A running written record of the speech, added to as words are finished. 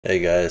Hey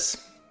guys,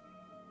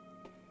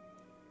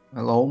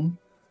 Hello.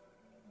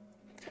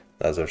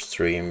 that's our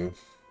stream.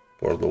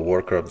 World of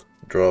Warcraft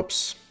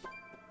drops.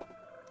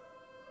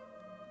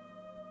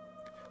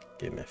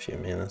 Give me a few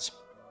minutes.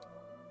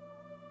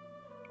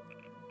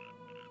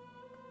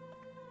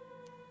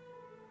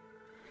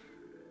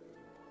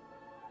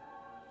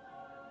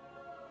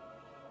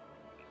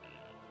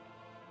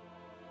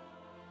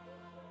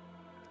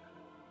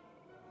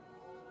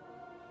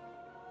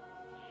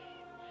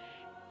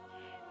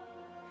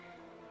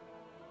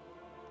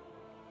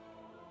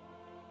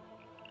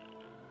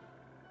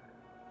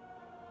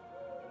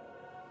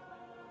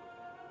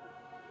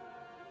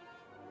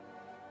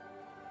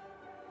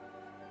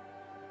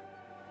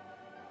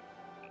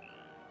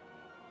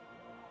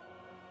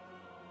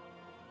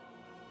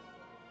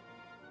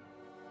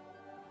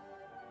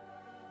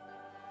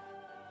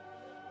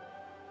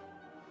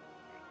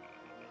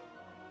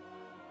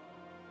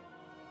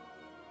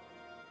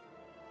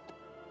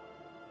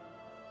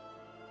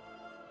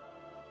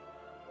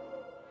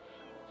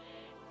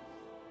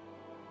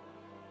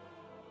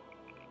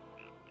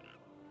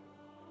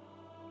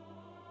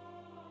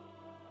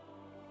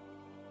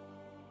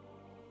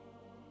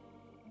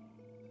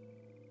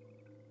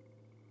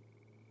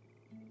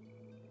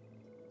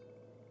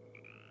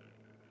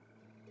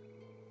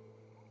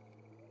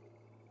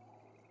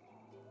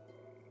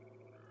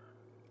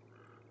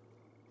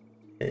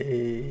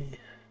 Hey.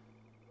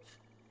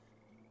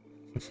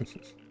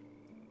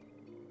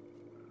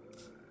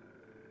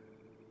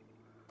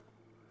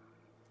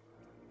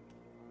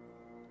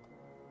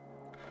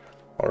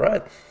 All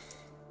right.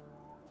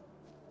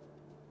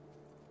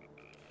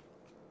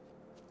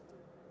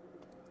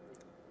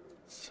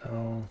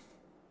 So,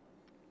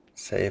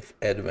 save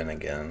Edwin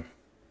again.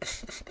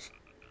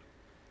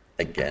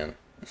 Again.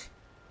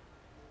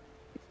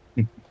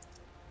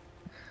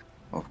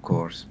 Of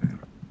course, man.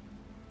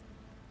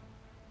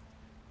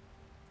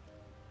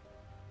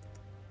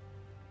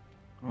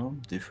 Oh,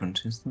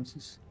 different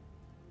instances.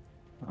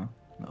 Oh,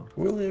 no.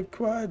 Will you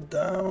quiet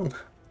down?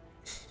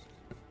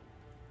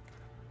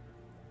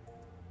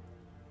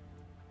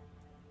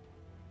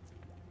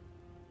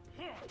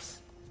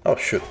 Oh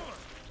shoot.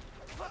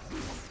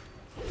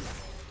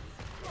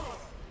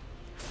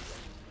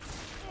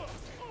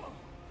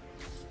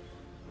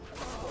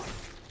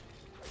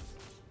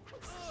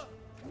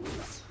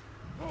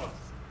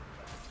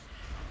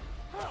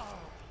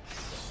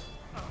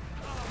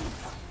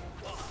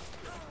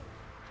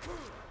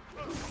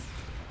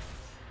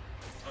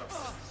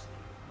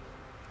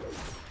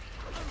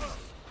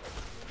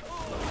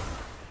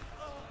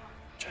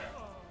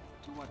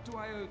 To what do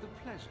I owe the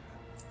pleasure?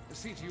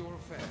 See to your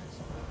affairs.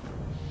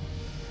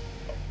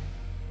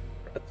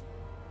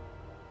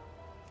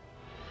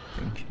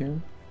 Thank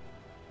you.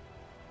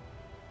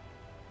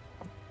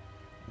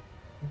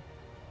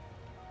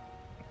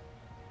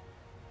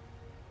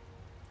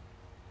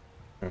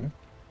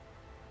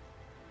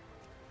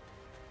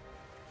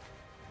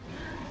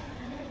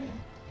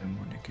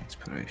 Demonic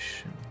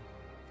inspiration.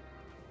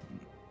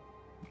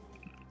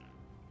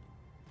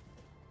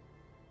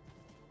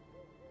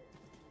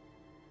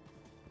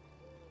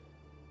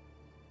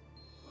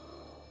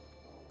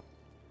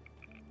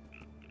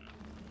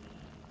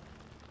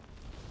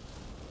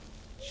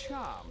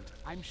 Charmed,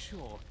 I'm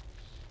sure.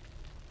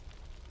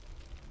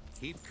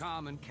 Keep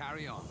calm and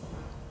carry on.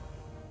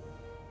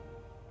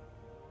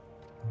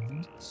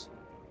 What?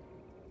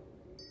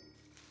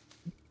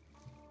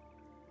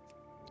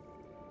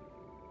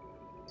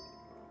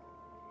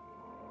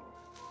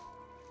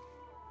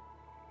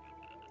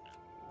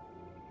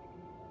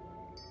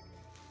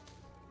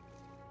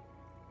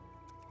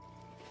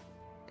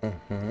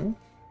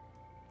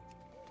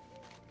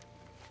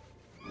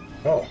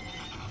 Oh.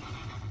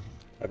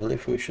 I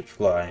believe we should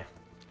fly.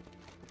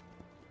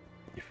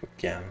 If we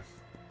can.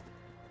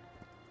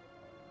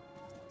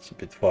 It's a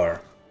bit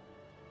far.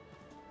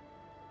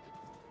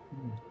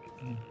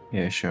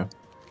 Yeah, sure.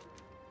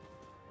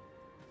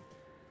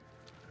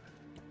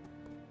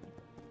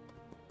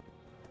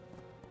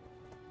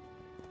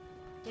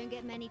 Don't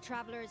get many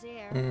travelers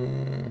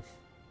here.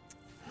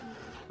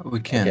 We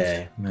can't,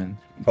 Okay. man.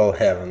 Fall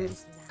heaven.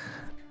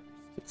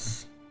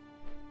 It's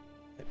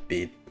a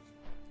bit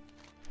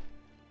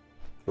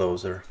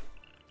closer.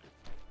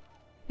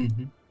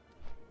 Mm-hmm.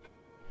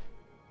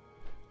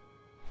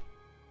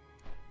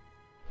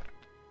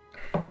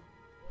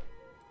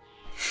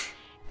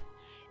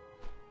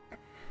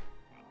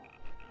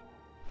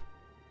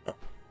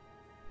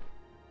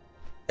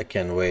 I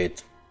can't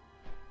wait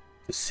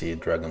to see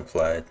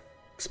Dragonflight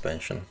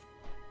expansion.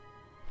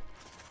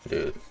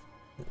 Dude,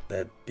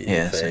 that BFA.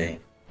 Yeah, same.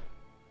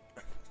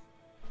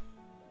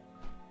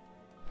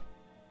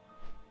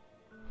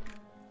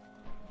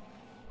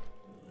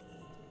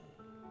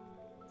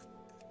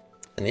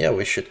 And yeah,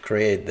 we should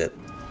create that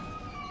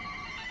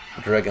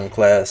dragon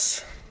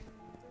class.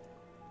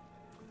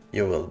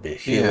 You will be a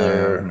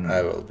healer, Yeah,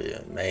 I will be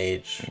a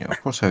mage. Yeah,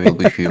 of course I will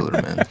be healer,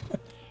 man.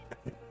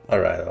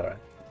 Alright, alright.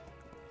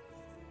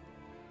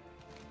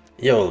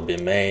 You will be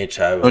mage,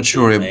 I will Not be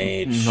sure,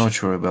 mage. not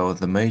sure about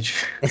the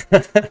mage.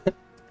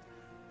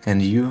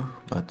 and you,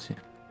 but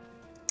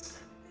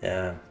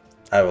Yeah,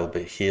 I will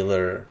be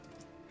healer.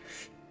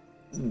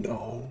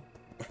 No.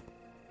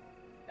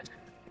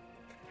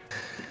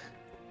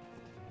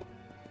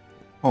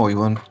 oh, you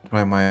want to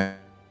try my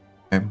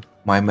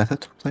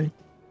method to play?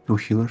 2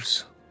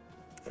 healers,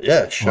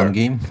 Yeah, sure. 1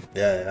 game.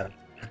 Yeah,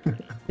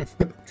 yeah.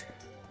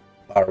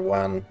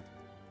 R1,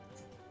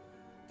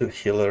 2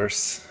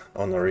 healers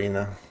on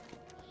arena.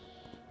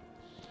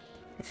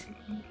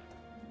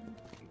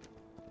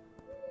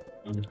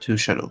 2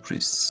 shadow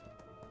priests.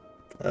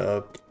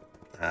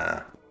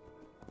 Ah.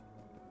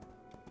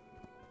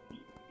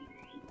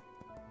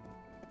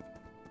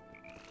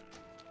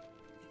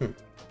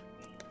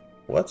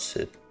 What's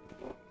it?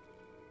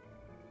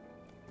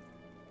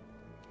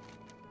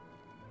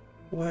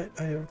 Why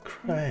are you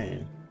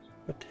crying?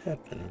 What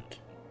happened?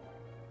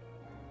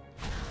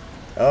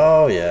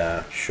 Oh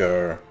yeah,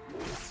 sure.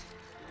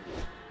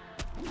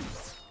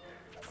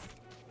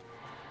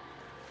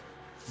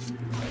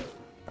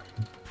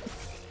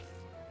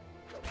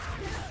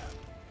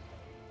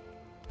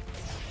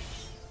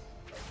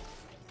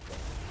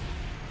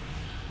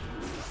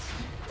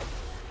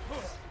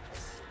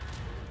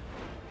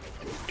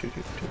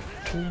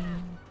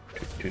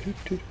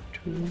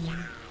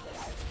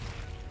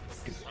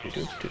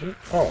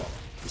 Oh,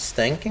 it's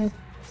tanking?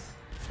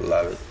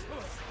 Love it.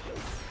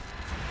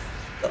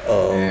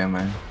 Uh-oh. Yeah,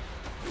 man.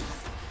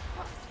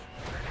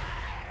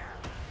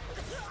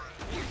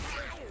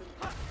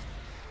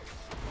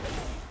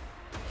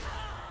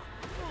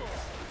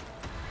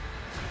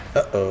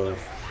 Uh-oh.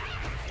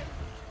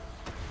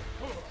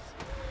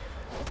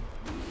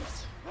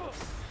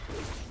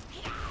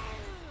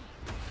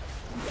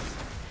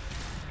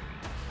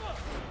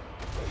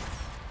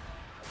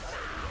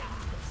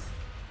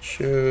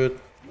 Shoot.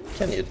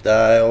 Can you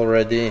die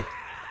already?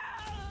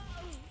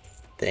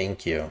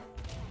 Thank you.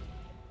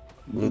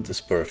 Loot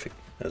is perfect,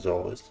 as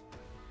always.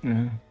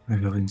 Yeah, I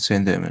have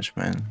insane damage,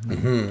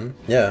 man.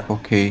 Yeah.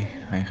 Okay,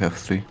 I have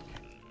 3.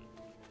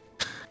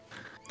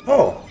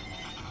 Oh!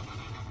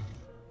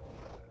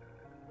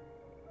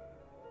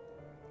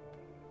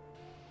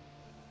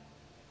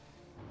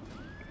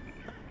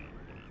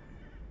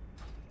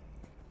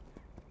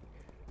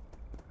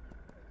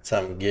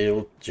 Some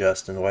guild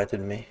just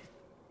invited me.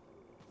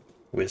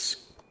 With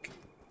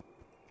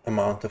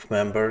amount of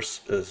members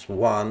is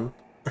 1.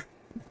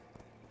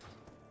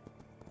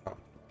 Oh,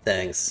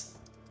 thanks.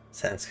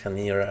 Thanks,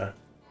 Hanira.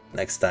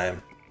 Next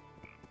time.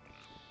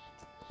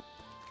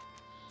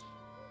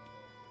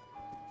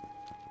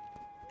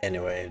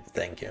 Anyway,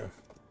 thank you.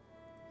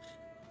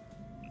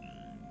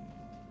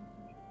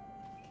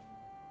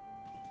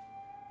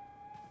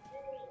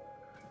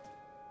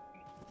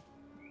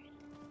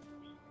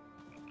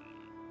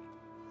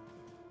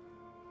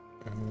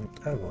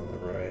 I want a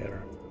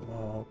rare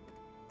mob.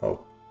 Oh,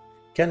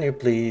 can you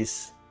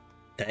please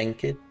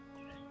tank it?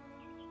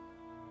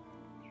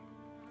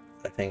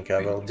 I think I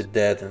will be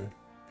dead in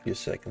a few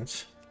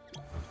seconds.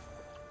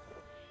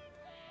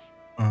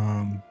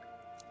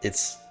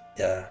 It's,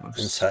 yeah,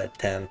 inside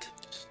tent.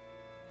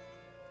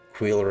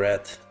 Quill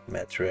Rat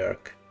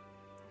Matriarch.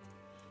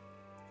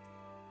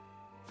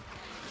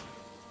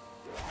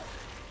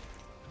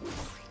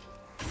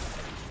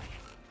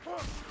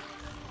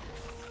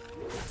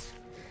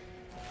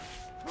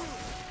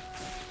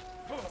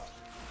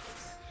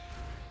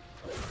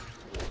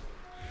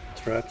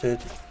 Interrupted.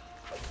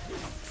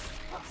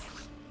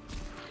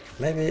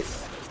 Maybe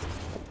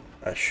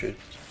I should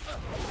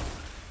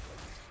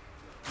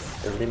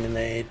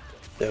eliminate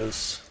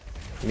those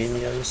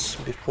minions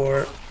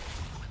before.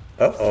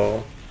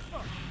 Uh-oh.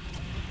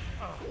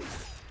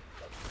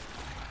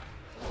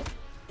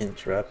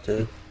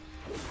 Interrupted.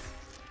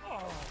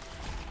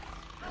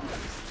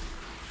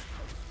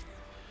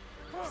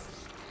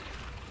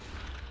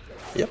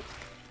 Yep.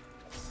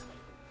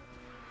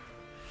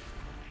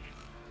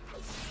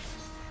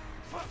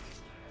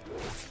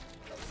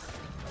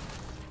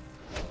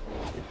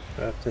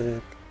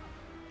 Interrupted.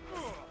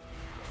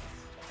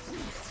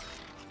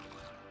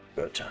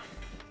 Gotcha.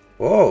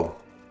 Whoa!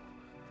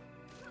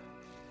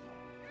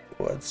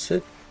 What's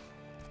it?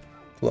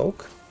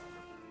 Cloak?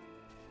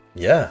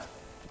 Yeah,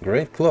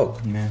 great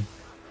cloak. Man.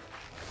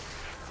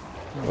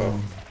 Whoa.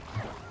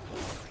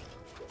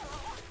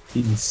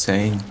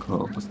 Insane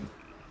cloak.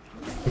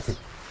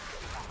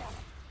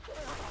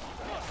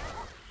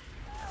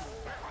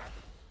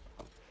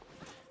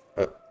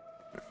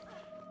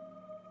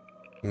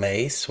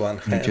 Mace, one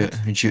hand.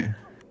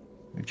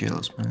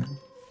 Jealous, man.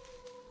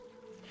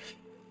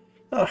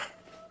 Ah,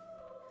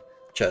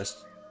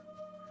 just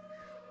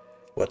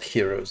what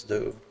heroes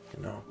do,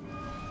 you know,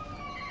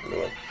 and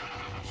what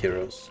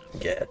heroes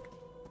get.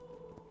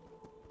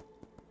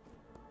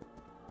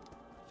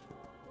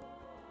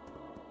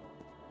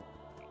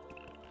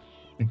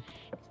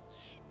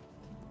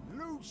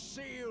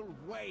 Lucille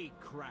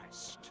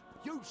Waycrest,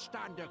 you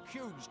stand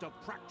accused of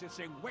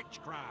practicing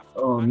witchcraft.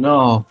 Oh, and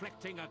no.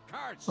 inflicting a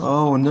curse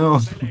Oh, upon no.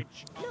 the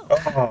village.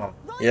 Oh,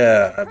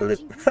 yeah, I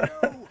believe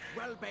You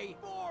will be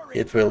more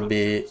it will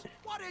be.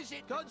 What is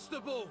it,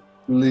 Constable?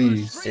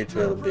 Please. It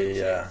will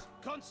be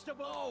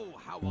Constable,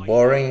 how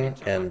boring,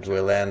 and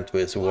we'll end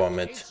with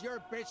vomit, is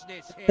your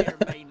business here,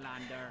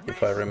 Mainlander?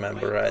 if I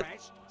remember right.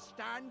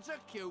 Stands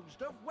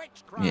accused of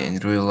witchcraft. Yeah, in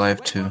real life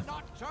We too. will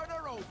not turn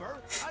her over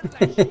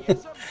unless she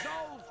is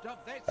absolved of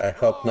this I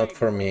hope not crime.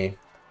 for me.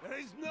 There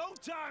is no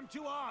time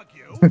to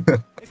argue.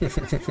 If you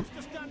refuse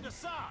to stand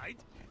aside,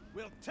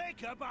 we'll take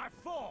her by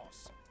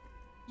force.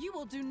 You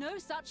will do no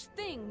such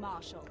thing,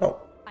 Marshal. Oh,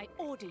 I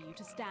order you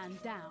to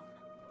stand down.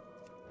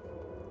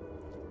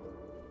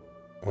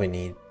 we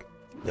need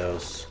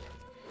those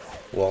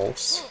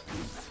wolves.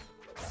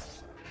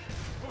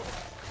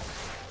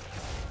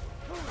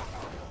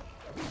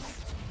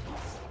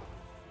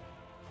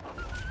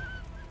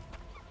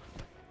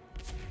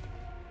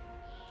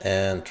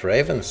 And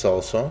ravens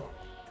also.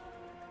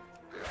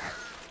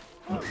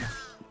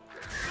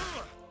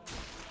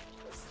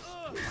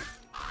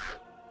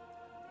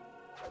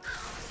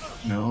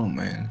 No,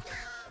 man.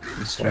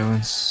 This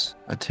Raven's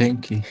a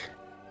tanky.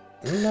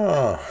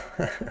 No.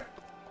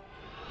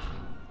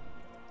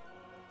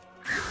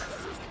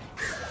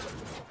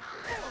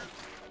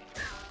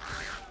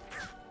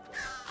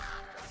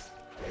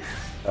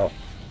 Oh,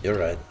 you're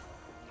right.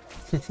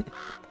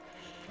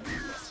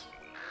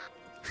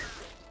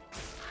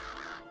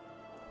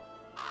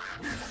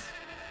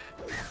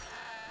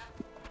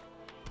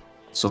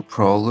 So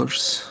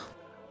prowlers.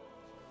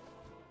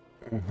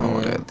 Oh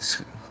my god,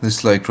 this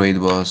is like raid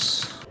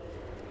boss.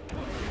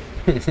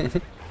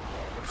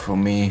 For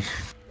me.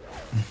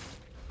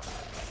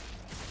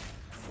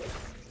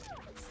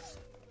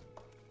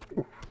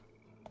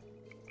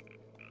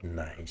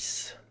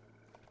 Nice.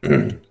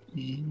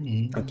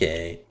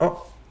 Okay.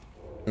 Oh,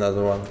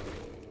 another one.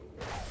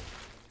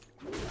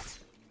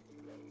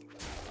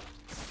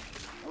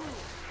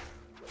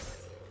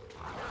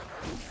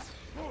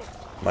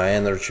 My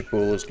energy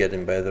pool is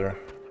getting better.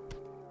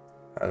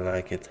 I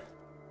like it.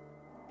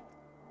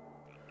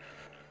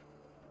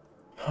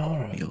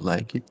 Alright. You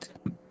like it?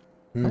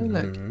 I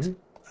like it.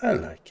 I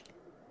like it.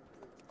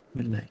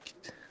 We like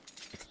it.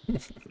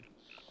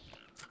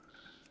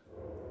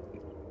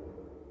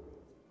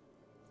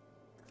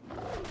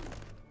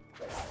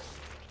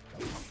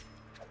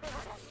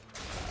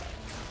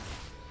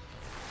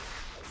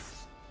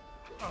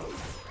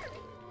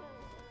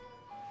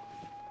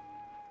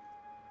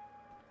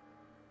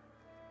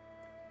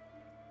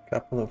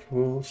 Couple of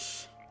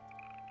rules.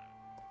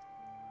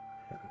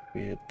 And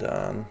we're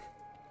done.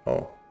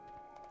 Oh.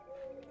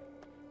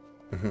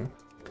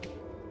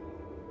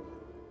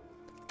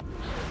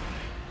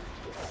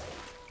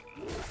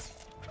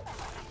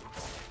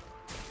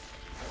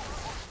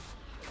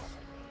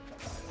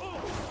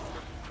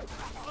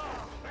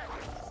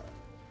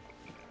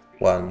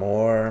 One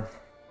more.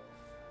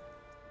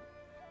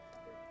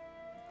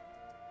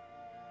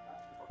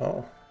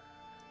 Oh.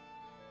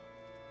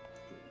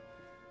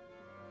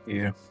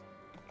 Here.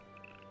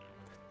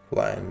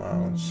 Flying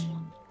mounts.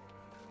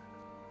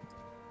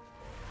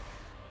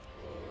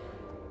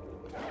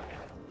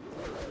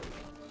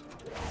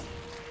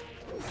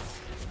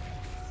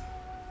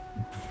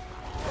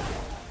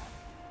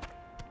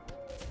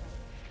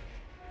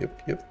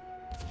 Yep.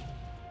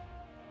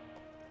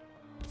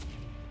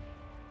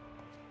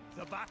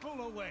 The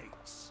battle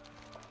awaits.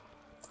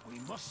 We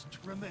must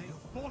remain.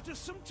 Bought us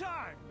some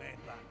time,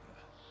 Mainlander.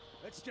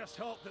 Let's just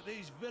hope that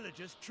these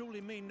villagers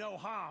truly mean no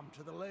harm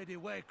to the Lady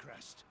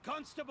Waycrest.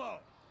 Constable,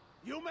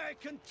 you may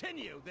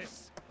continue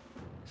this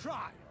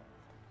trial.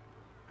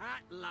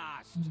 At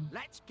last,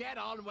 let's get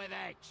on with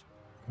it.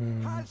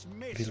 Has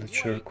Miss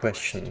Villager Waycrest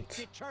questioned.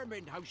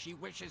 determined how she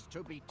wishes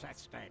to be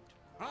tested?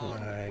 On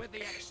with Like-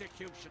 the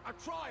execution. A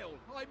trial,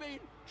 I mean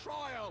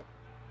trial.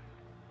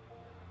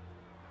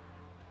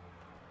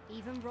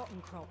 Even rotten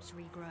crops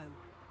regrow.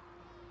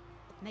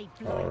 Made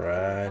All blind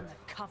right. on the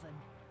coven.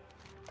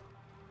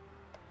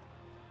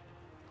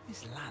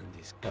 This land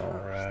is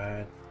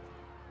Alright.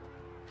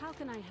 How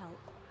can I help?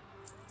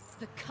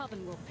 The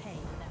Coven will pay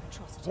for their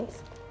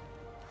atrocities.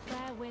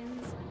 Fair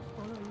winds and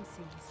following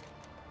seas.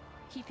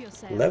 Keep your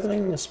sails.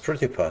 Leveling is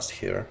pretty fast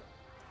here.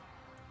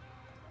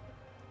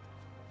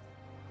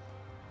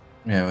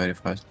 Yeah, very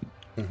fast.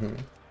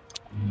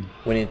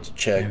 We need to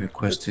check Every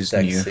quest the is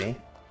near. taxi.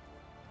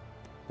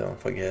 Don't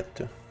forget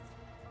to.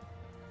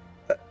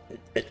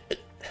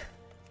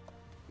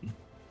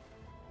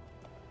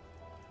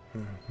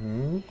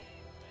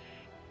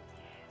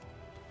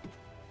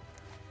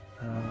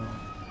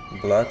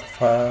 Blood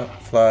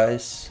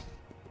flies.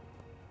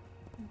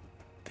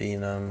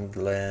 Venom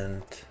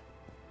gland.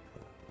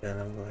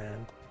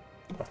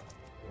 Oh.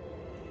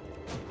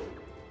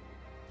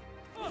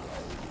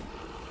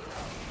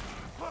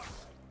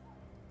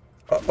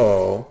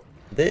 Uh-oh.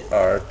 They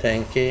are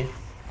tanky.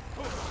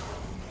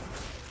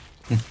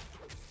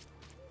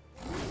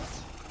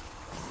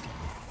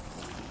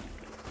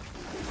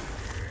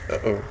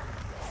 Uh-oh.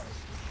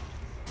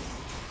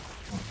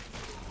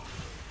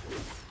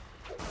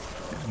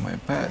 Here's my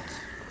pet.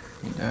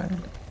 He died.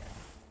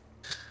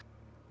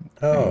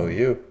 Oh,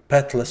 you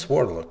petless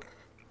warlock.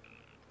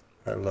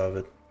 I love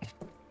it.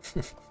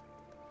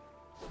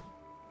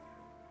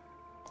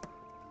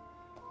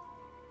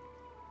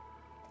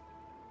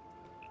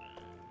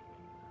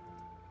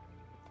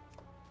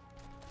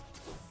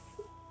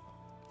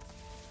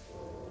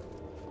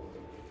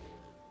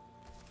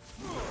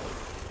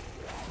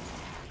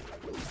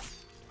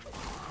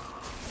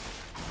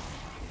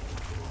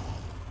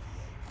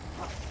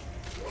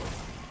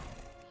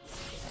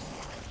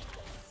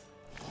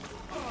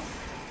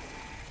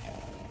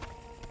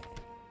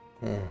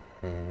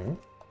 Mm-hmm.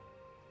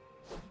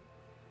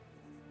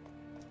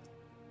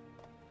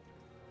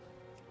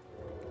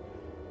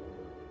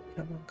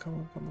 Come on, come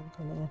on, come on,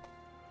 come on.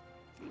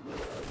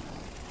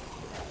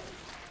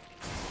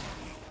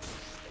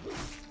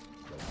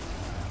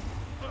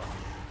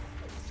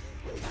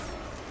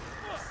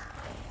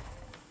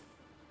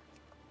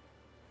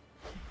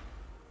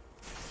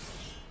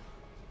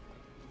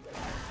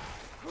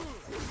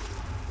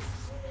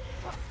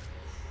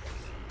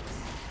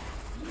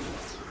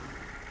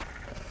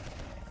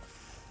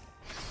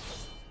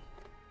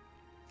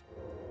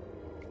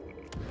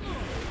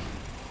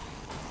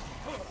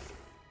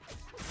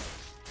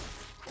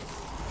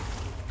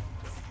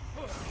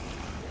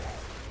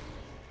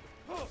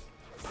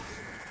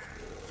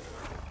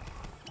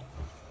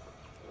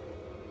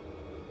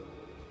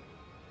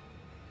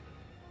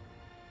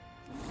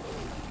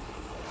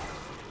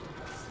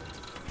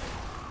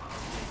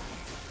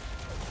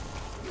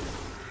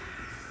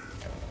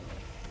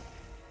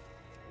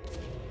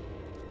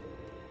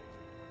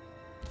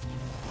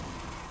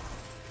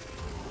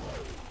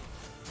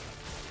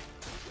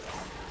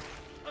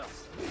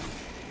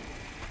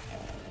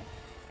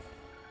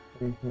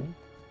 Mm-hmm.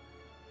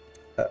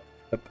 Up,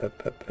 up,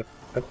 up, up, up,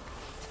 up.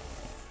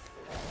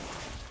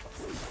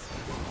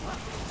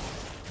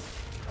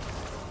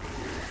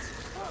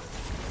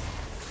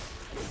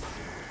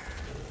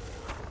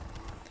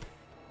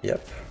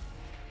 Yep.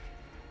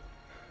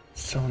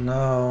 So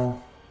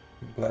now,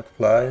 blood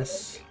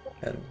flies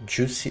and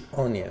juicy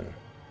onion.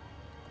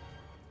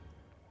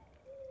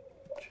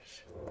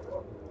 Juicy.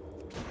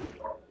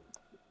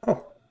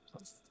 Oh,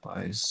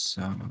 Lies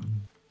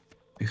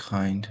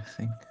behind, I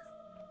think.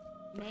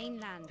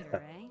 Mainlander,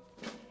 eh?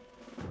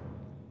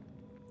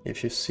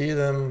 if you see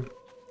them,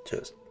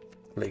 just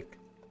click.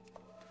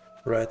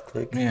 Right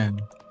click. Yeah.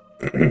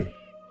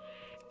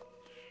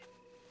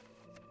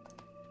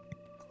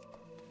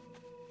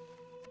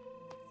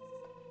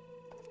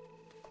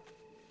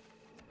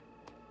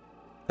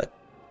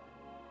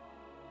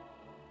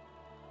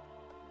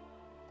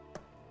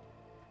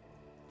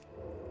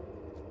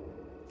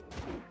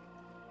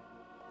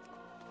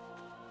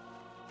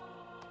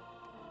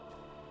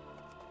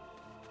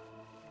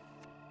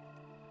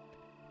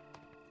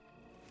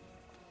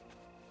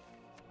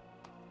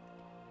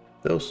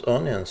 Those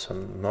onions are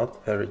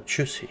not very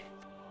juicy.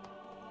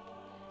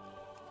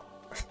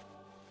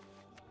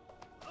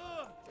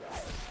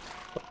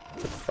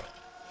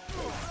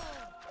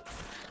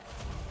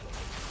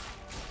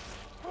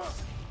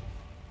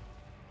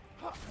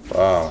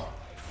 Wow.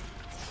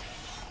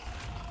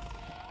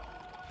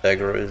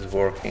 Aggro is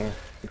working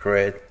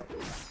great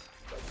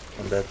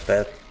on that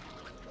pet.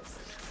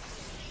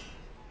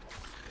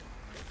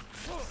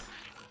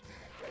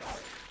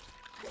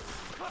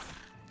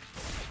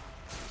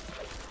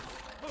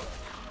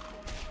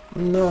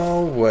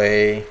 No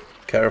way.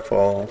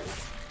 Careful.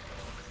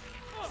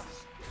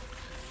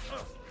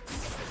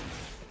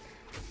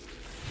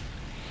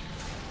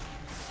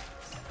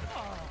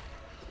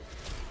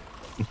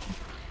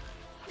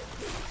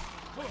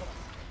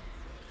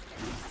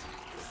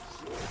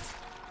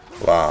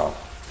 Wow.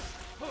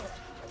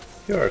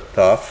 You're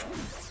tough.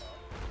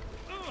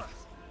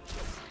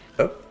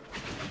 Oh.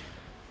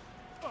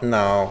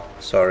 No,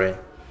 sorry.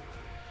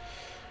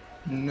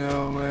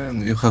 No,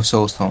 man. You have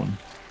Soulstone.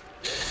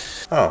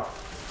 Oh,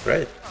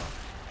 great.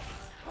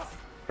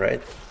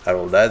 Great. I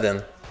will die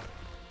then.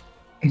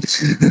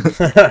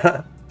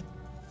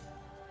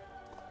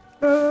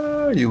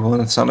 You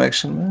wanted some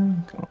action,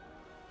 man? Come on.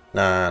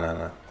 Nah, nah,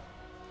 nah.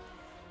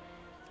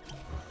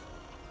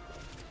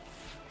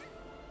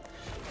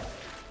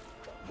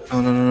 No,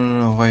 no, no, no,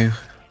 no. Why?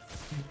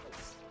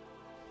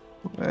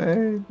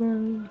 Wait,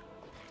 man.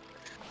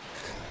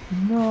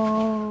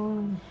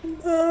 No.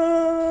 No.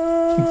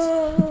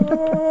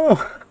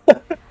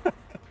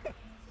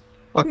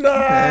 Fucking No.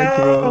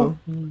 aggro.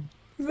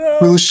 No.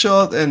 Full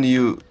shot and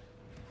you.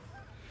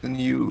 And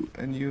you.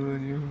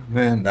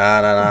 Man.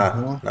 Nah, nah,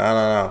 nah. Nah,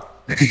 nah,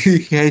 He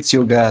hates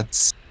your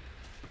guts.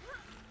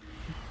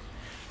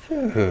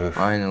 nah.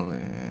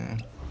 Finally.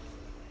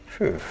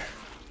 Phew.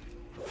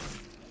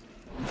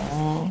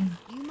 Oh,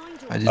 You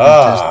mind your I didn't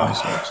test Ah,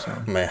 myself, so.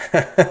 man.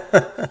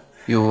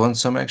 You want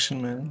some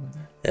action, man?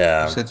 You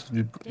Yeah. said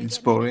Don't it's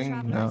get many boring.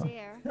 travelers No.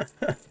 here.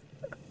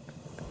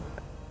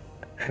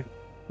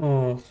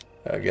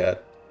 Oh god.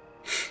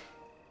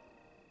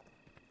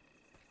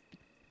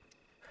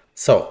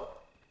 So,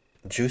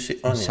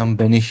 juicy onion. Some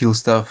Benny Hill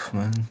stuff,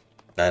 man.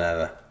 Nah, nah,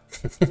 nah.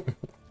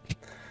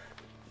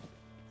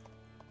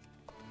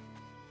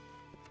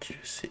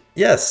 Juicy.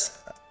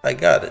 Yes, I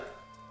got it.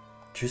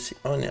 Juicy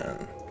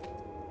onion.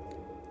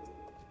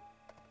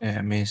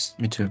 Yeah, me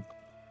too.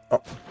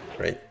 Oh,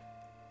 great.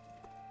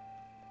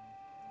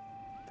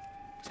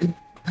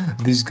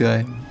 This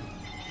guy.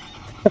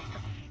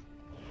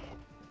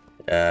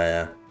 Yeah,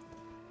 yeah.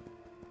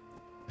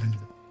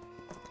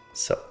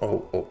 So,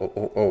 oh, oh, oh,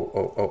 oh, oh,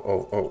 oh, oh,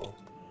 oh, oh.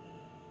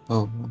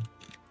 Oh.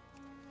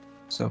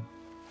 So.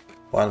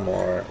 One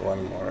more,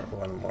 one more,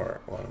 one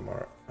more, one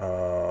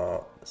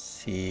more.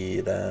 See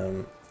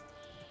them.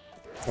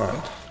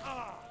 Oh.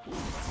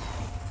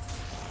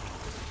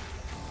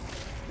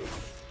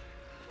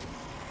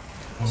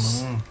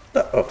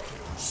 Stop! Oh,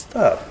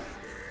 stop!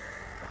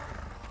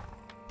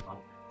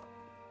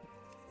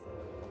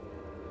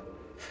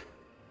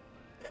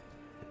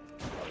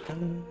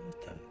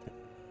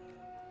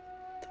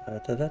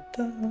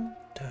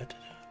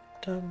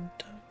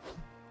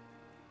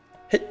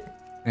 Hit!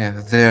 Yeah,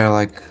 there are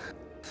like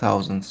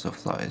thousands of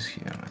flies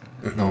here,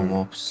 man. No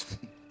mobs.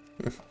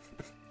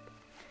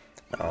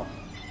 No,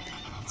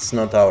 it's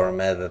not our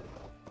method,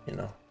 you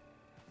know.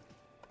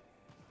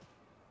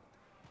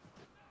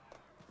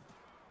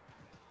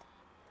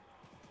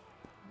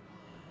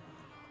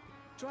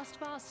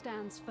 Drustvar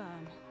stands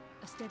firm.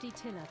 A steady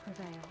tiller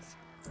prevails.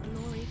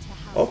 Glory to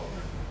House Oh.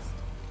 Waycrest.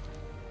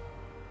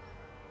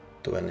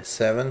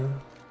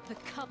 27. The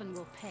Coven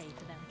will pay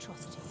for their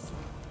atrocities.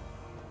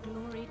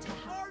 Glory to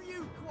House. Are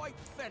you quite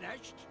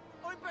finished?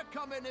 I'm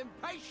becoming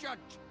impatient.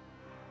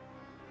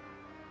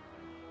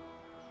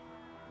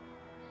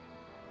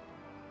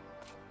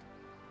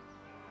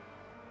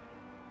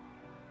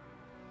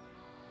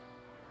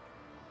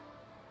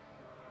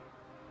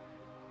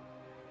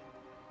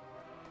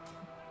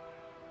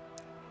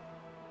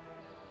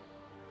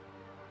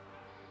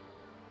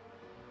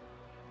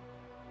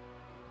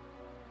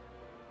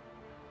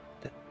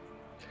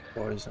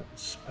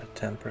 Poisons by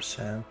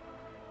 10%.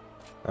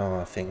 Oh,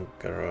 I think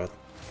Garrote.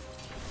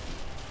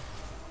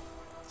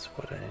 That's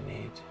what I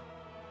need.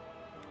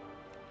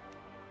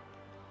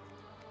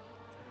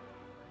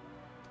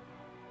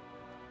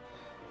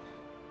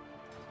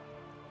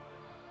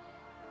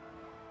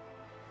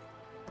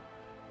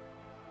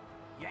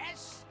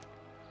 Yes?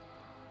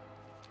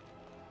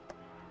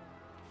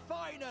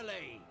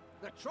 Finally!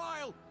 The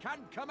trial can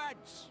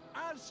commence!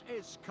 As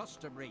is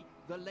customary,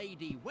 the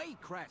Lady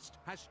Waycrest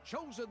has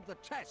chosen the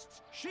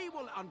tests she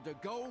will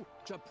undergo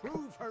to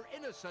prove her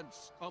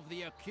innocence of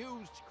the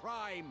accused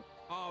crime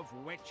of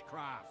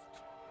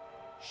witchcraft.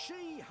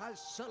 She has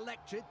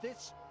selected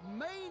this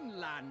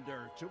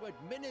mainlander to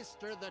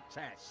administer the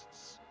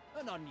tests.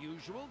 An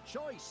unusual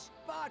choice,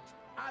 but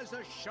as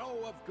a show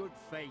of good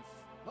faith,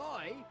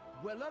 I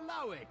will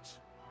allow it.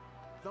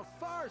 The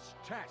first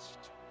test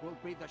will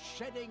be the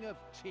shedding of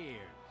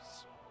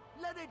tears.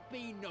 Let it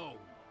be known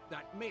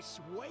that Miss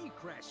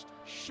Waycrest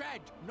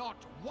shed not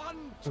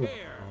one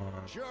tear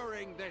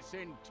during this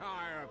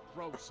entire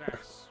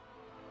process.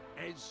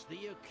 Is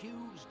the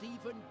accused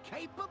even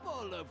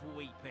capable of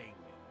weeping?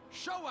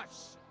 Show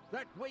us,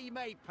 that we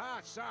may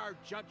pass our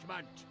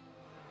judgment.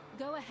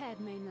 Go ahead,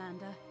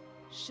 Mainlander.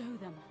 Show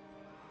them.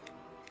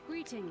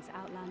 Greetings,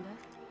 Outlander.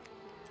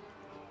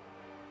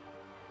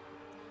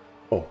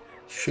 Oh,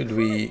 should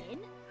we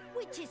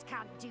Witches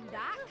can't do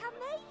that, can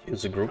they?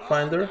 use a group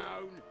finder?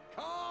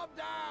 Calm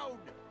down!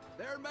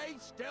 There may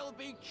still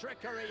be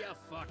trickery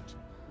afoot.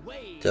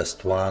 We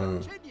Just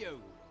one continue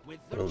with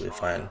the will be trial.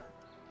 fine.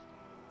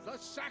 The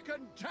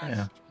second test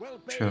Yeah, will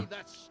be sure.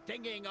 the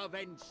stinging of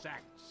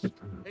insects.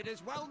 It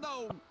is well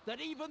known that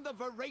even the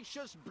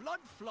voracious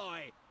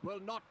bloodfly will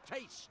not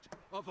taste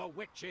of a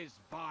witch's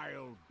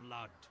vile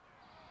blood.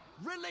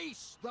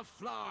 Release the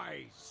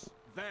flies,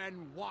 then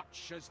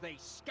watch as they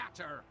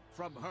scatter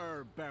from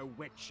her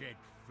bewitched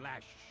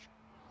flesh.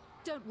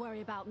 Don't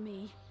worry about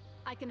me.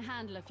 I can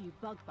handle a few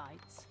bug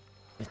bites.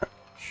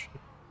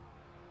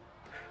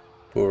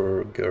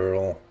 Poor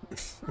girl.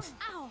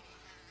 Ow!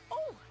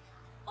 Oh!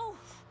 Oh!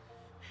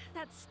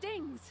 That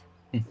stings!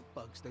 The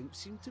bugs don't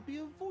seem to be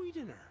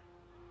avoiding her.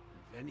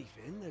 If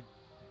anything, they're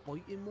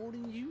biting more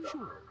than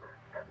usual.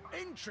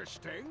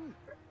 Interesting,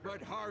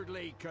 but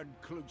hardly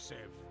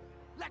conclusive.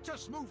 Let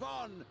us move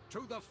on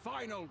to the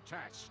final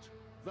test,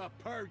 the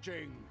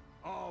purging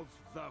of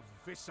the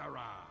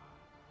viscera.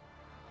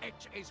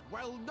 It is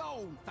well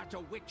known that a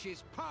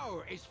witch's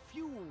power is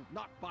fueled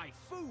not by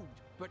food,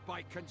 but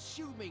by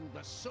consuming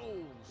the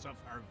souls of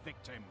her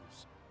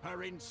victims.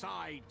 Her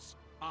insides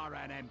are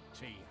an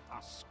empty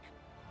husk.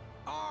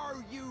 Are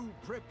you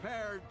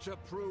prepared to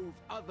prove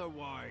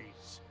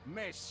otherwise,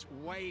 Miss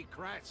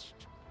Waycrest?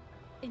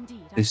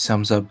 Indeed. This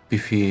sums up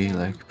BFA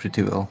like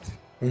pretty well.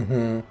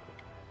 Mm-hmm.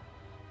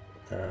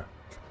 Yeah.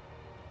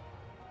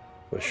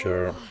 For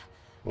sure.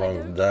 Long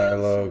don't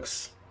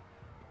dialogues.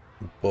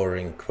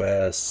 Boring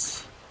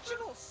quests. You're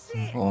not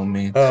sick.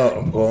 Vomit.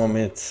 Oh,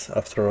 vomit.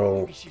 After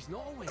all, Maybe she's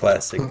not a witch.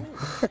 classic.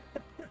 But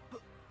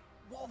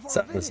what of our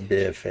Sounds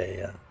village? BFA,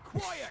 yeah.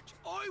 Quiet!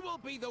 I will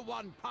be the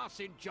one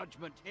passing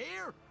judgment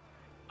here.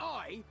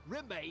 I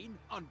remain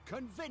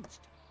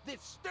unconvinced.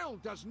 This still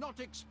does not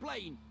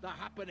explain the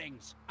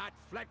happenings at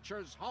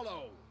Fletcher's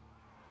Hollow.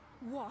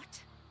 What?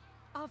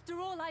 After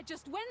all I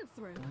just went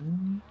through?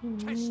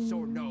 Tests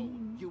or no,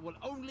 you will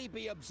only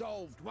be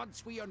absolved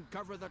once we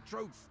uncover the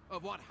truth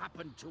of what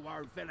happened to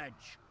our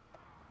village.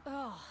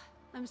 Oh,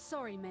 I'm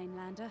sorry,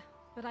 Mainlander,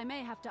 but I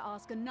may have to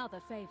ask another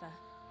favor.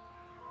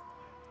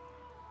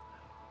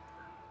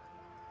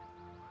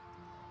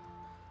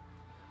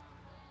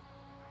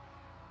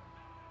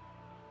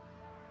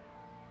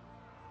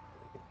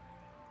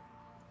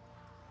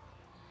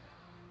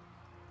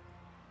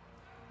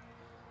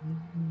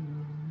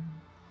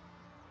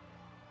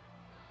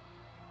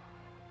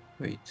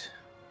 Wait.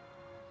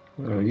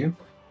 Where are you?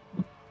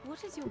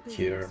 What is your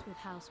Here. business with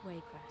House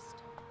Waycrest?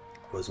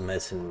 Was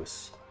messing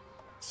with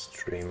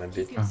stream a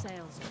bit. Keep your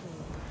sails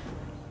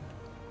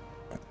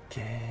clear.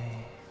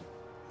 Okay.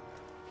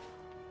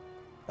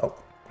 Oh,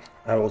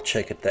 I will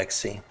check a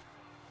taxi.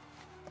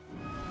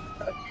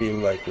 I feel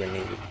like we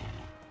need it.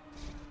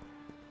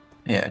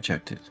 Yeah, I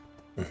checked it.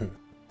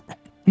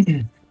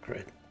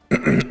 Great.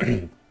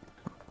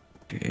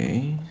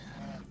 Okay.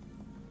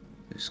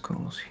 This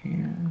goes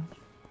here.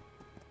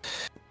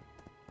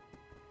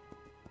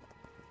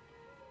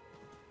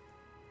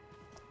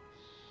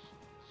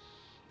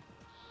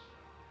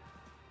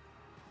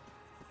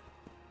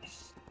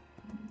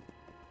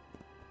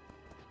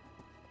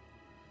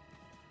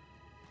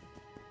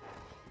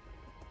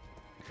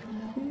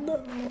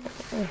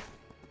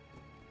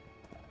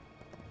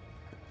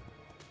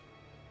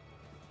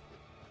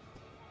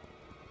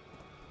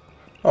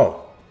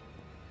 Oh,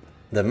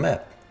 the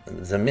map,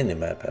 the mini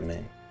map, I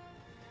mean.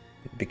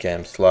 It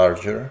becomes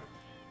larger.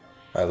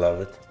 I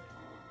love it.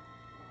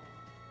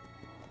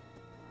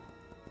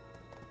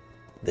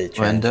 They When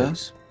changed it.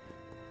 does?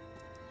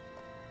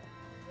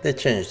 They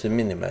changed the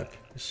mini map,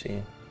 you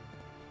see.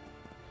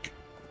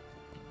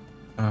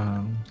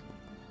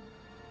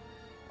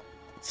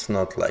 It's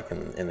not like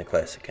in the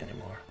classic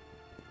anymore.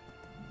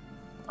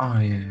 Oh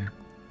yeah.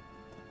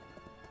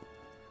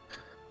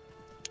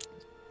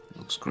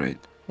 Looks great.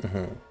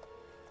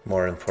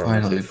 More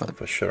informative, Finally,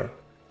 for sure.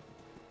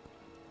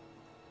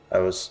 I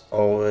was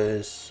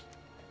always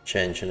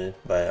changing it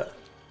by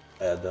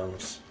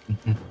add-ons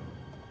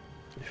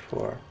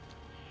before.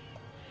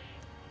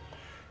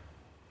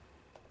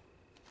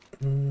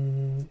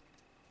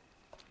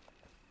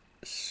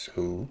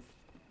 So,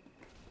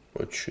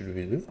 what should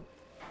we do?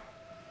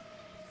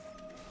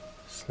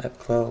 Snap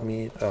cloud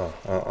meat. Oh.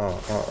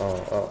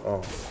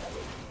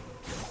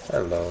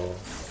 Hello.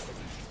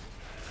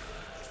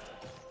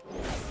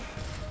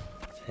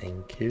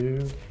 Thank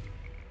you.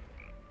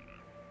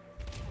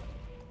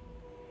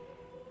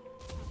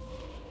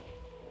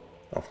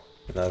 Oh,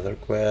 another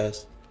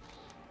quest.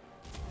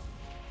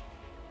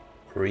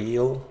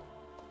 Reel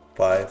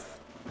 5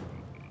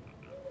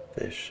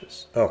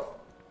 fishes. Oh.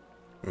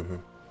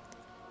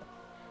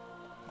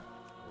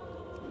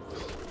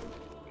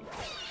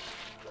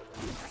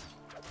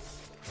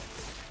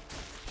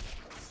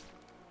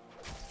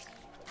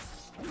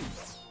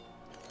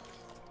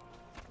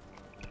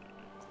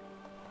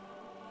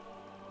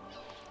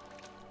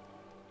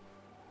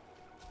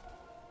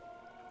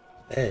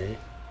 Hey.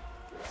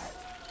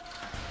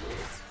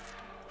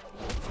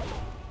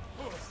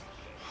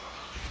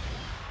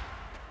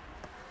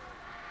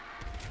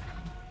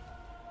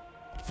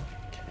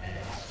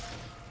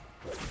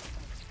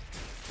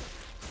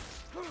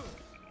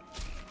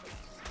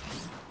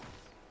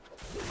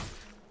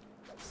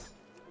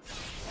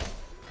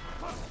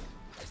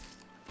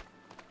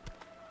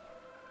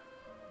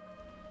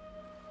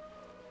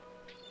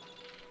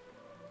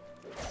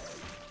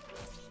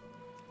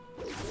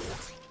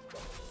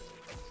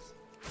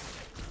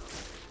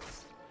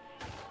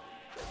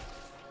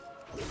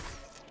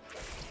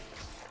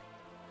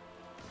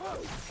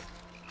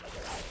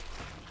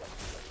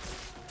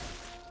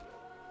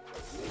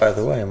 By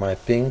the way, my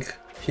ping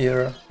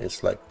here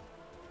is like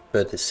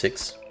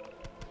 36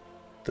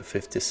 to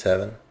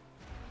 57.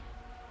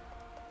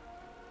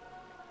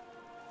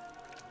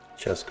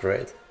 Just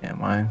great. Yeah,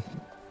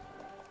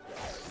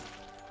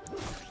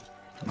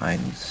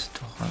 mine's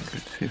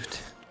 250.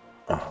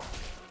 Oh,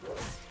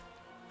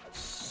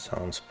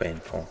 sounds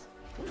painful.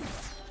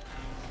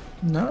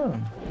 No,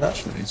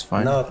 actually it's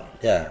fine. Not,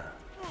 yeah,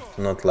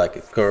 not like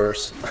a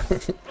curse,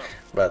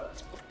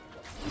 but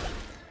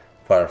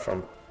far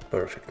from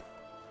perfect.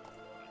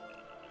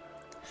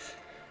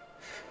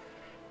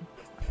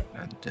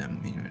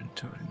 Goddamn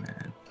inventory,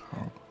 man.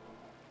 Oh.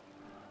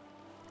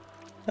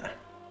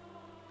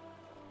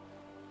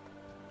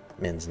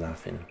 Means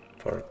nothing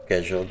for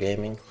casual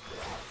gaming.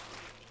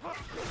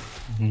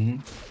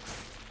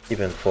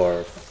 Even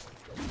for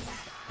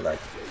like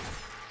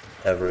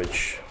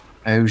average.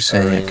 Are you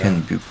saying I arena.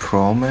 can be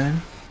pro,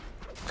 man?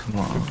 Come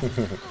on.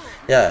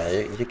 Yeah,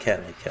 you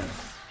can,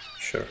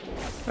 sure.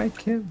 I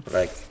can.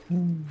 Like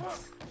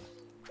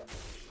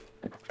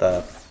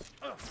top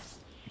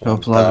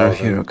Top ladder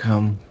 1000. here,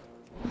 come.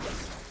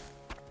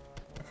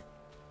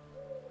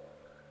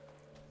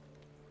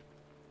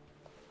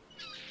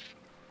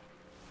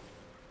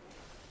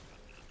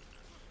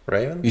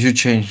 Raven? You should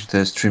change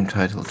the stream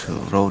title to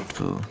Road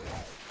to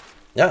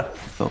Yeah,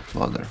 Top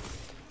Ladder.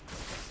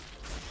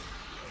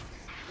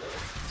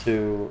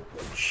 to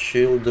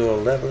shield dual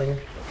leveling.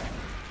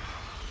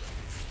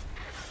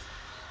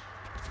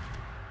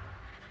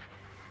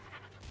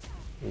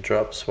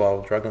 Drops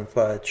while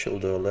dragonfly,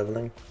 shield dual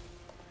leveling.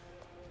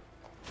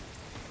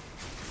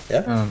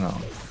 Yeah? I don't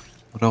know.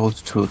 Road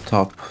to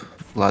Top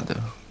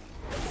Ladder.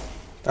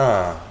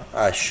 Ah,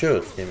 I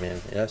should, you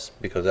mean, yes?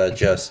 Because I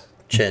just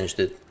changed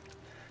it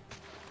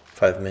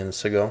 5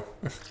 minutes ago.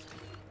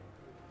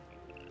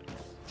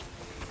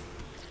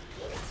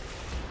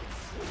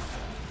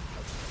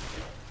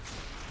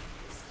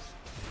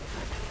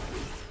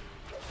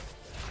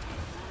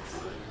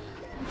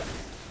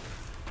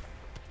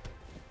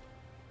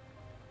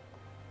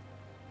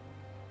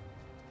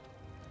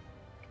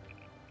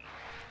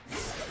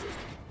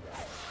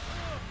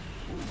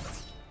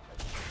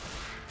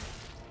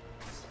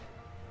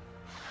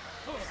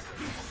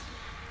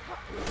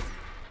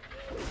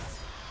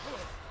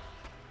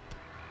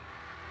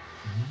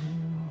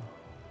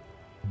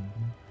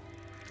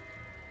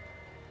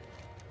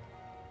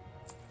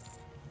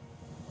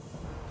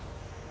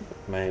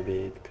 maybe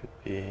it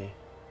could be.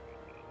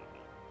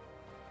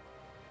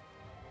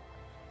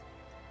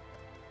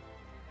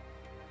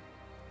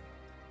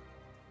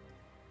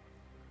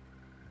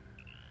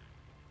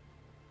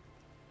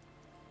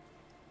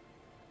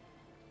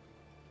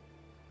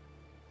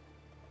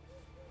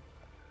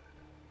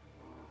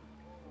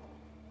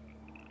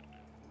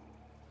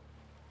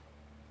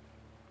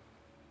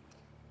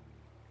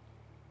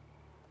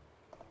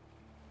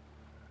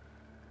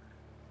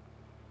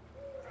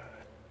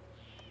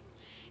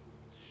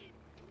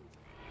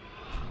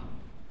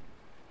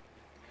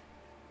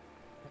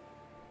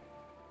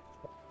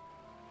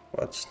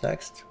 What's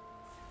next?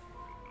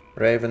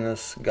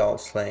 Ravenous Gull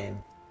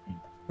Slain.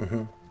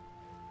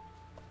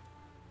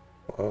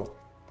 Whoa.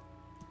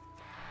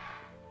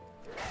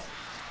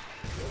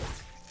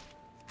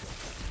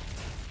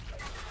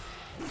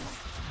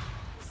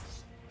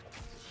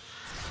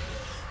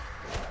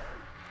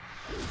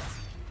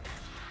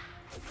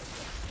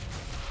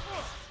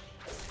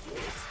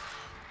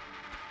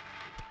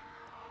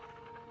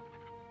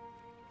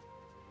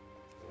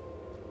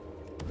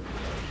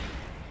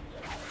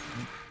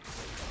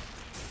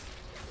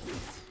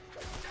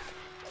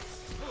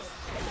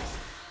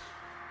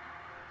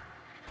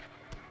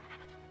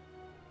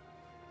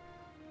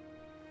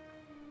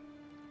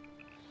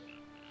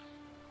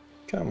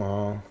 Come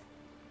on.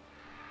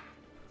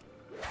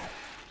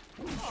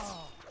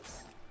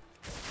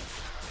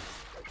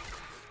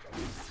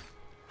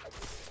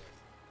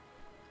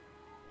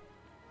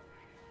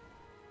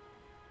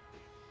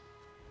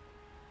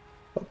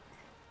 Oh,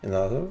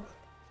 another one?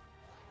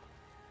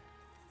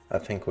 I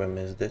think we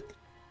missed it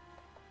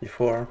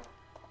before.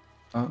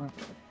 I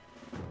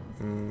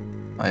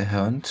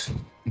haven't.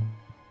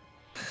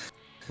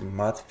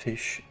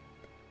 Mudfish.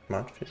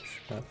 Mudfish.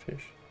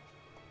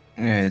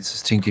 Yeah, it's a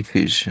stinky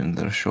fish in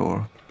the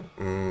shore.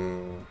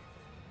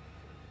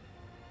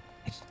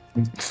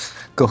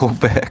 Go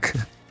back.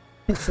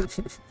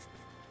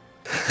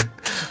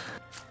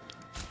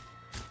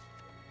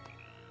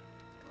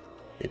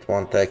 It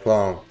won't take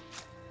long.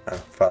 I'm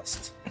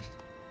fast.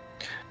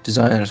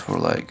 Designers were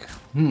like,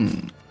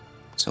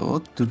 so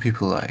what do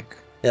people like?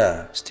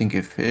 Yeah.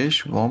 Stinky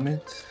fish,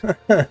 vomit,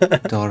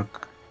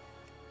 dark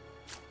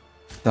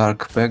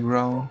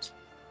background.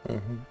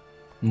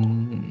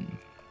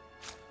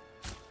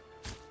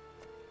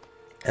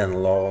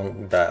 And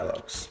long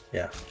dialogues.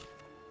 Yeah.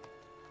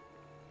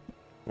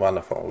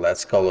 Wonderful.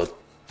 Let's call it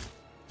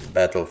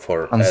Battle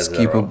for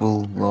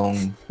Unskippable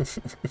long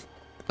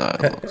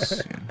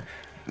dialogues. Yeah.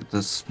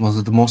 This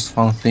was the most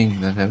fun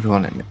thing that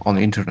everyone on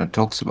the internet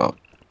talks about.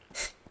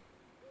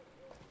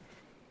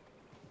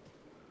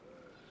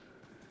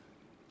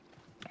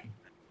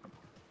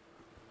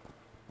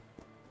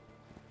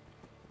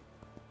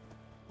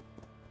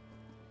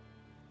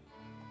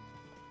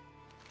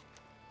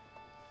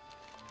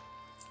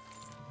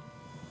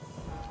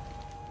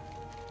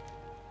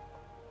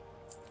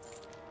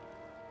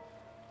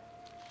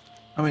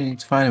 I mean,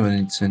 it's fine when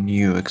it's a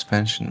new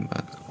expansion,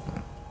 but...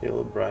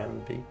 Bill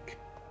Brian Beak.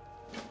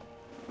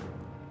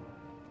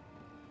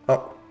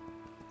 Oh.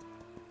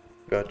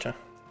 Gotcha.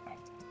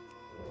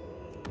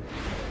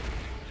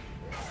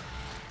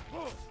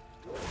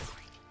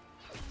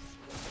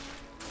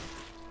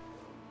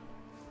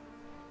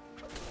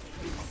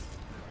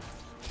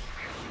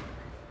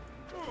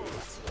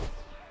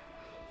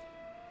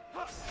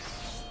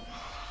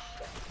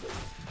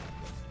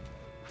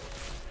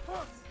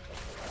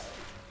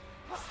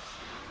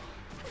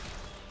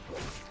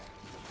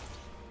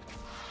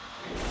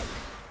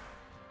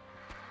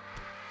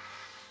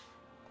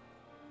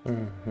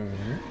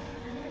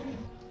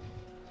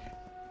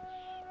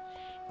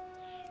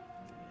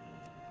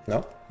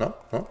 No.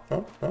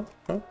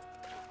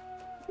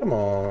 Come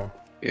on.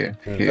 Here.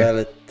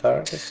 Invalid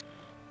target.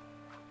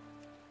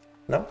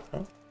 No.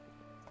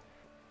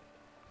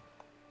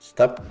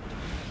 Stop.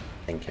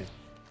 Thank you.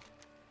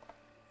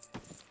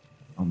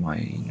 Oh, my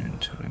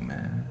inventory,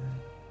 man.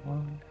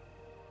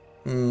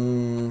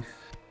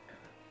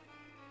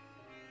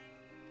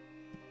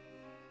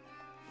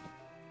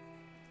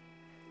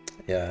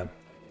 Yeah.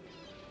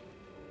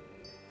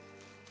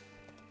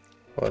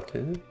 What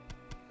is it?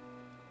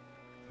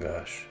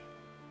 Gosh.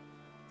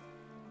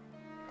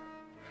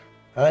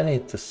 I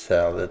need to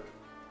sell it.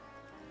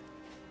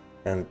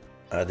 And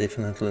I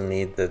definitely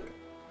need that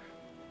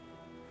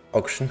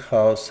auction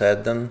house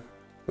add-on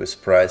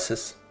with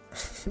prices.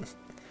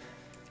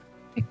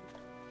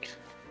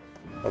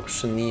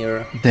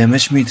 Auctioneer.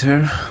 Damage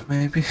meter,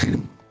 maybe?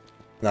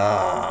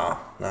 No.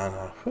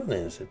 Who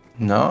needs it?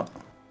 No.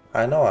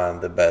 I know I'm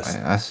the best.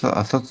 I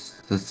thought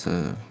that's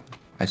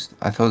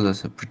I thought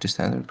that's a pretty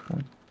standard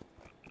one.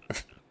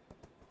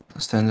 A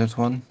standard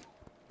one.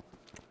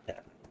 Yeah.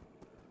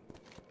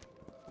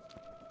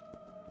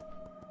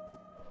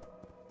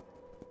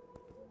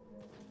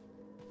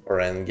 For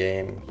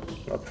endgame,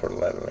 not for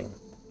leveling.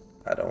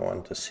 I don't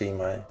want to see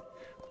my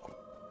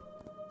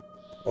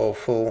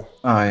awful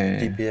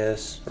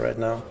DPS right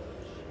now.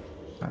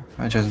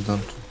 I just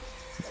don't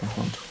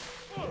want to.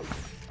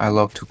 I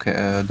love to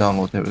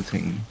download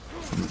everything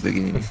from the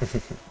beginning.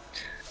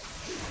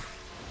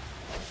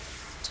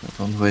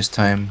 Don't waste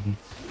time.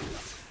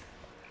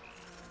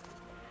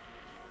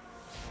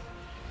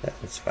 Yeah,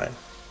 it's fine.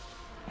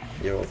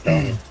 You will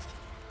tell me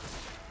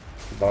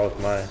about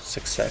my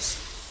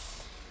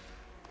success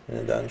in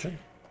a dungeon.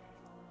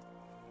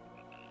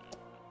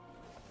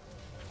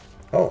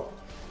 Oh.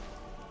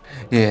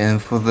 Yeah,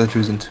 and for that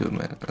reason too,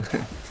 man.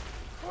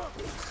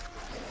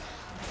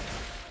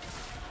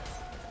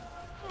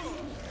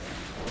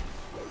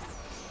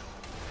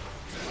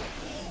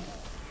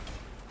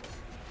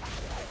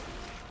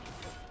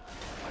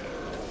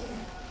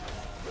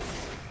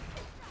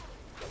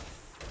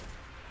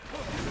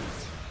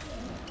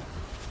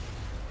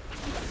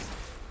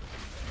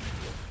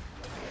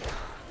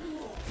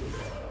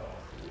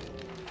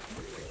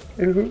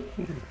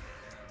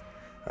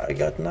 I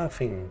got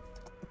nothing.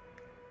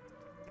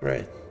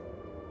 Great.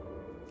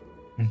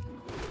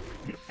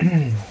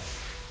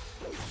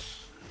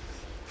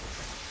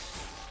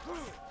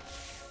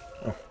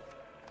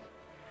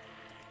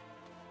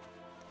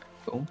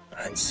 Oh.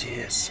 I see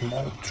a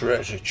small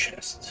treasure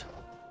chest.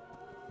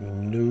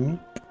 Nope.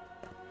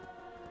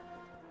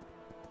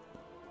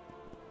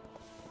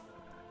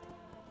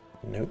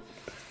 Nope.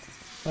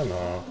 Oh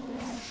no.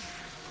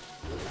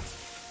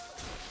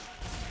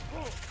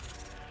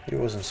 He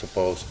wasn't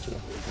supposed to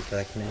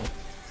attack me.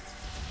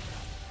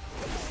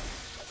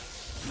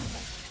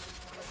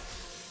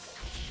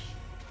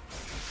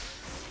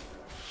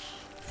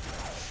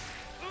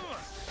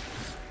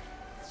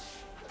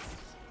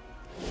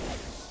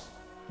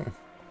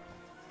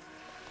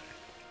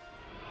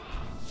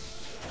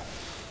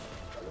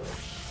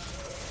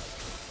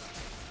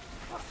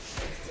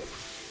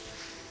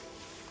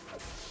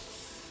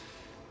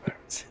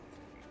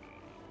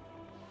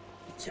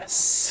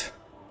 Yes.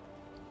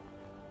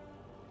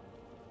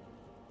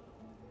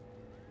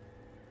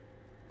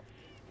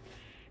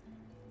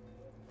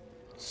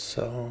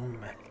 So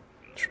much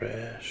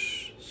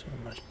trash. So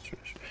much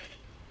trash.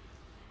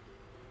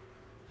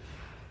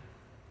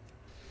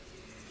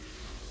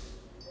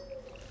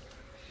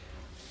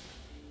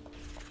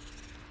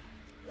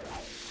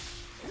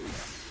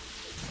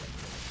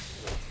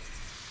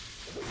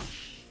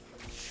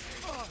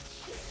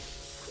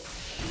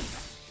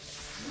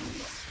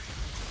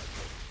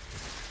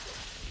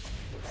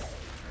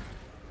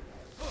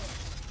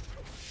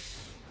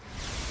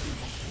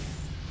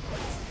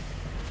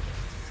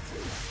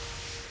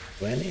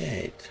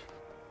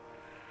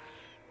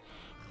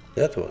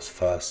 That was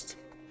fast.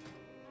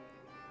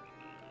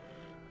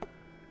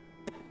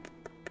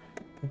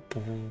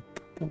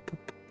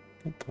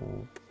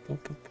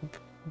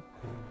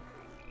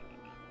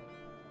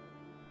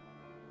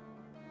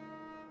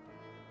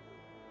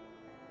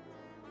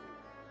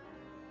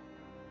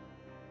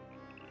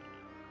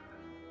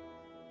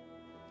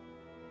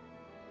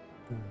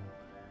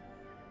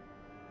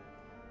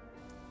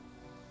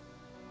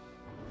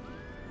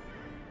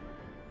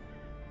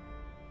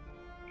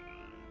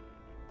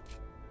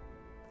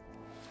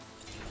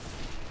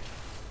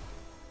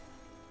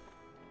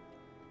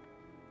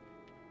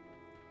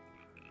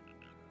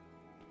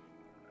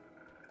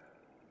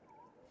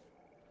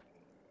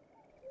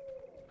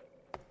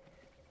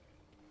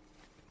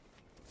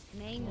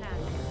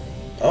 Mainland.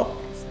 Oh,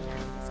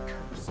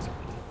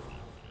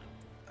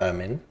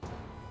 I'm in.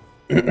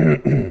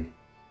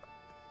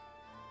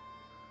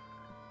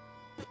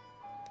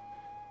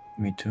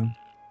 Me too.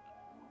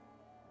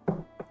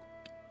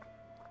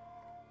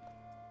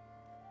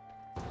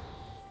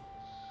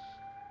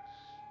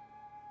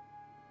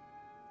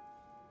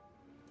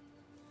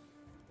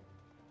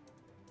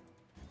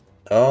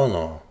 Oh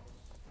no.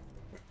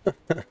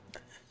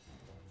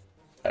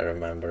 I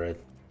remember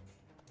it.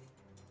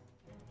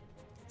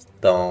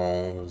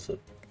 Stones of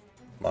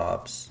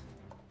mobs.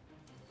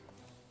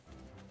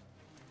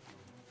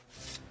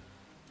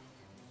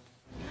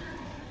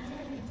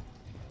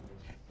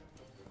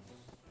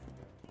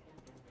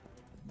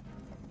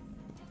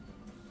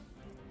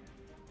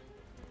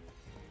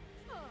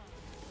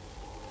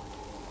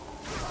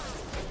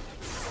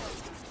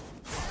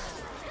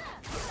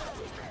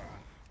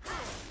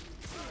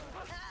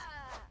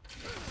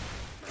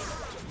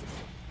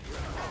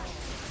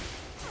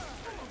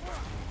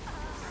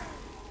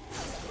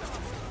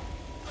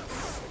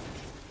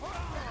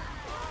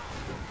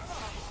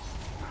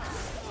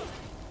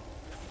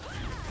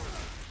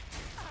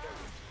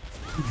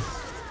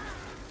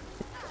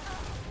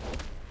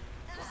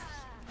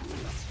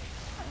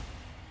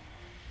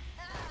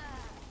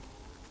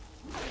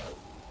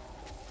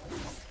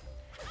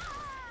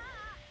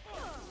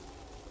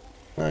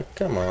 Ah,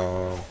 come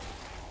on.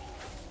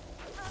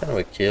 Can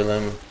we kill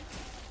him?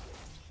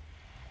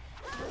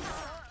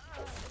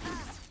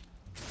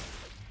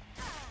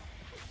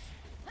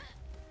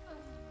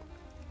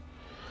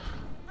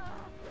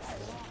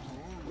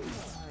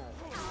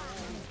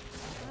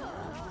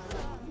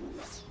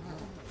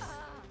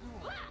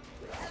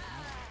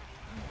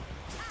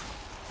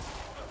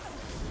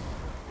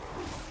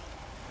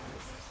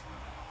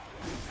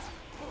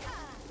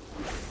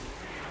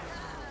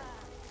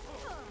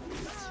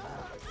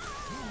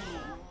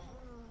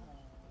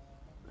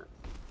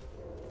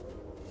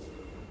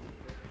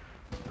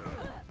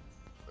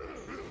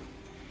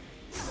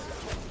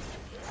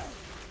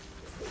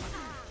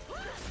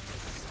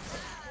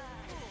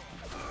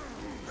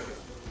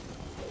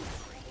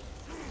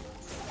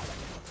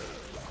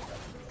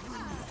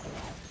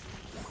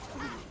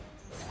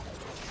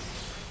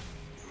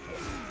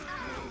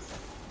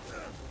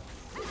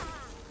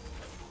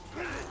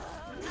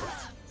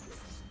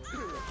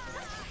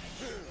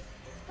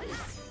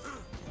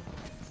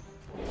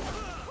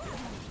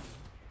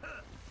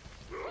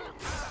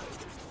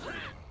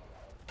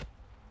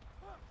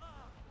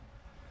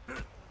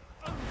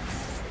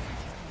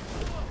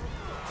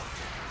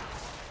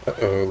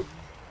 Uh-oh.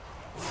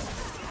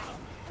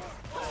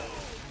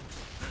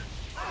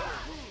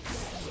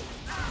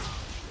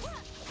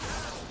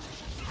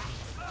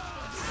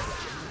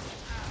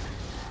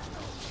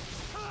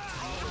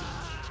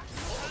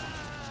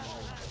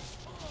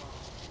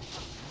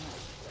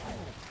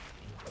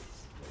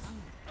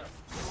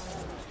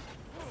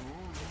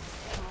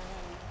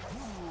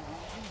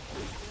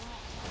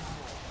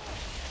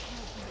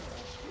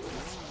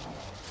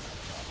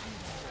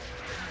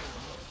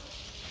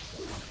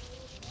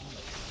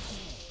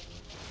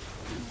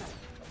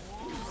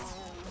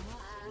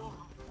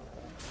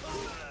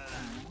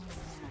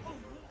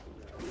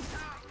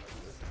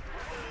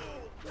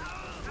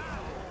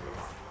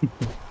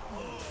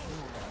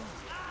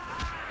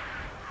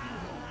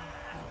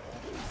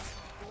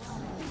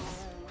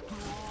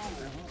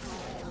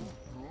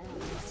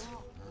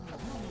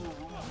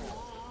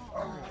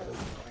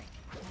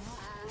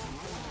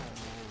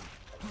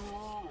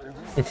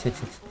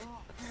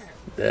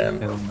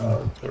 Damn,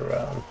 out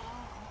around.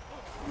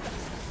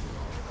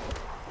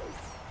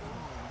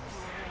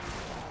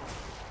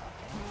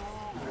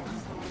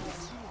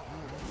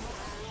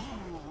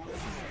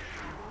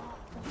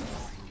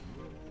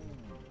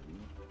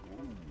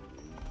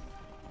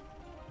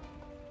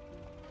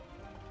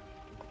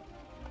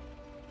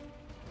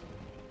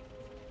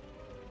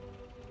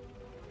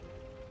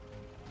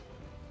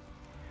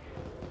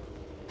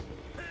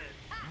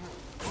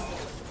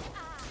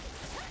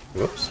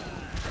 Whoops.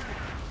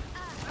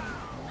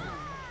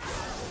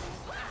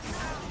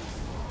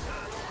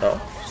 Oh,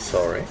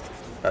 sorry.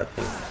 I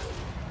think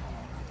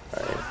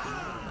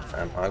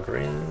I'm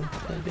agreeing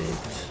a bit.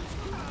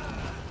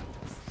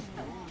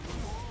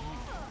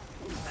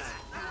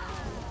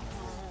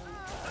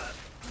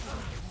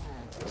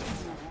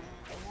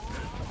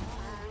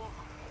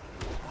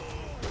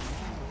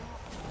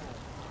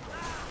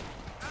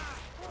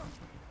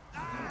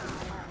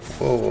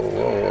 Whoa, whoa,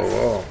 whoa,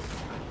 whoa,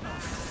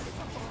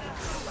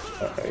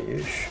 whoa. Are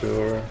you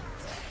sure?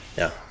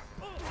 Yeah,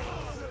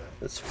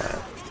 that's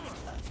fine.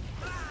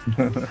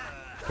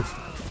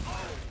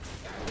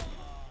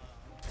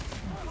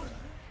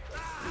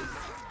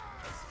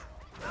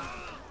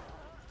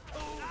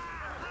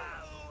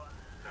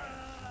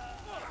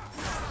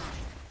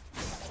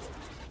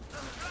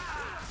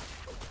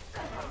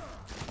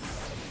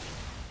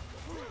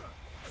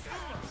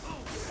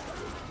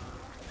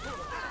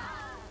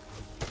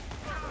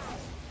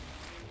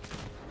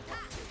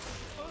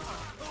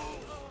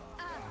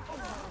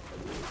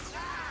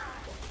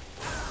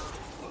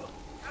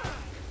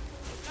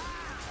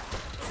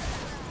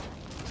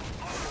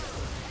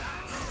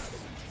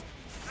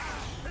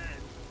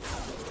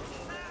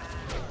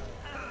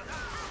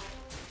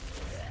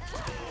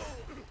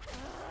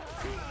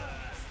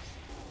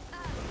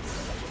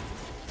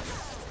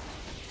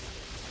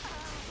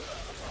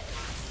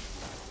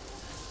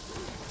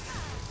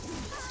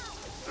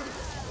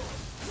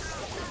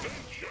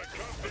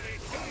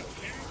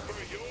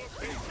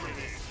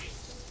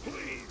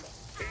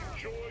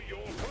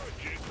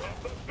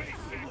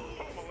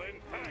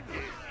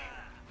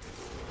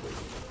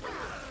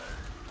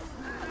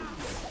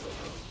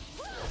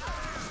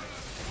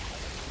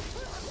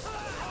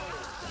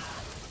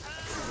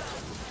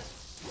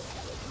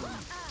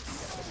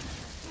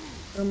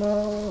 Come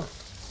on.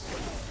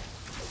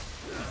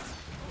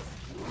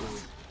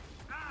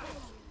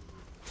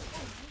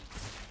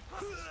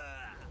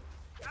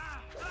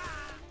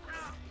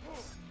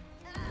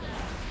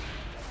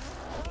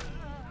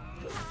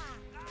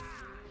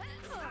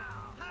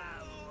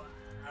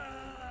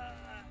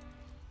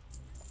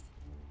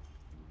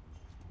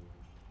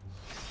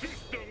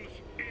 Systems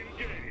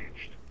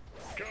engaged.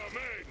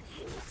 Commence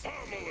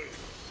pummeling.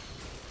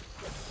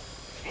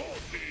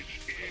 Voltage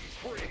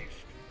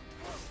increased.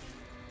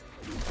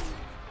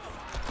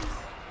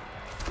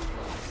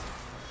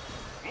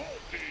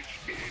 Voltage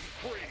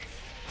increased.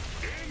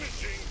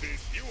 Damaging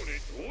this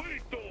unit.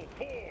 Lethal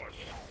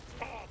force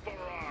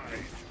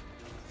authorized.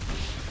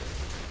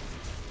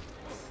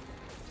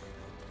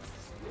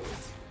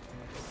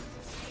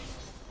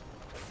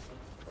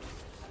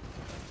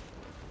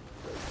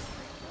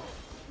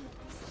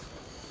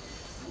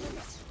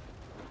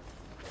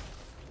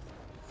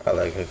 I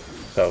like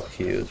how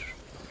huge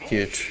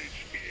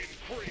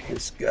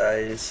this guy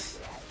is.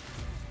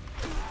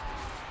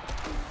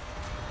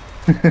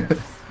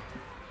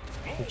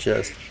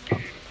 Just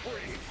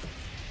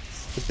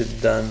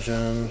stupid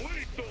dungeon.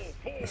 Lethal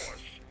force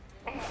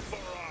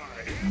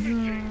authorized.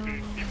 Damaging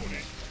this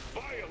unit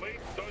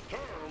violates the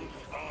terms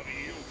of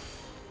use.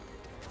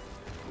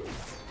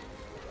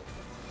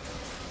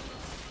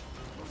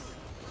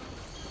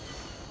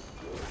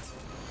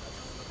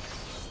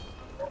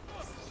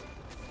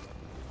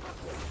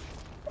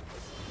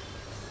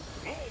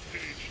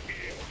 Voltage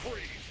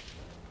increased.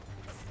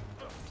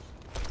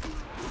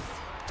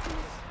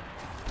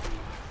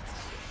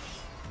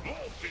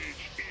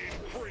 Voltage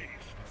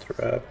increased.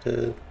 Trapped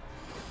it.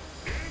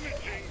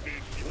 Damaging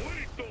this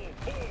lethal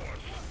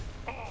force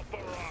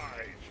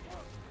authorized.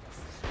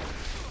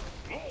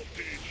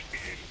 Voltage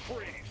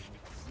increased.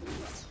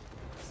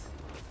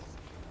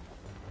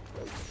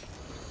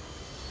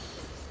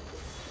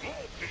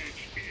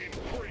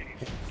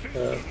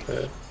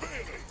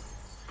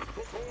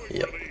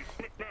 Yep.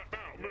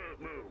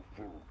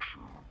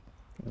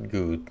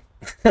 Good.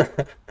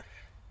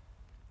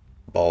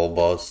 Ball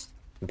boss.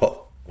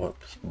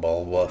 Whoops,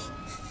 ball boss.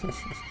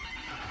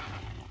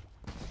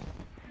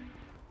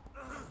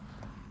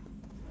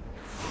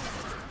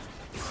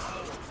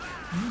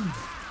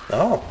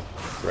 Oh,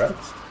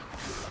 rats.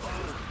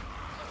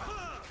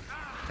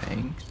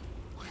 Thanks.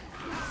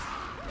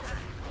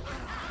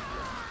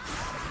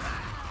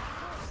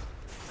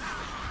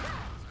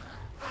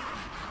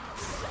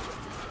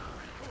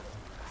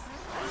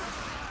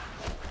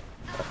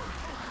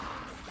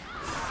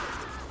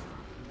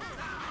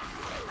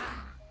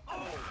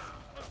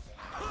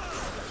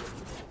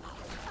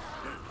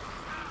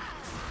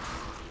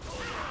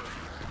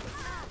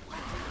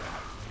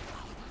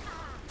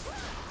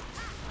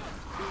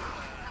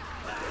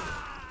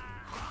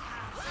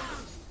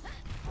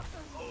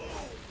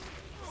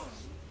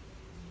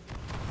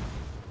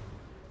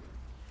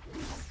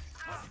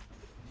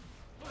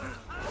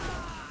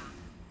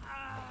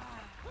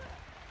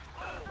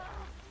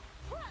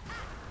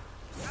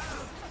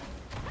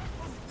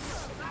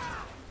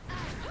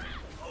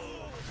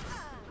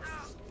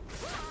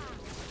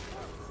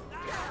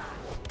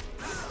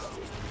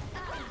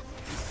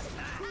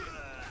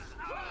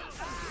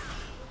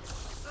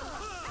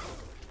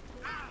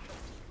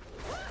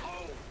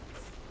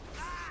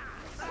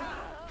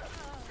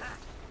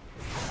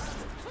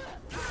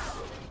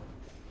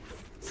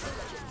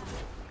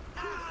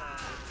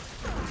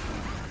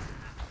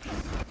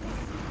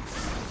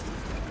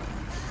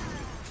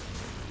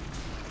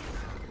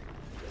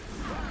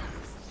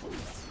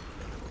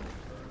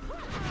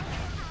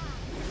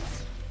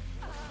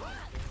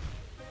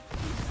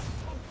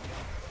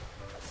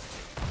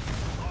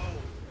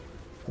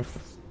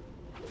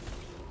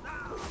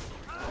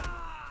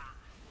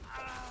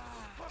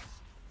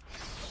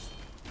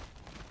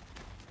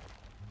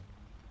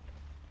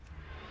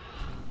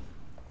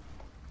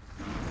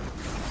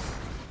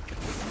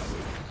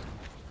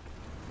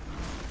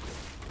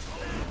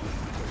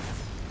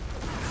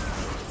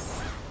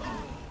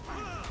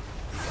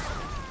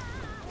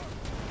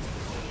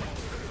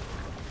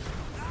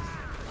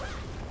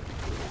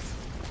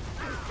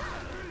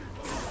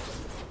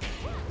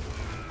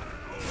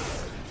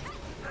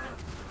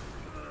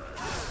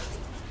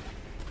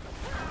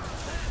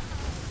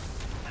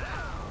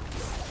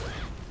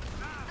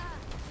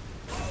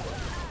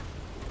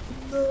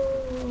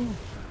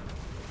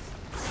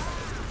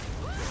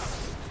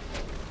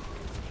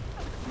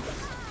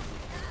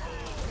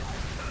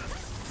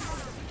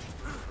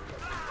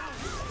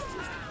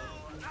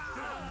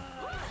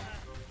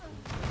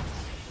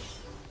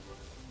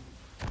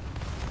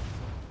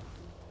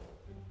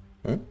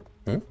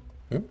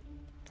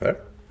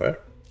 Where?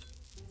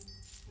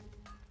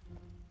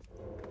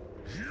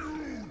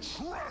 You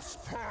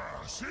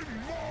trespass in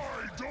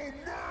my domain!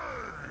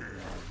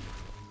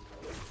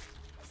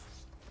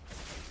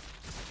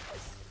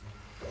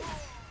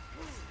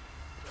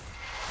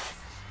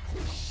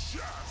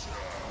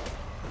 Shatter!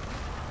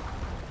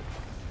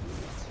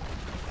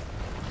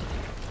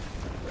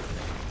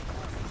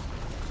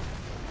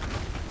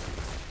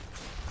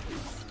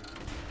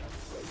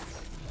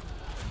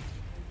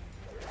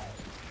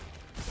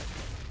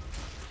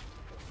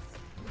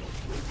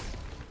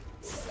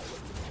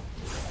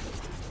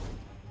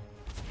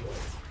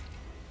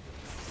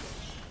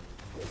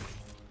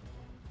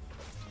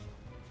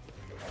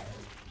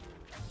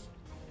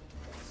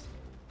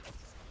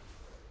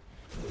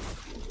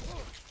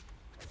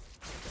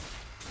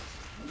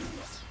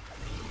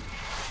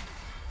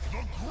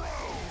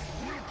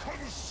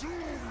 Consume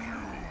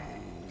you!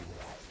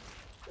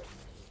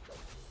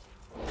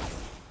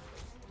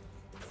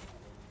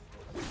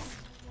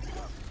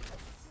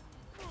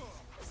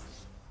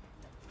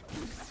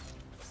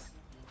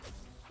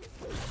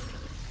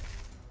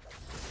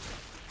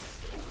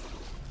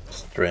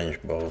 Strange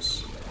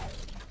boss.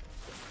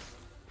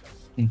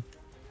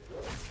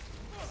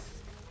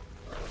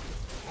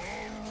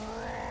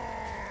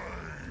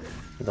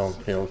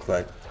 Don't look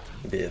like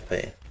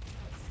BFA.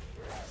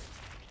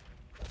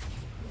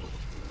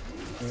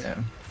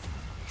 Yeah.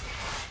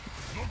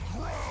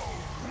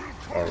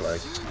 Or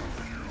like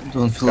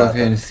Don't feel like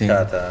anything.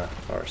 Kata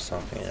or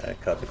something, yeah,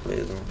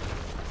 Cataclysm.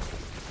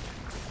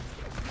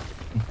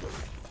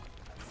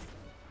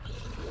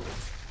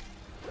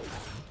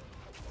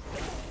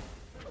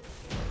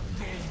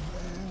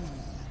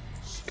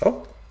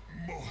 Oh!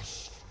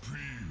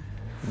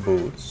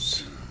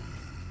 Boots.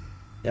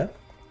 Yeah.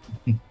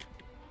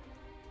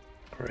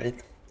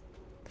 Great.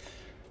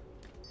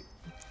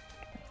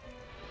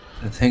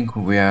 I think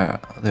we are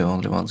the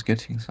only ones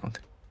getting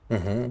something.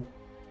 Mm-hmm.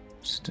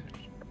 Still.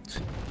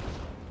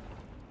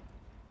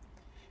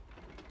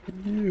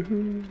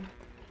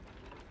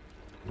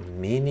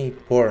 Mini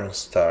porn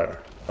star.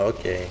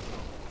 Okay.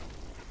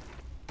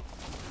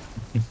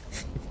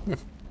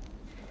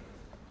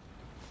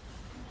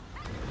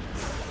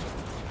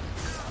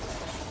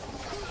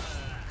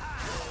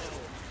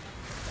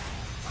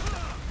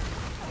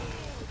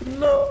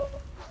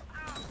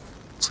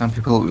 So Some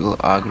people will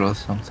aggro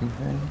something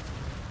there.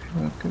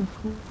 Okay,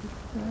 cool.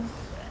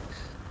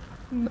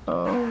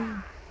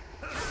 No.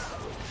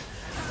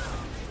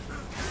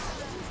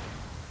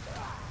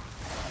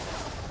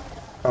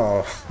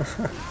 Oh.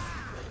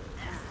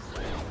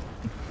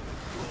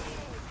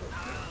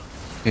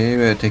 Okay,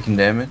 we're taking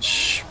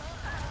damage.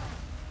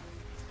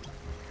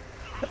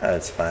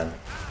 It's fine.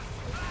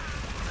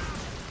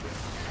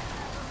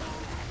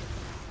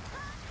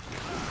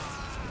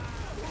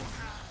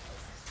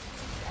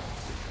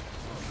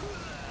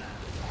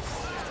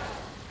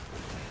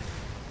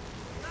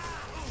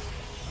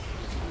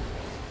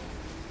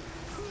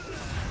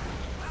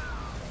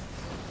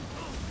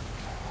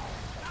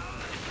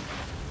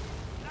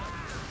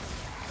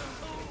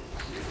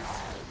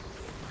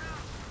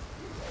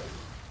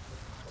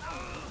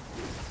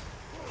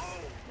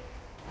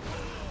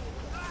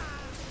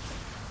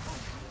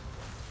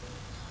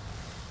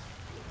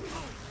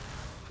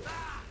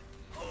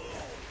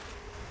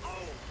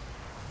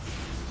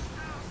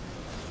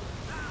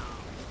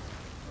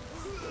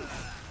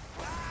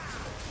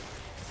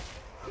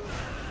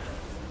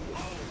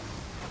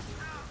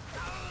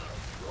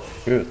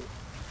 Good.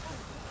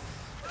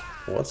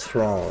 What's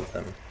wrong with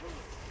them?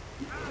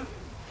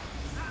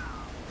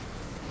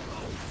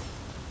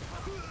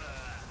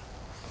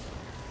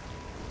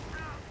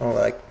 Oh,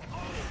 like...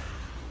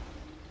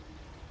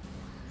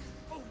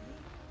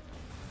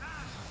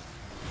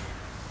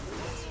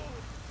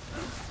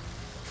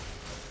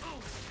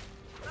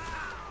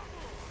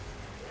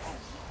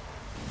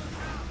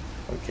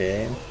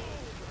 Okay.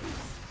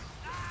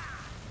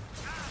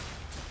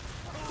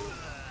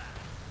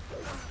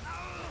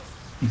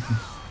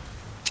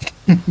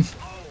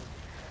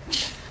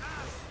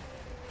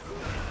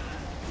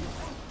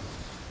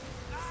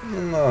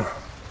 No.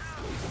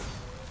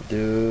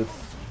 Dude.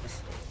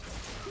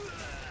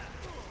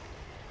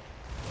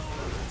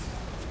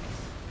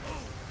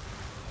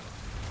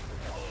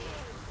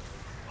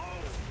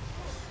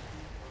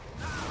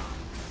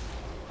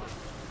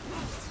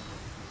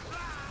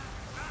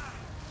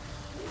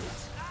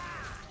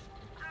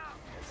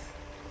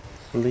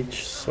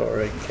 Leech,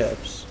 sorry,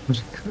 caps.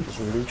 Is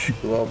Leech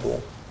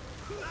global?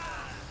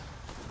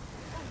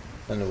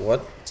 And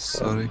what?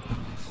 Sorry.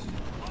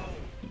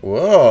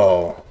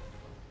 Whoa!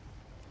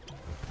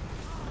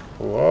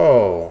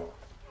 Whoa!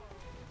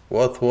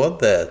 What was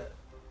that?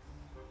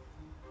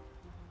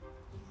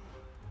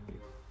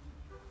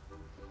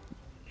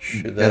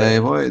 Should Can I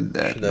avoid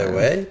that? Should I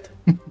wait?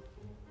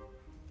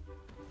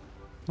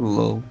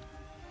 Low.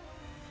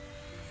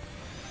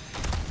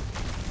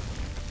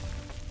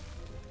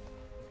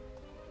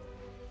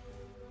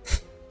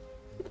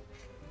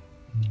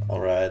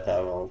 Alright, I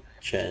will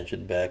change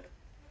it back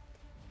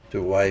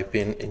to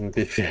wiping in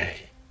BFA.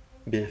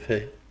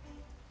 BFA.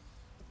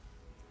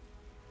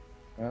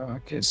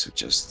 Okay, so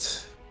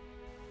just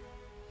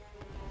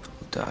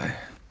die.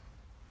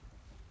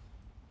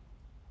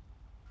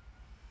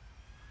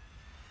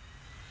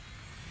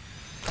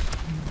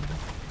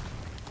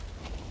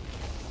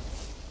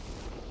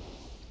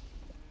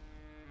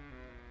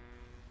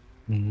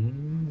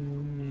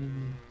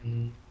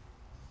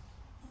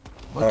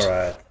 What?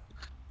 Alright.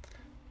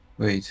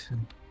 Wait.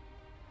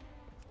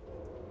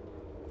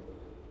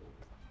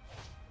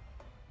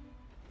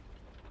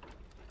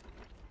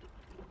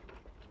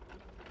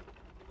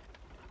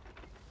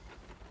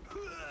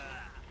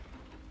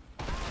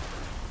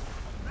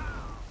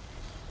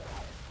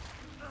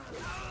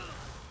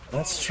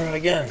 Let's try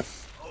again.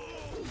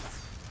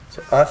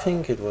 So I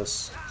think it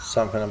was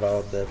something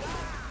about that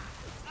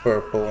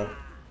purple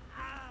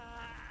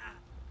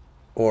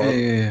orb.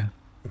 Yeah.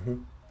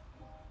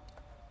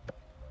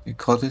 You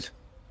caught it?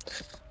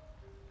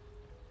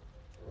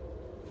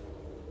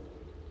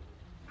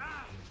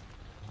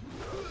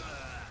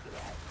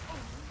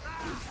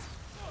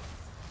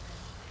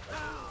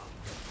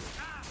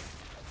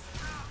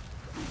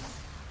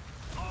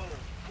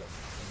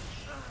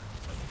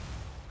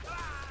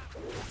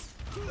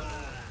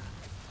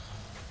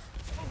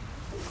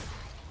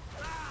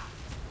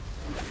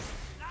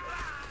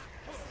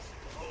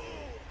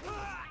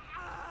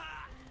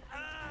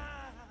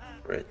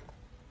 Great.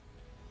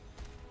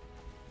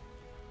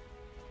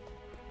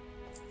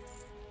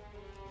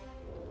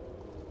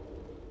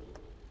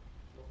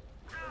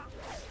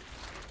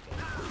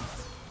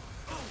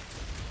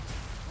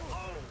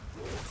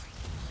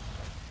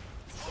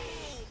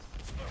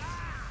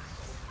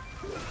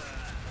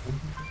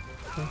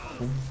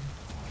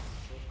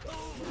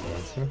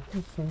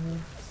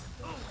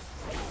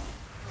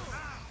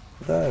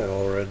 Die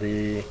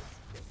already.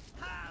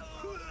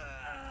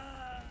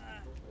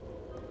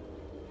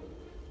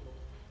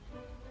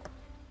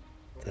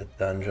 The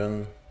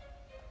dungeon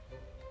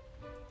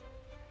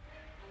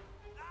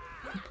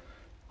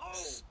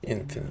is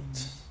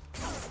infinite.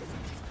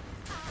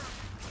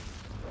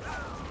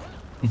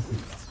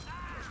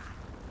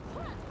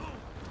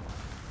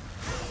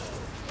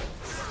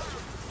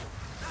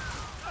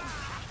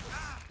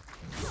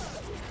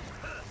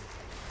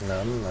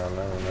 No, no,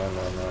 no, no,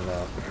 no, no,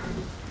 no.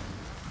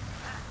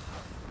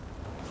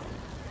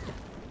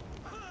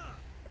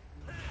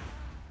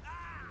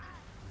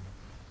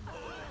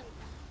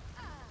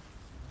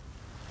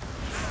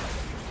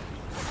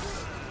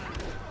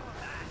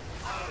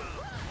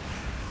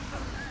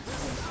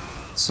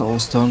 Soul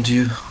stoned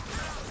you.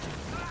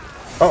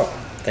 Oh,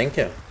 thank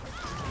you.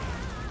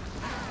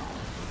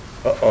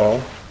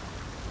 Uh-oh.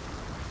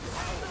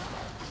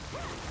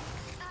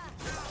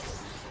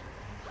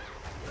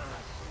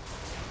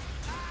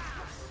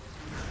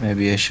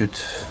 Maybe I should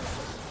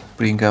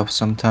bring up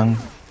some tongue.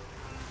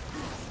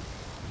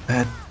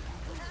 That.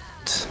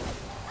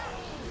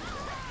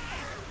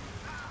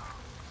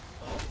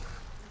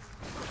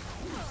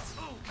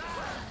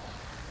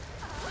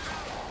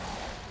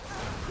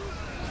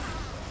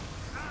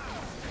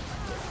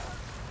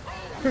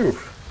 Whew.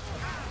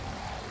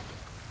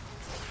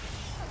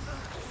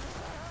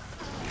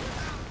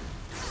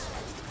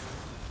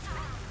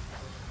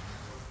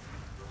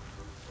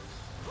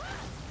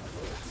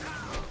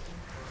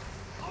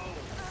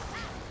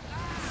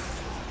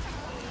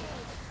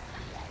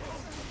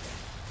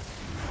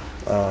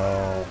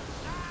 Oh,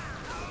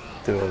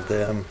 two of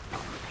them.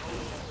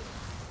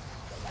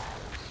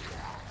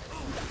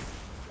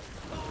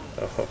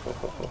 Oh, ho, ho,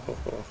 ho, ho, ho,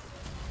 ho.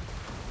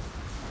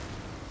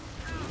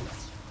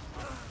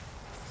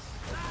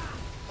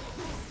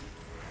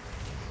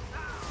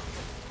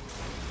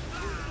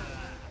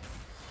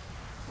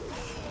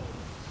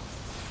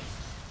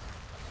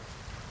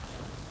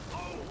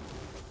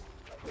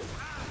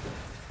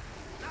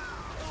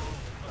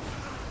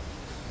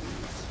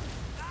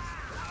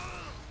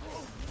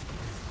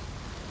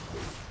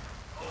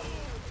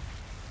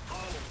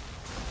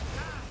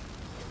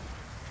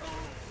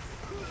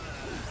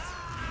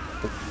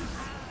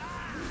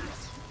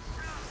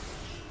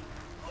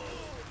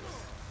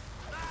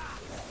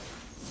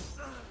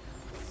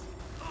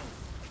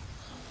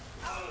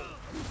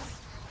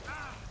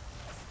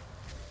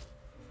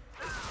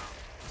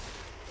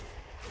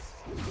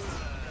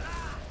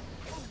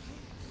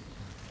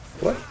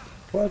 What?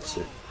 What's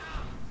it?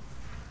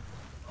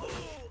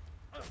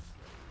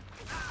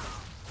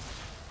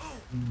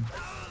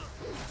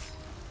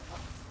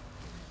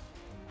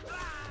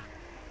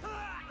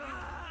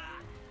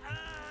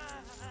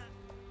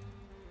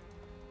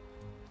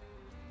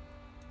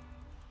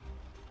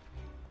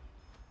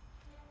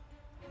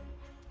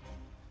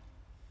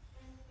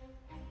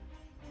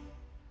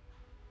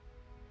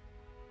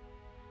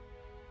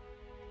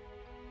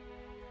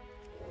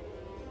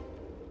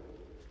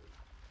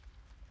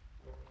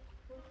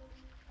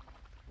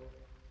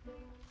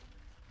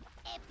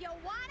 If you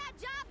want a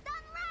job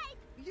done right,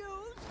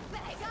 use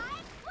Mega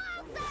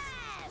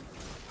Explosive!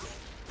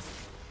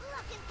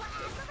 Looking for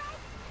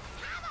aggravate?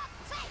 Have a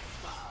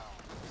baseball!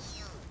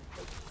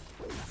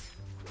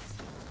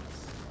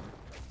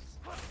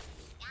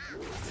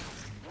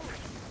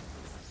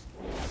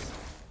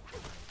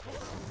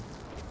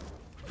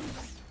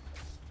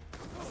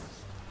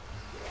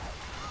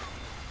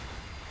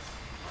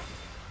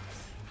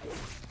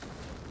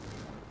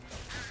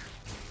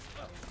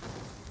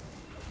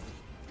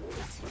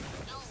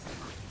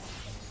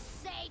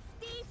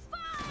 Safety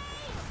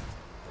first!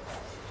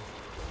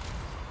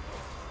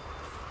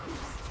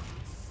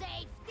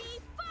 Safety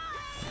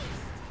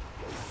first!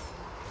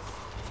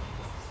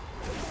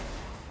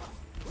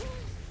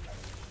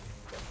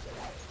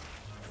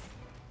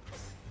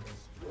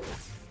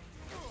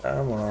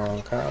 Come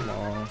on, come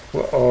on.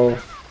 Whoa.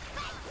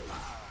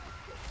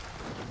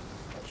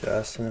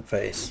 Just in the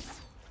face.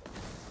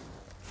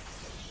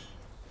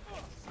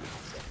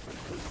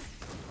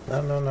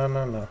 No, no, no,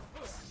 no, no.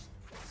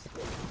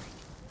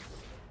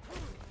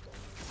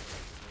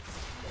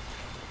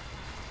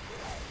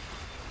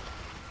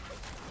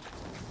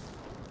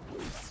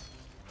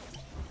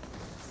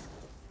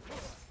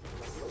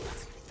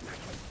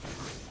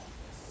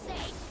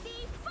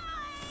 Safety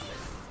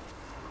first!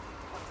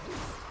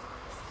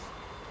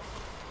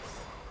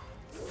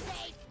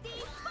 Safety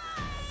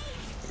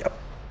first! Yep.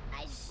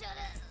 I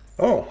should've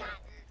Oh,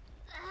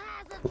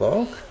 hasn't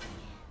block?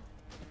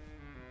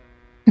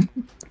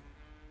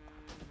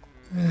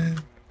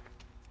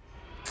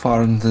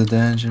 Farm the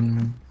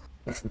dungeon.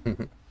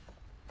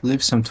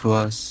 Leave some to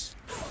us.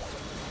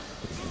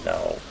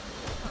 No.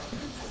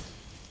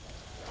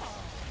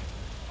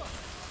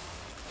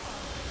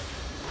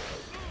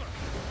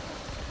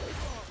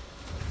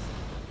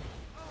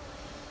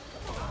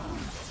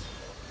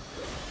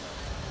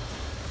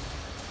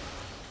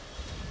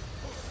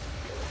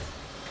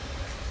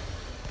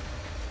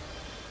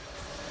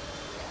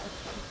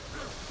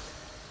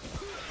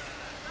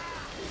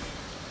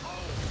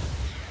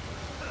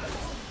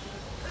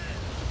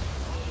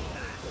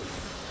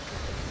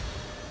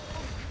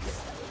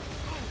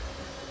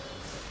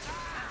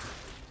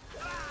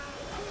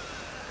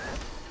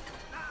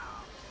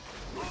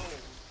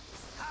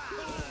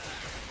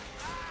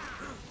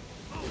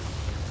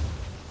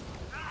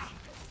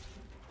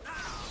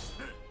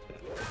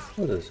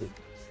 What is it?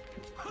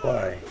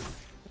 Why?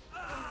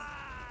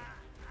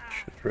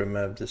 Should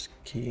remap this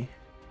key.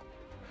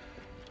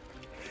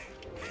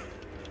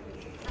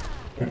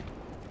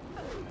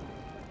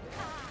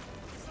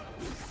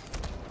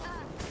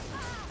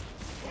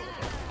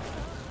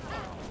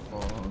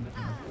 Oh,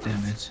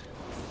 damn it.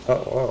 Oh,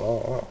 oh,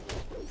 oh, oh.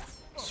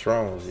 What's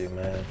wrong with you,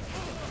 man?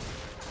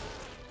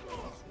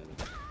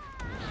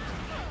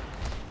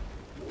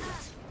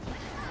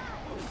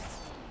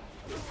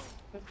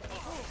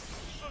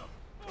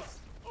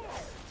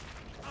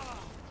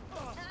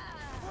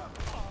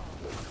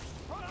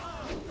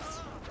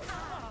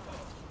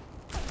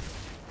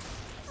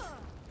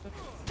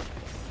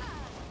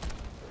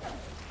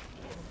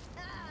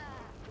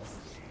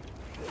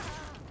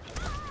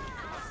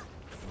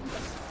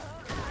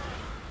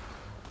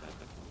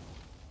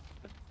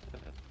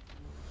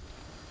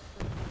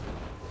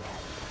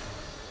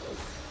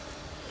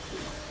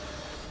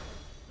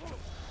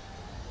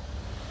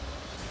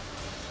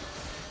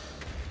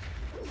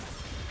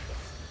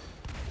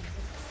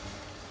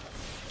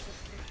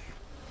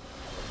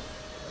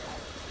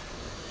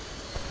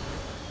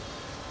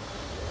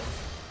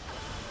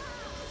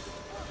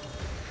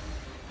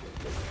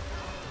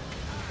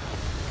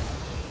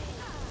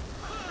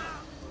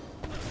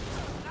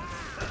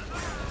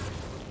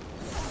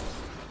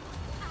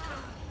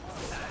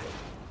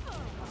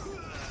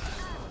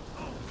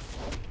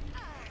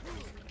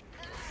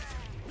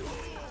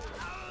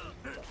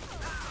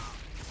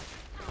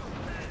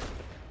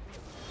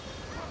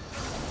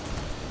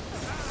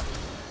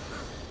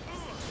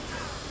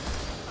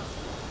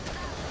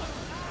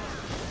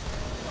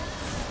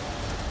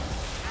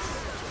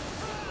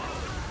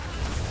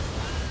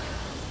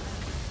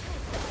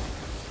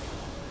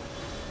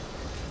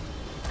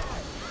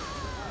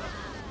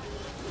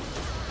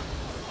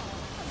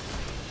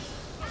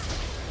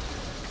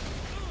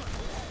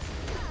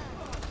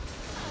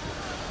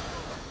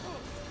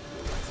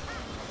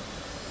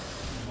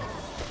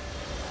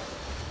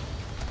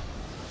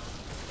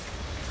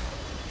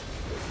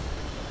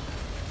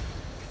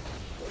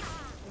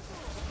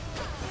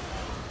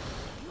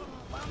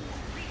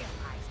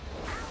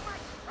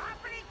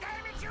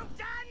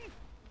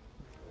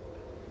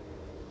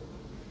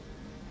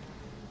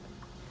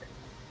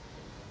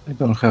 I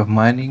don't have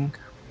mining.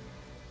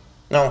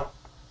 No.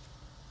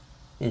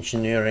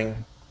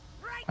 Engineering.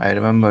 I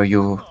remember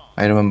you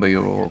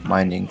were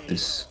mining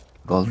these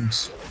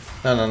golems.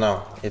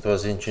 No. It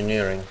was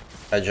engineering.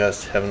 I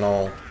just have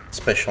no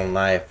special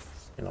knife,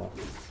 you know,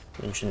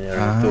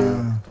 engineering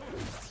tool. Ah,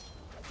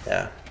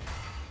 Yeah.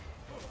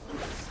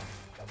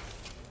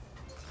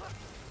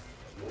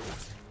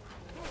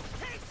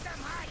 Take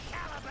some high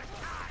caliber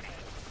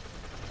carnage!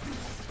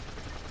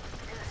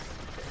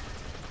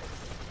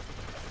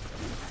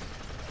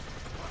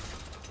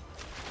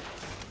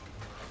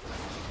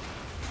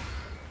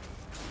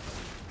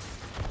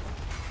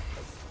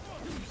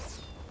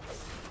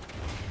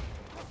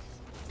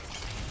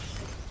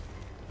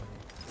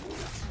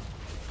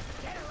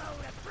 Get a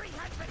load of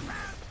 300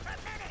 rounds per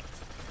minute!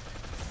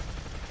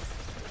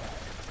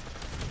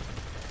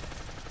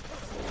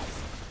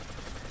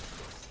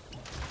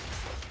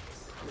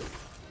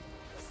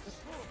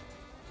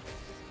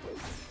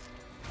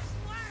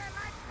 What am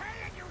I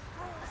paying you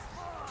fools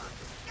for?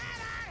 Get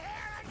out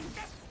here and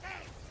fix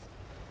this!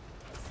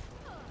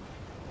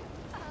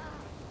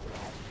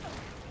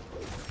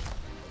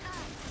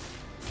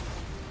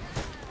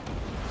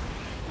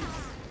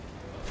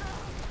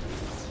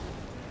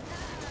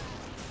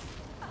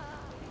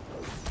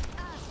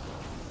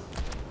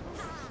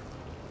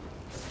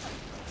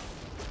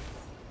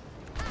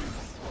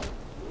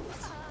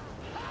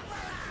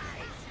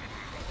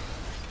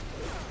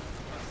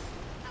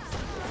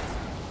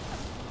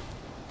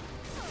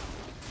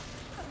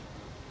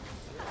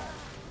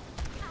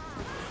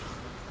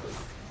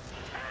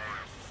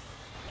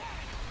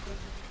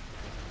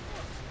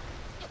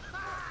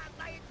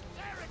 My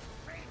insurance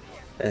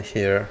premium! And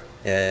here,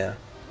 yeah.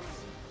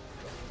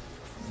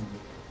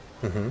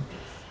 Mm-hmm.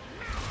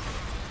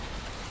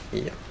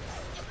 Yeah.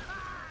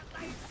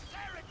 My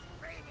insurance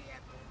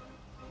premium!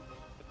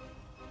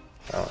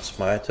 Now it's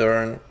my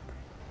turn.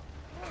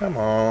 Come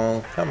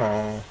on.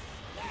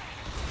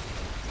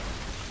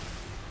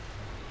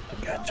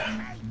 Gotcha.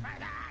 Pay for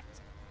that!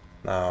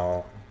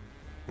 Now,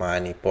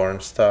 Mini porn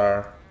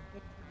star.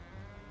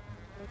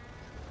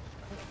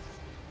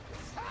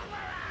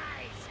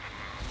 Summarize!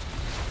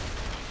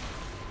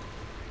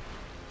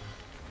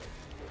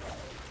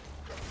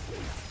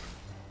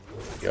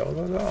 Go.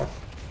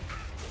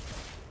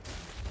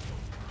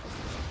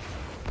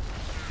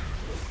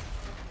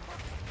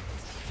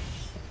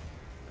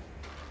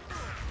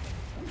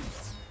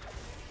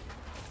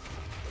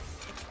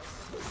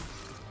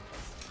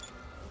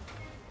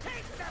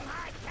 Take some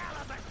high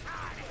caliber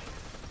carnage!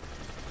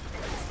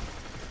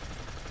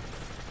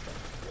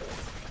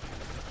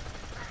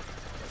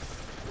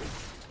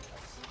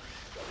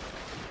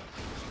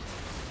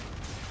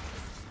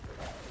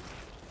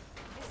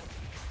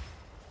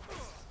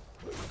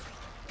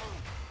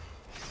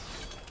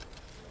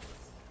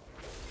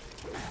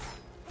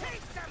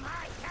 Take some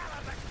high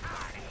caliber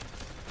carnage!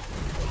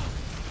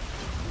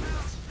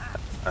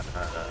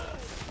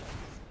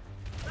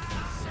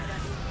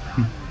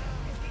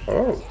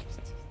 Oh.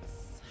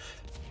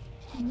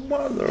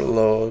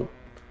 Motherlode.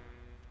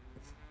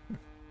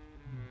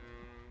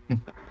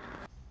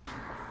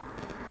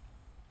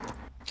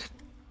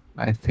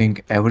 I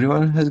think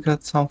everyone has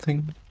got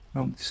something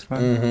from this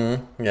run.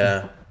 Mm-hmm.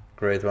 Yeah.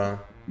 Great one.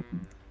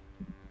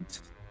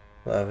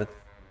 Love it.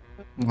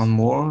 One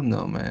more?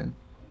 No, man.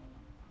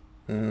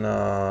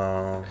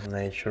 No.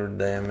 Nature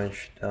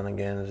damage done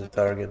against the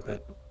target by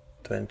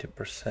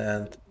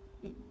 20%.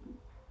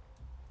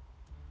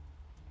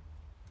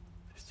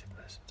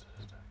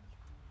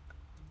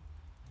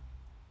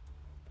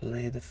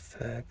 Blade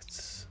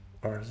effects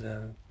or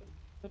then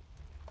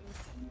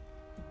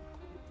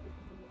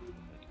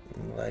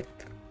like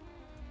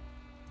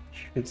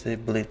should they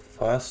bleed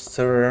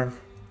faster?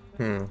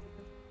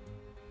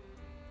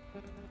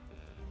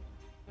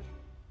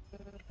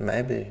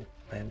 Maybe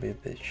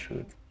they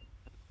should.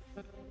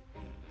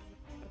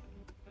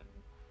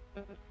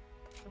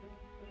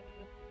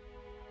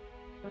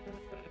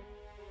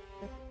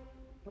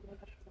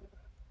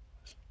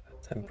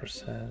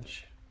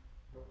 %.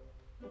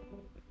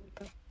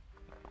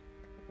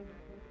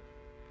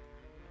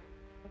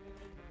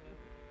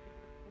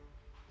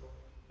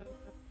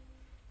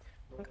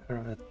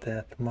 Carve a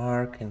death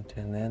mark into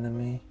an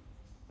enemy.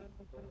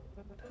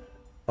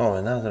 Oh,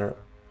 another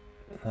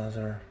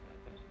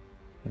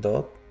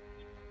dot.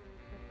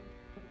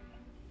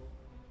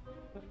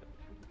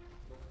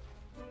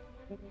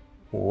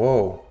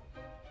 Whoa.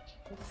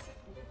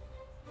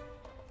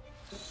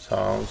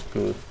 Sounds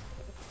good.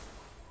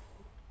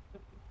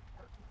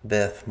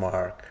 Death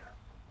mark.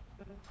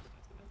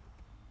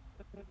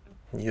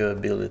 New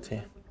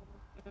ability.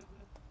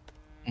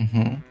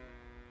 Mm-hmm.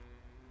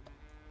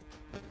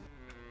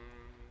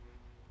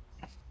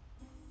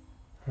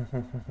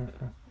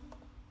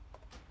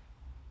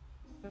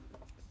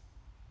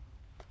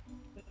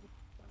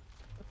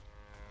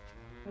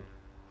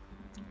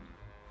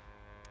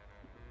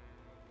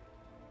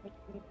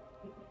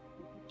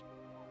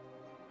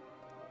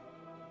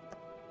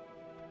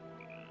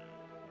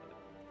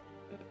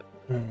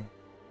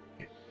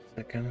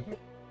 Second.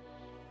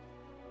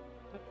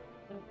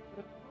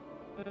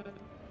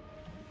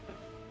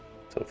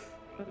 So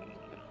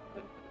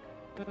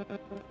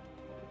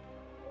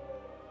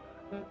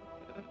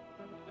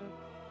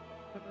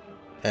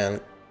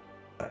and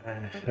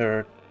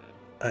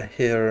I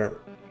hear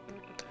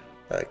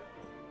like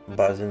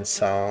buzzing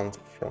sound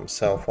from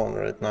cell phone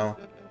right now.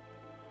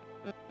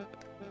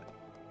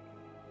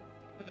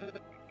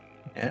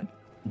 Yeah.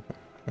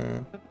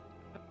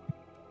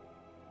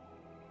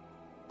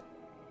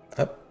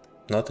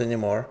 Not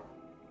anymore.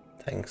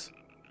 Thanks.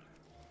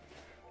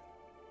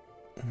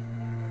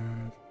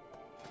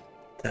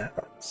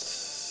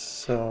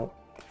 So,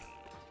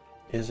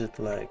 is it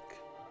like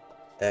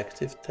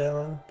active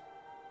talent?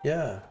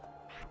 Yeah,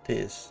 it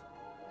is.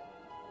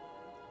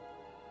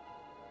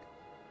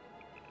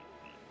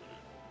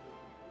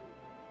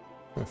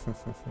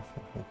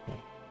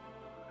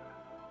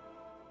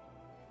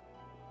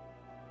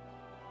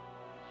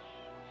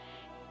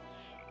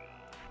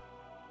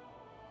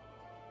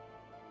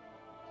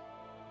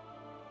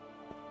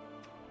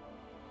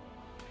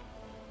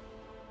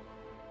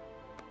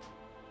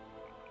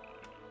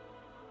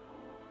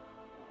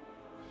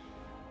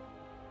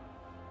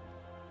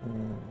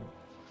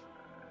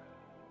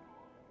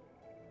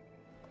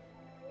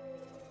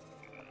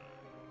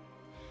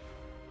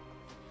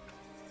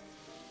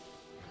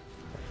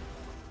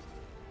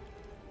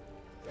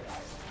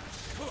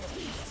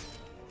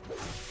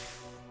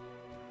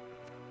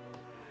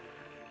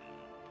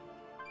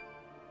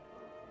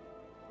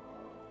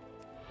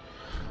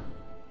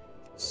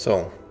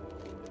 So,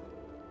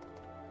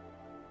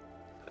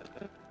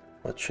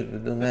 what should we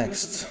do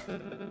next?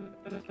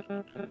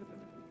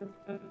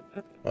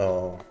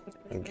 Oh,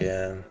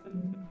 again.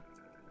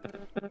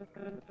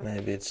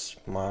 Maybe it's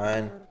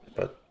mine,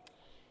 but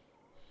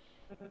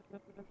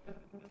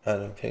I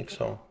don't think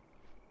so.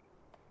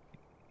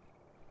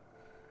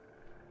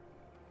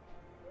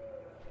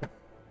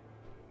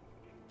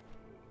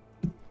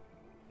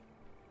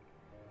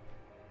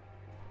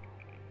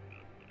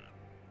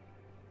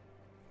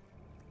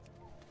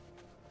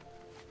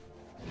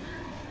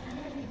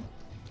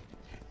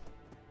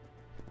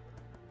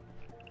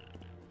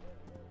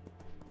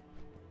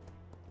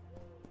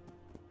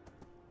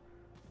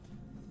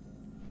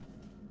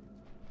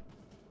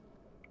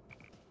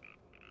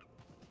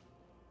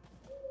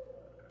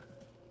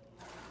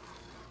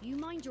 You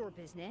mind your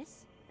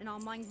business, and I'll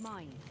mind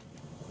mine.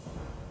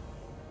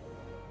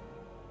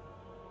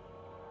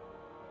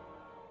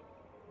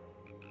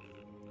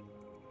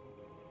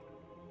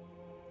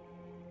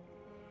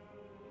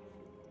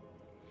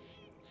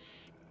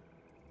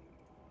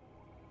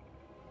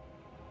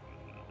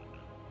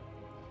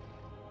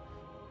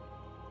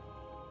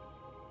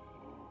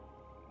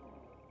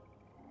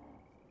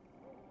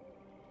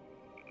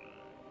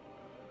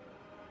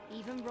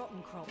 Even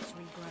rotten crops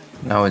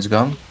regrow. Now it's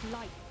gone.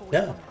 Light falling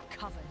Yeah. on the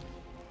coven.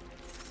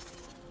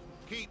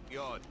 Keep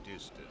your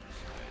distance,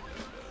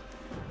 Highlander.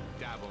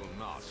 Dabble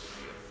not in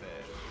the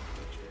affairs of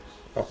witches.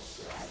 Oh,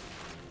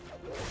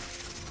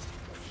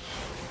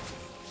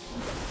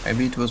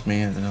 Maybe it was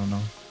me, I don't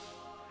know.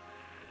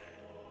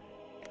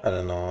 I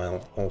don't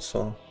know.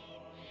 Also,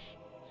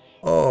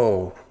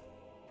 oh,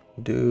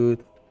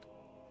 dude,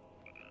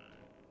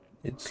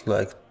 it's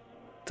like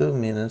 2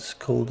 minutes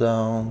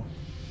cooldown.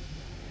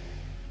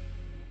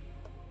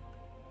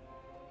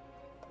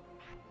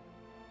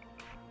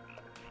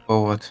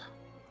 Oh, what?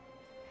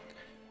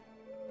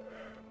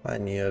 My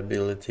new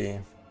ability.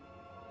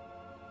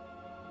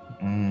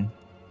 Mm.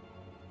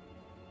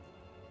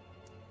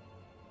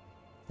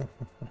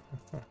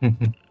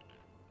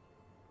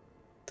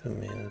 2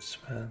 minutes,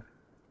 man.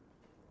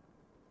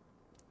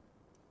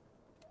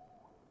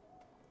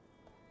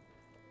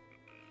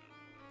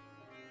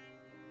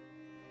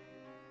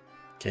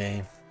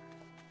 Okay.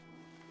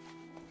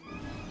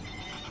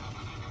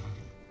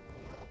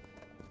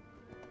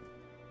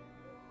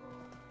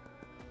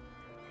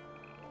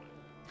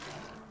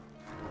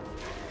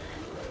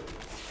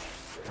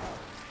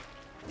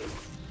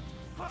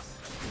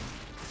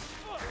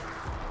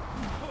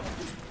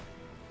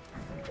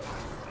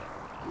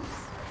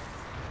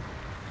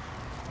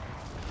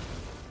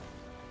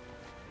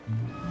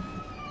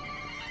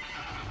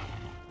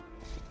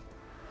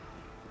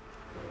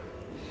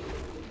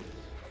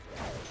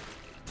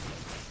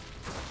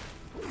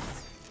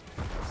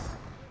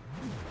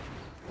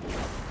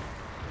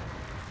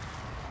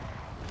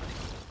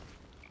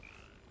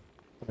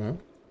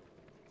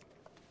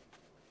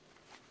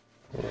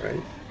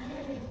 Right.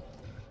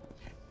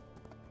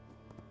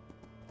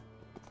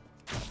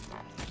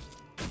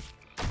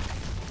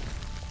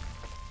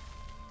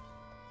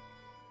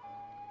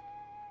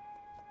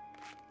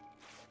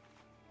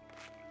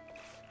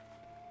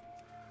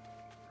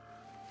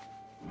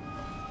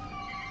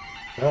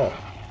 Oh,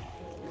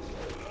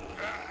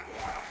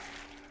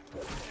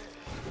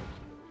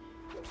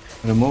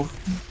 Remove.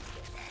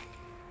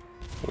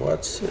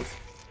 what's it?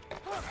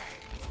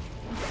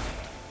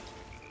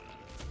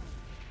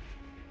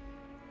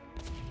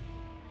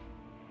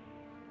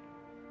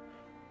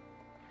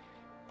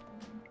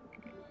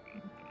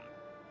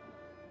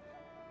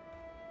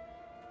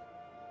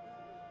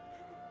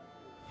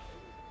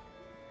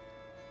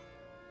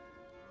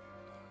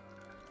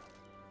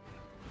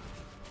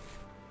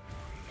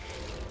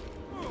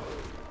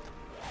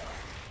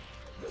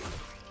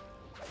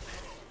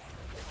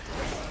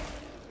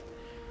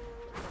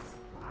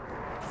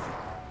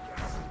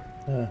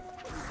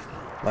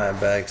 My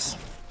bags.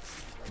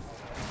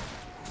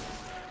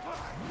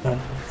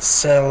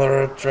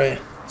 Seller trade,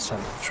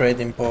 some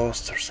trading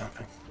post or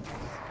something.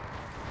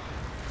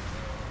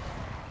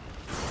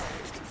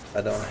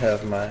 I don't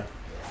have my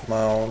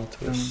mount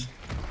with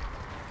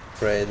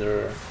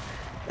trader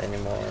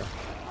anymore.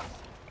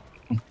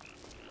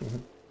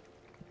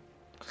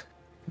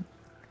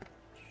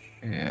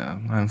 Yeah,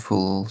 I'm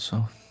full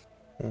also.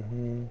 I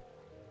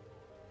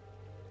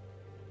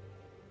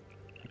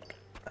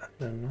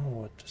don't know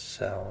what to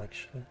sell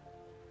actually.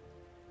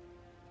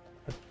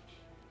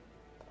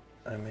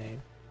 I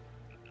mean,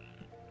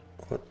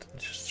 what to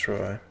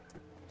destroy.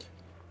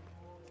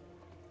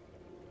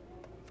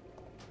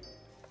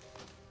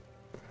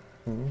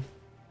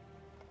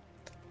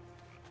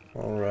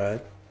 All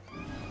right.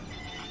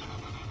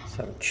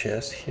 Some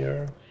chests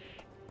here.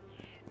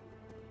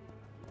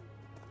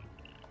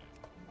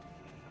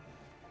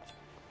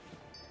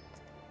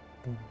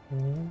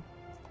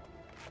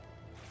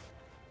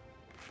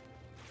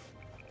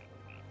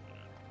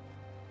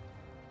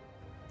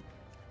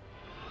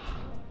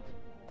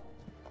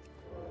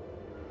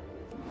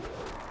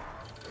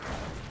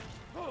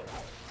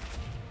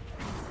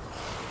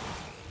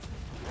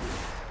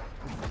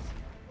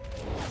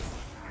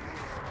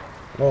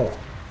 Oh,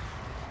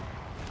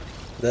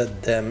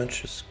 that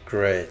damage is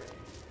great,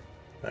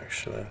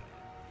 actually.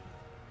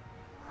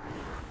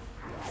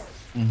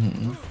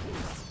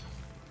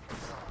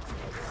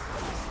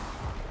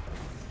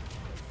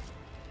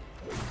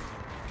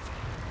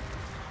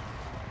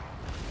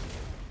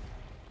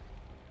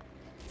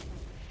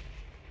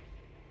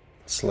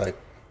 It's like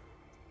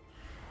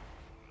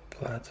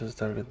platters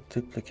target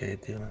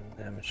duplicate dealing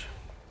damage.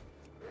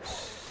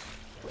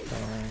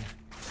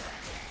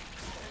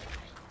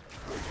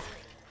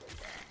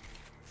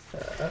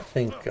 I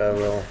think I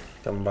will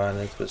combine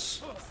it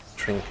with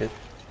trinket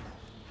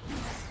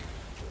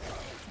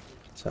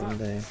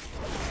someday.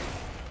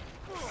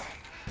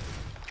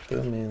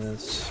 2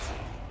 minutes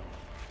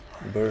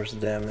burst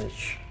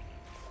damage,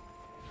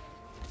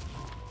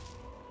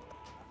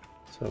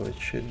 so it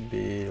should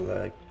be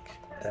like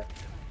that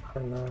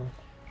for now.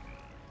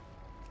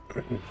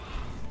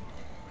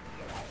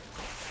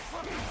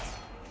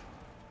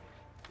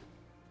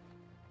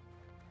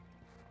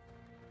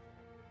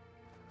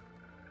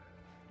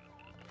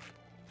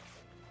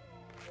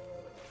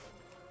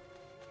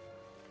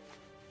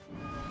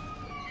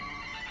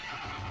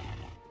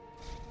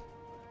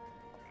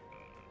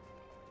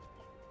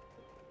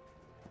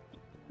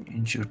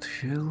 Injured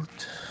field,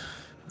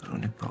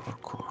 runic power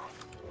core.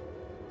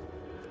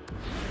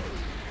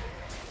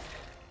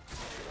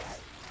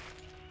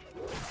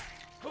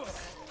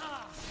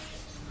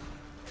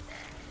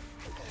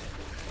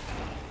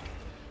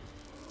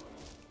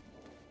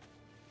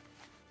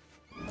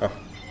 Oh,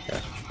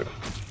 yeah, sure.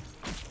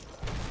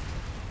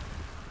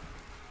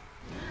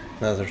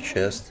 Another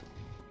chest.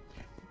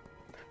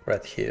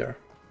 Right here.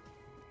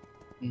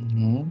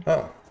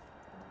 Oh.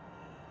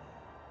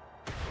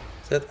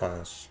 That one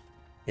is...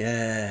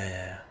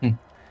 Yeah.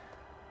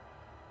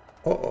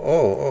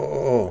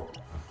 Oh.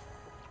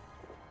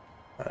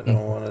 I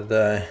don't want to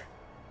die.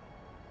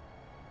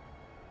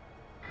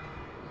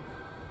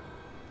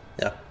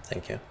 Yeah,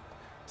 thank you.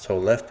 So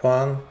left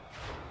one.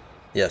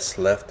 Yes,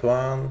 left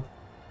one.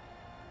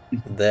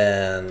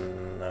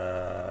 Then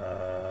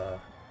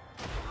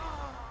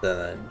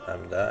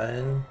I'm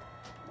dying.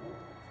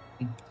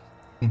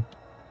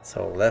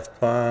 So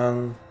left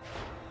one,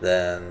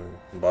 then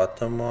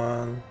bottom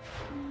one,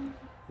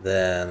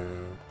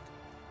 then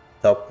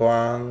top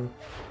one.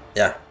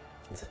 Yeah,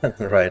 then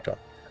right one.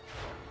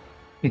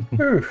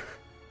 Whew.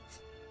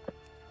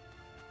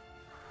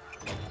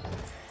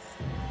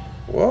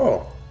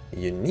 Whoa,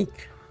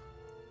 unique.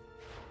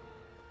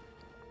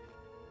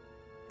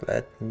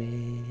 Let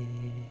me...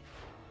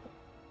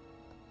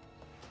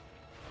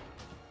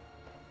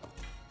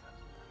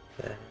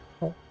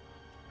 Oh.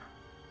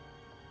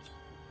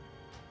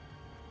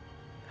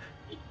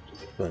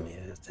 Don't need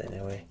it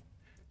anyway.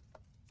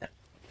 Yeah.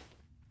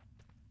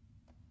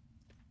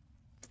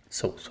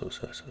 So.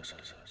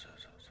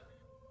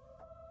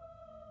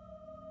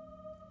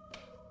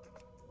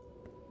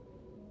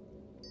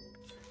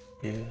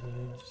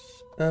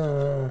 Yes.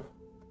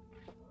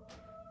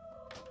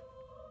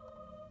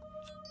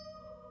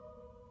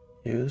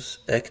 Use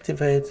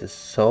activate the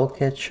soul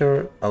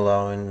catcher,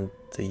 allowing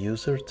the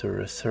user to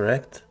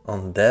resurrect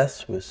on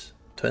death with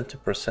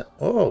 20%.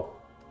 Oh!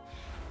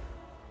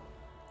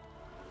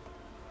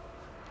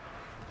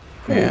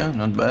 Cool. Yeah,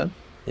 not bad.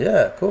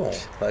 Yeah, cool.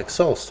 Like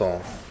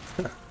Soulstone.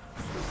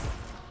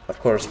 Of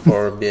course,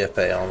 for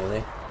BFA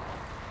only.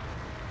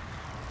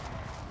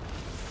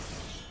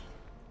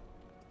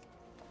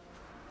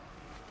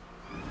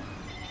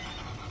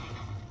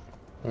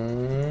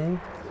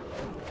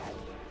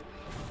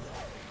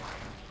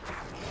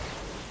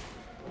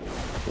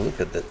 Look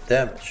at the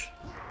damage.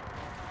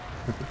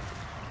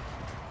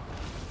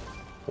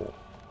 Cool.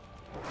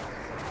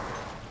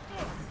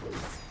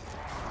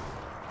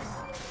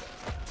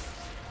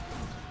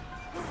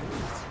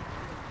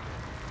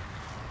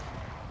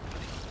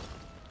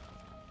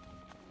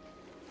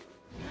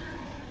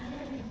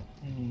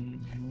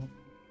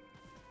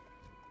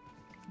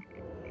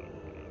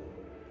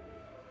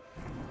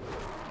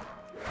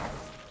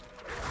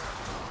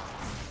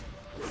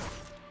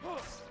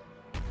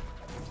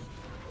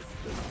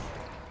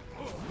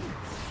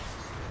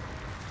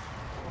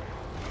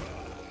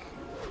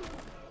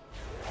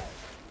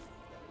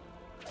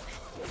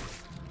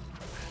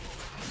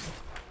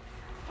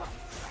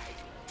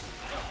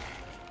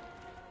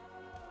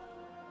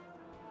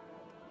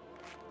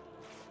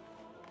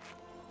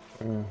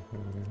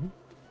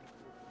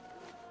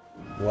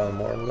 One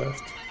more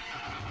left.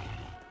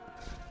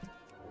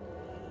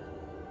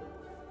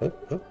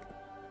 Up.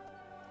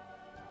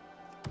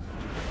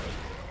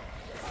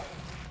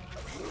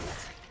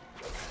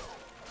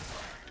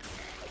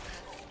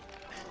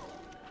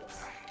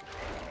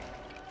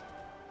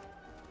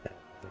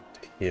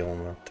 Heal,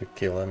 not to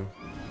kill him.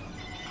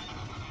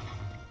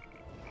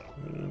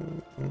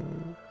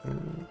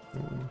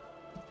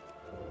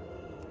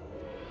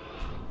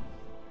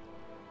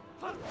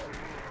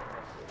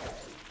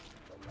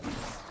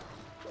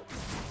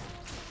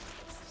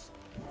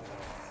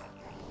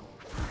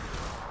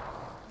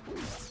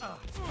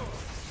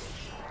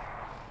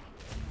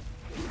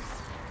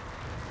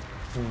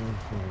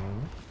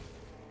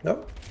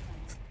 Nope.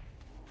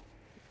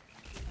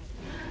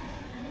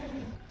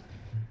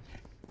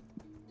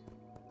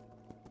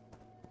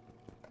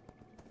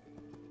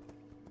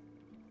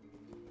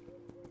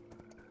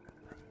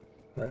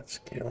 Let's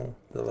kill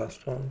the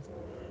last one.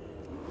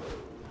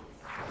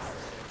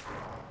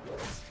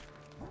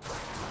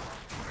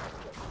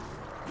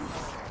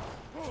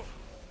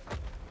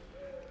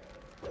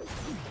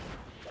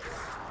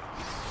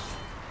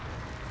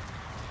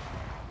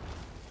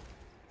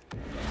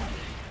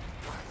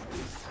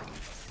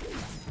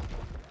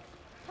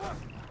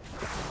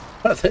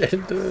 What are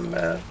you doing,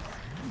 man?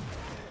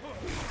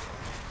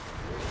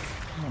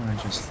 I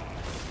just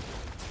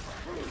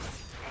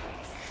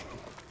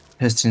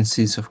testing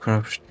seeds of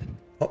corruption.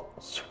 Oh,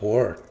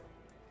 sword.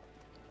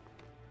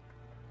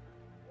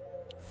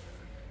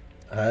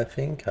 I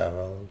think I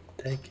will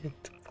take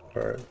it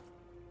for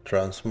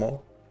transmog.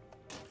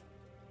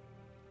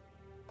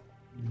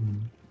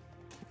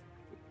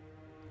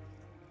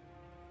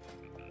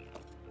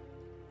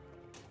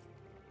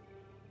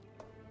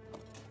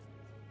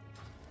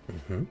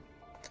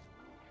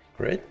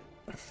 Great.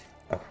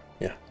 Oh,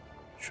 yeah,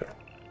 sure.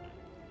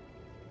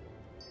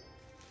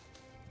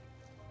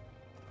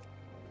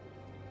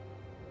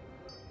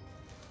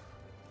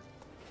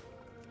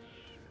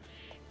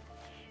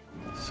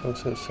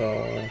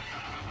 So.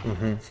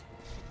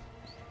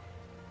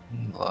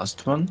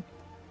 Last one?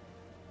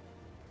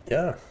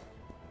 Yeah.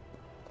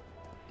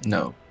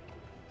 No.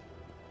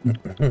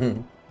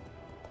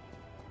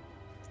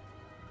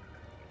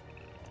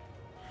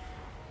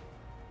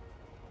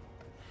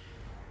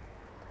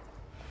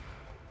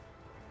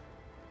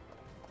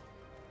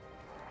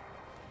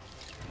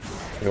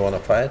 You wanna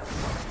fight?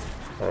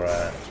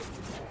 Alright.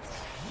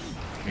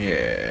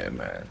 Yeah,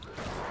 man.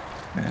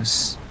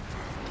 Yes.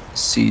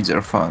 Seeds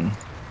are fun.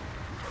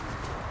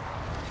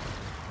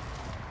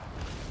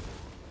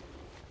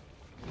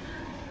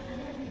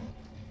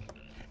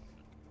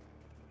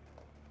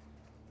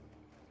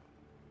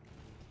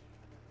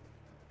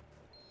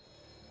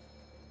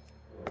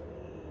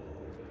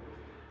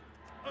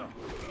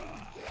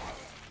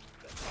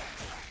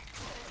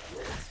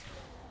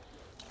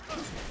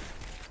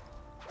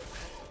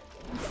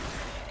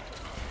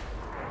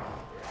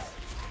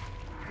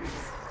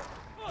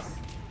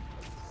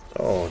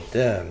 Oh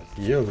damn,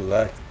 you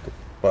like to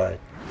fight.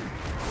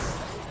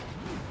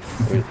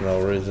 With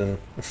no reason.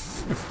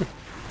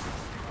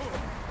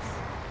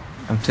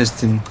 I'm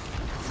testing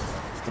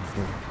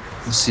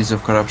the seeds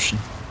of corruption.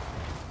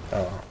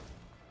 Oh,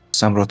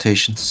 Some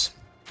rotations.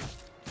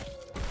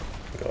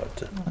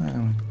 gotcha.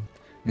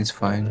 It's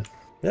fine.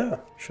 Yeah,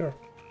 sure.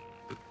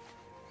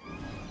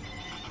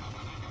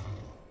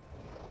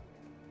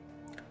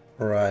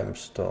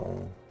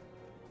 Rhymestone.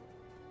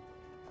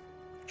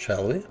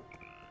 Shall we?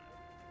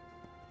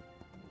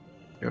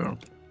 Sure.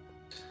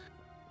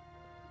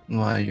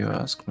 Why you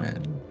ask,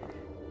 man?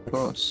 Of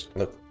course.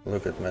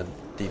 Look at my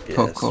DPS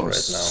Of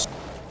course. right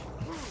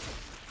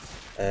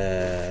now.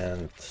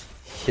 And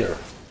here.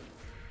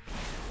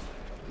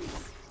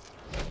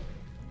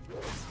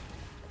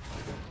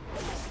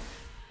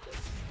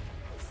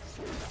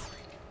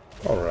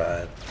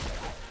 Alright.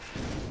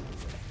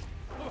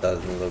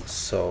 Doesn't look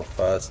so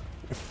fast.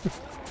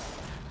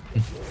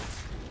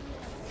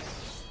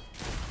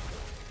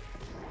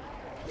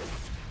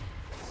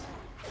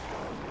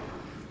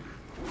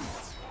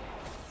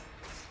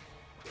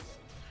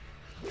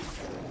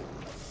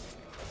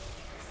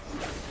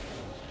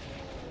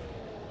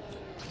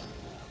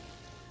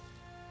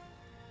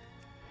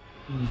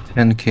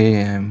 $10K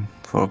and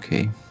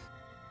 4K.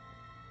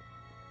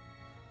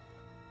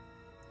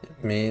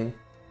 Mean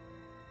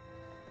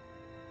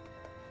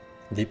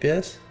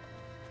DPS?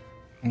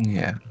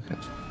 Yeah.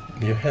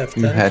 You have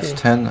 10? You had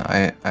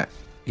 10.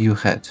 You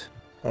had.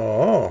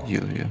 Oh,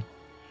 You.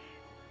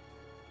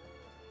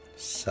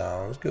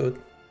 sounds good.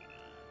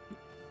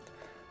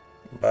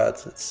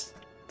 But it's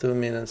 2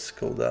 minutes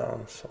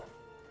cooldown, so.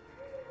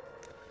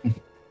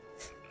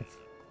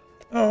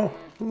 Oh,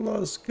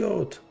 lost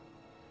goat.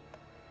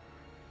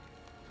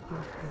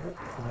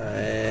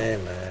 Hey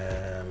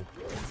man.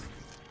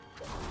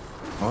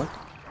 What?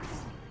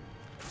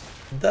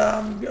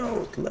 Damn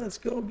goat, let's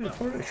go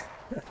before it.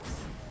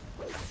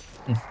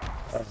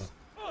 Oh,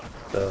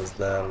 those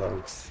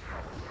dialogues.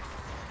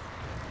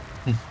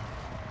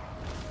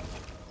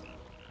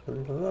 We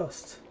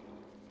lost.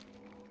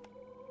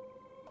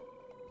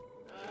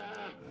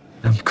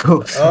 I'm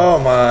close. Oh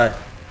my!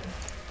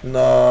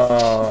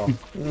 No,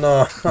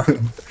 no.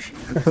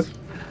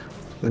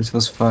 This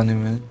was funny,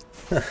 man.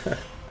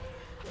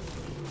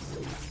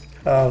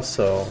 How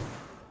so?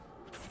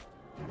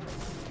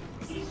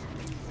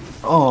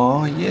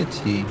 Oh,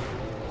 Yeti.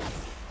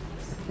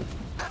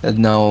 And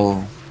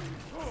now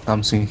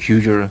something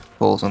huger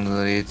falls under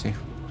the Yeti.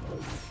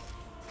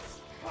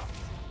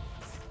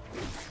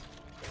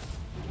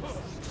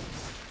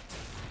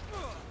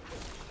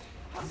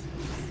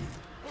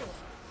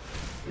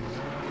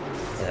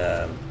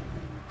 Yeah,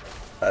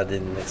 I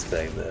didn't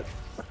expect that.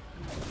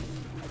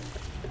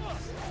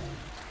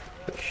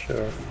 For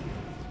sure.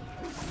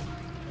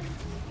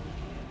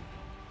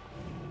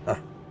 Ah,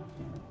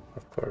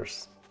 of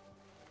course.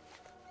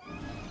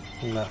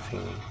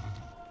 Nothing.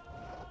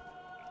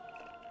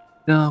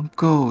 Damn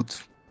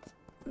goat.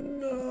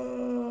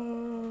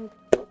 No.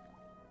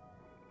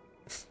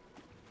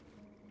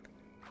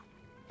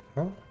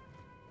 Huh?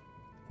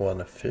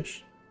 Want a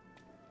fish?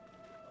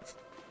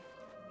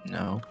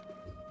 No.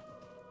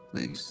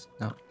 Please,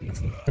 no.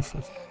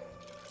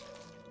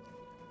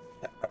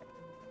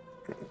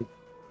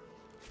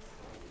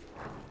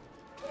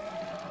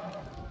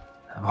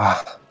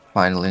 Ah,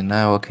 finally,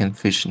 now I can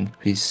fish in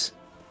peace.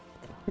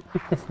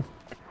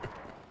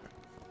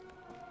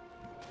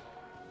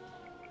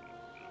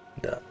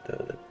 Don't do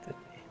that to me.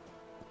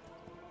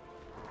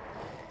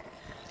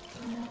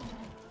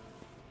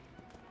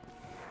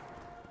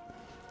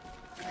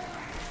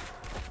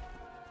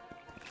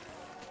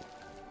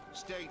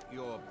 State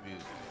your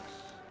business.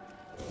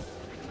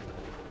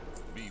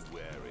 Be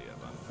wary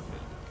of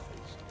unfamiliar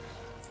faces.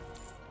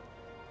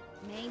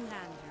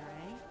 Mainlander,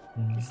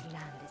 eh? This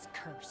land is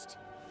cursed.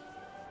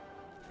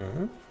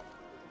 Hmm?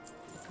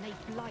 May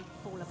blight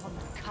fall upon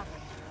the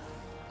coven.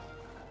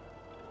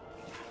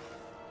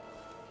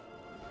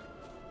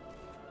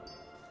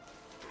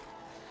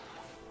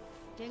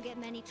 Don't get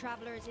many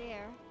travelers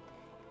here.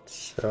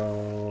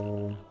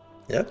 So,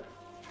 yep.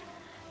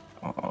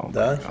 Oh, my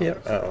Down God.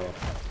 here. Oh,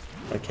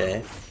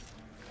 okay.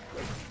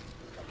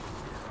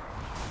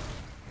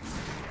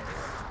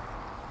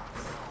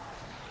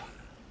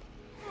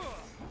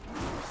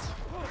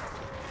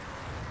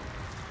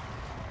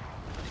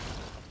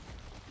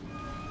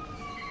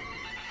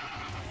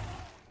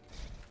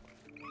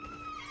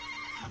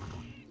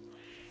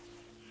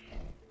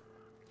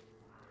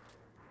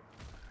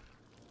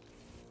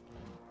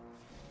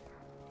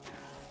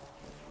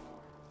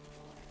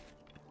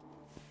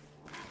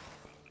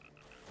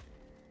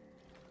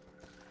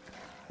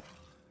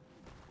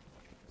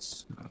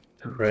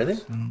 Ready?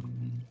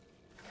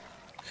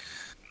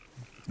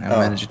 I Oh.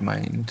 managed my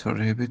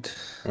inventory a bit.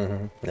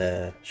 Mm-hmm.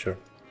 Yeah, sure.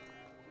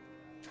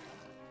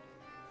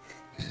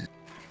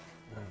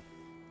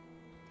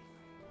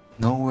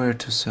 Nowhere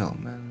to sell,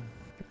 man.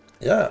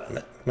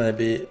 Yeah,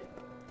 maybe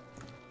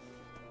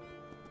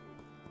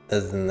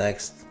as the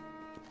next,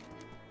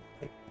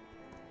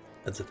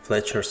 as the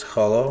Fletcher's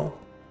Hollow,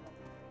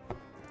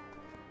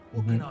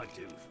 What can I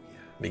do for you?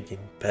 begin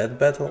pet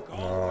battle.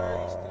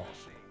 No,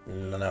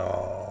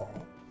 no,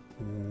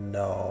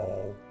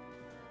 no.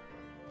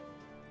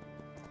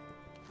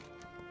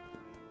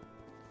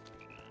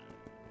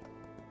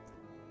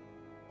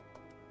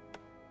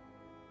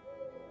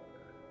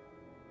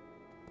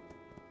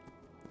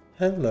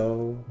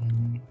 Hello.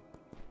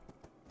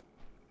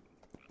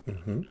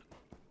 Mm-hmm.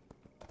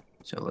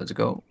 So let's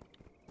go.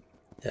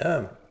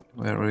 Yeah,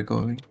 Where are we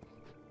going?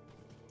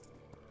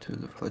 To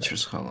the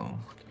Fletcher's Hollow.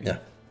 Okay. yeah.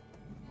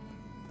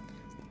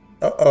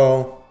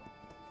 Uh-oh.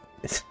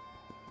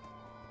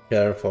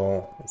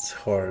 Careful, it's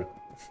hard.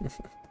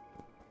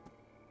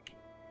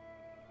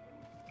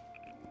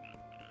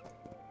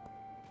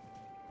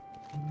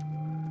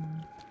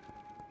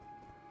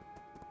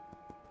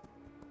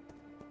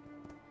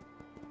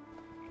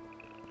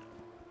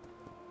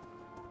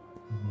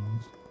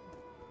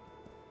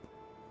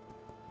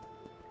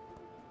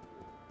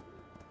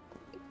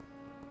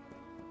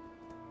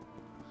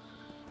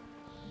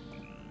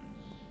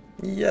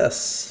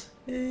 Yes,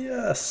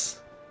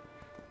 yes.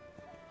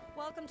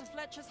 Welcome to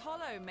Fletcher's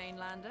Hollow,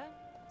 Mainlander.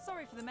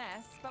 Sorry for the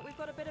mess, but we've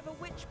got a bit of a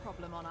witch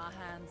problem on our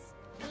hands.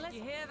 Unless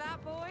you hear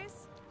that,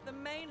 boys? The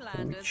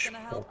Mainlander's Witch gonna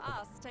help problem.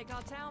 us take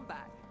our town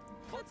back.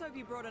 Let's hope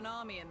you brought an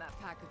army in that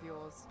pack of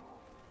yours.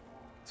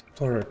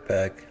 Explorer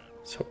pack.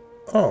 So,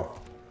 oh,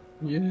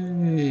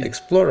 Yay!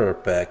 Explorer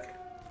pack.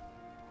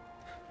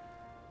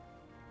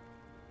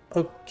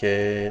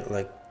 Okay,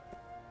 like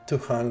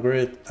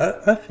 200.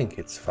 I think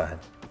it's fine,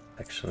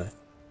 actually.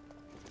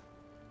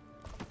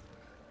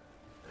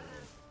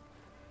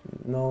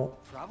 No.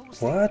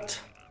 What?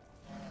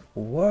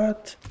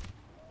 What?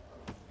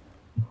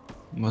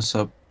 What's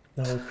up?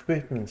 No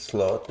equipment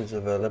slot is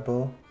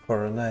available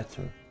for an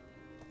item.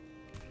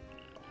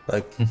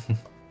 Like,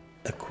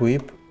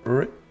 equip.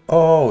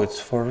 Oh, it's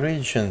for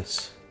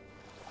regions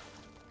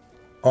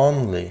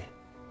only.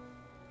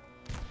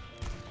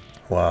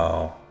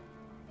 Wow.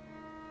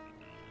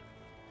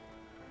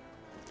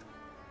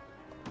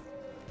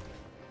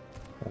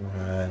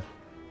 Alright.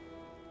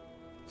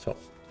 So,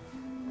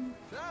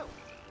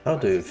 how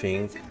do you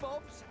think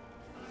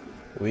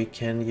we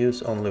can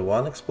use only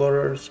one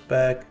explorer's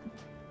bag.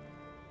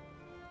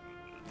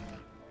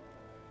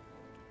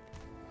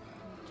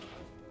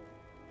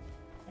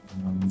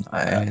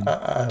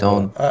 I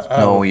don't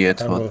know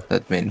yet what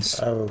that means.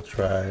 I will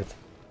try it.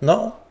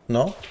 No,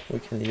 we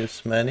can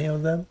use many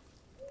of them.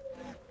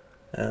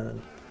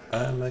 And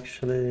I'm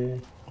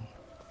actually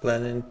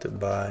planning to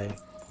buy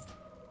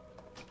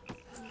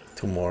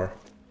 2 more.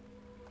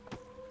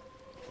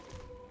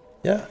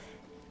 Yeah.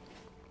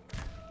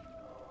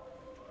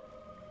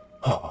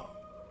 Oh,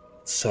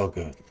 so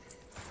good.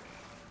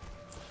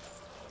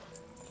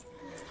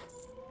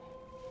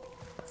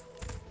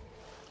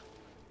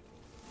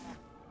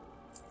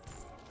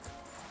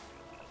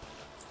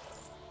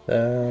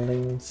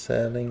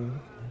 Selling.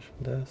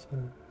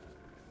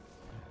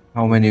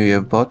 How many you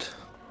have bought?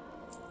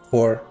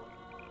 4.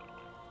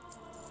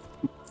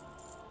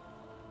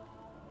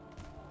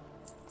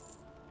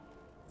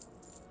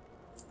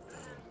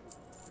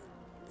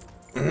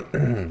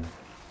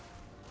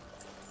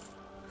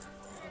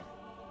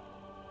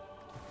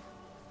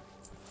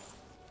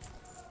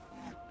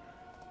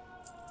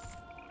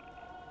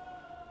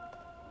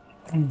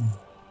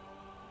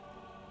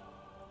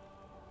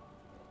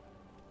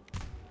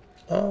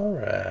 All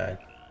right.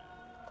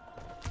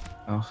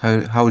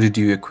 How did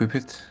you equip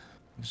it?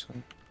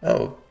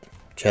 Oh,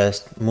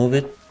 just move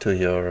it to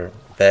your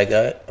bag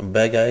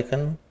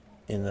icon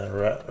in the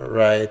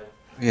right.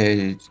 Yeah,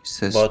 it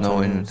says no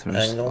Bottom inventory.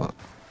 angle.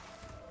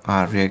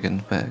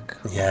 Reagent bag.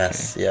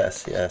 Yes, Okay.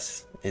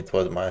 yes. It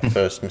was my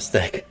first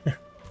mistake.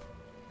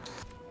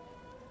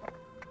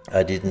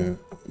 I didn't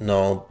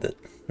know that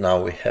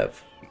now we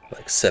have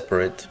like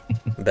separate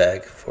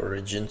bag for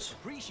regions.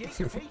 Appreciate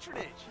your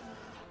patronage.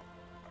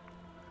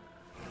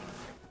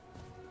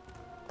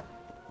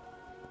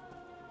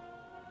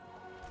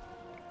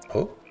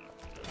 Oh.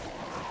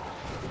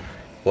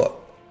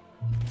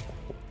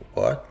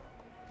 What?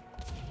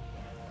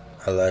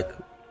 I like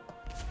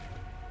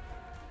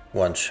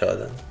one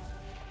shot.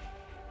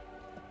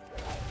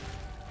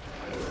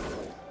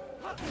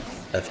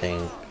 I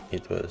think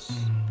it was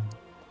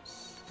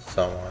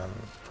someone.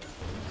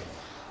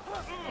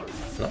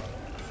 No,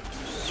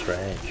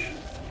 strange.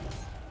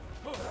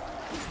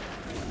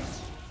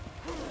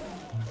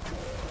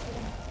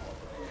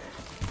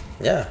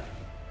 Yeah,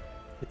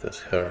 it was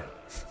her.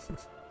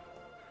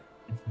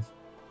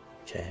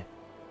 Okay.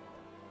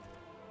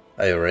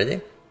 Are you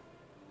ready?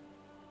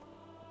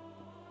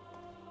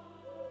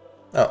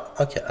 Oh,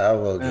 okay. I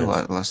will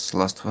just.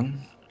 Last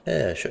one.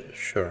 Yeah,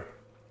 sure.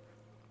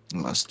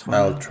 Last one.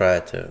 I'll try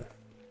to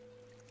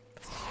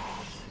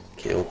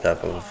kill a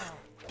couple of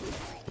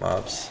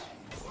mobs.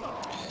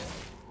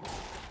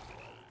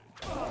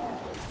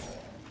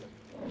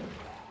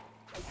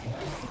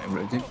 I'm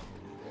ready.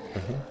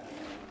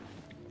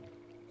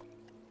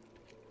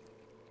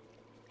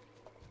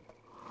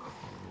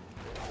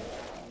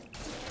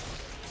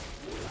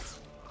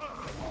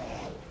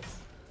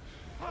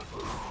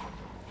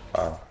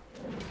 Wow.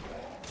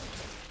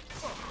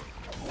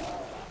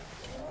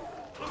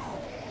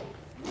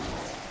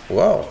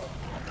 Wow.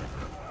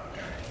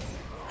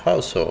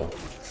 How so?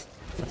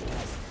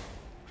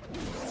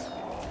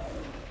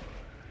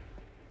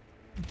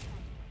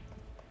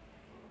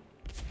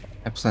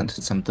 I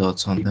planted some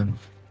dots on them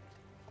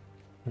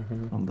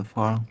from the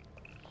farm.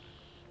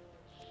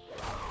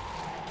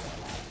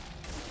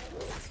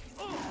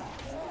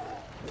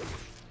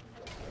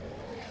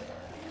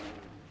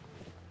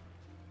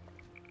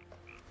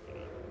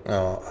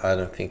 No, I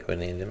don't think we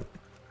need him,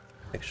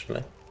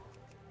 actually.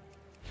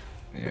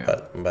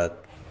 Yeah.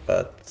 But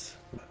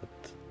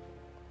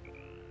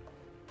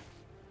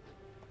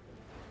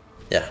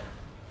yeah,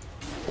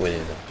 we need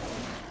him.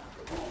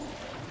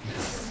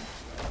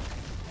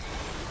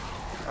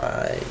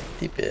 My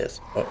DPS.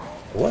 Oh,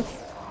 what?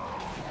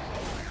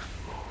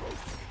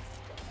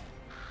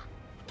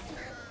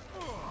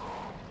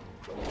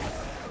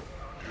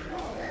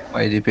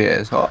 My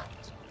DPS hot.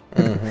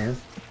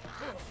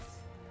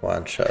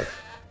 One shot.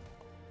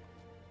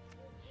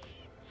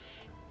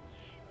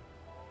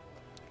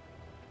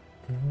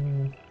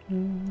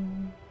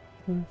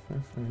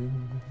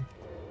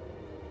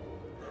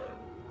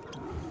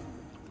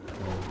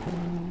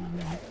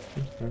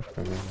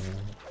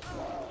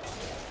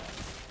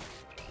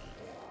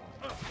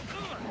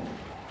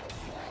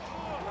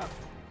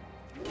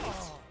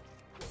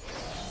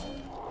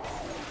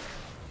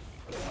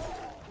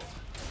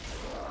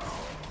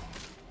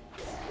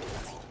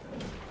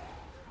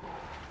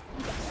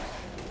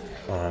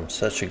 Oh, I'm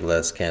such a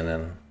glass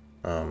cannon.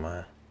 Oh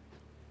my.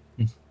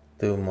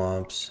 2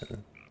 mobs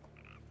and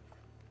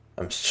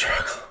I'm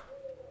struggling.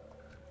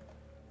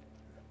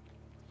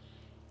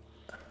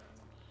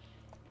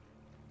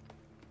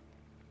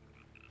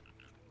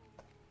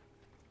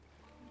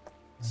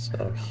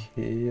 So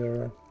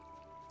here,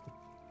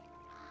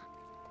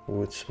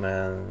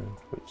 woodsman.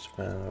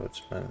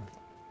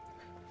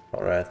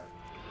 All right.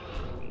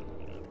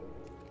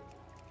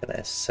 Can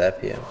I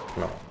sap you?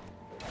 No.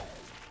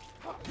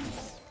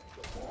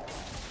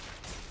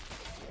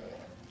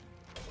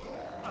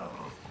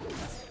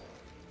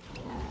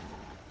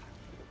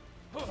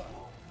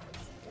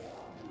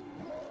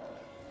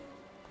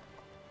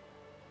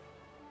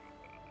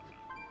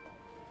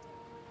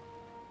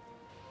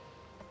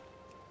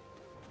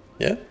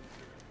 Yeah.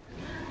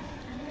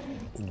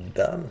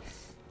 Done.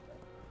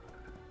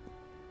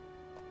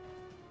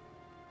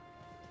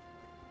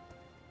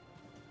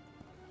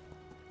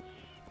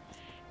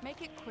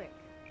 Make it quick.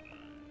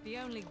 The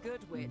only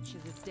good witch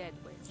is a dead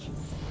witch.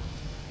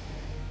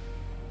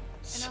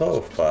 So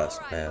fast,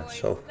 All right, man, boys,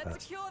 so let's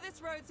fast. secure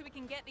this road so we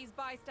can get these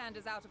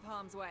bystanders out of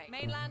harm's way.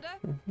 Mainlander,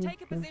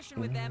 take a position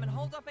with them and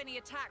hold off any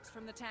attacks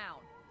from the town.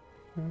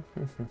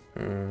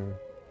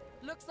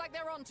 Looks like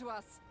they're onto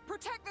us.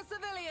 Protect the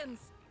civilians!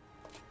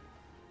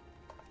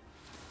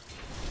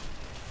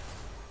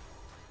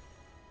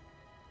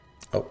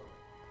 Oh.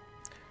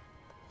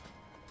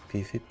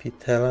 PvP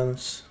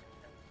talents.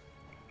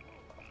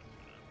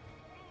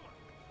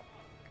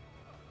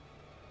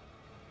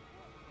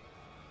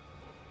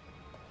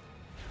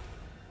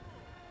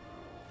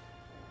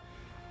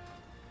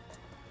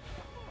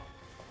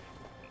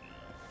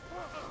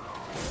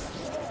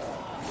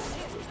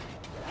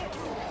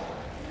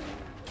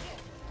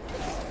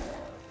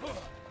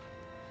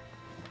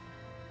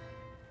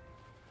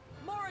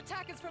 More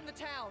attackers from the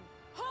town!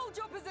 Hold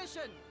your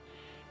position!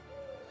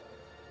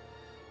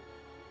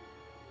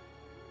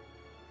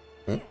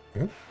 Oh,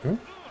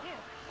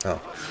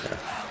 yeah.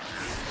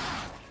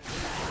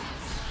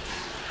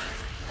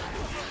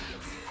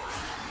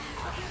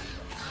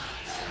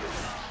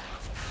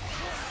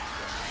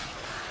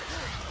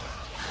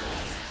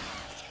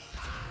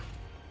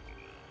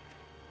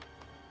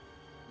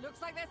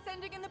 Looks like they're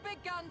sending in the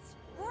big guns!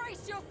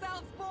 Brace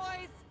yourselves,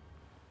 boys!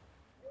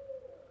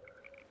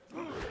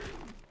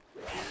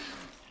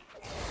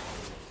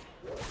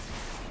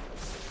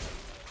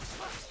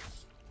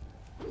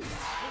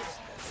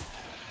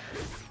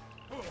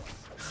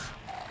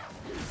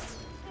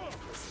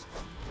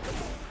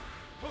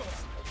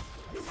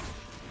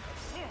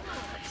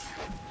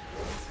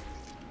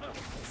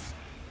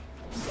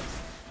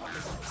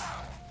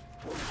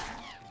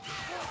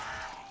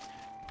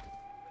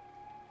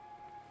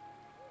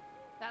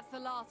 That's the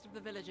last of the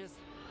villagers.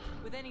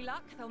 With any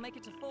luck, they'll make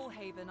it to Fall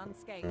Haven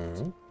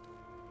unscathed.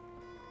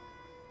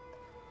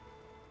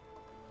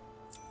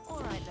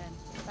 All right then.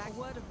 Back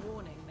word of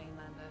warning,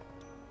 Mainlander.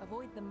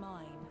 Avoid the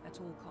mine at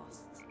all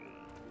costs.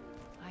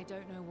 I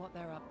don't know what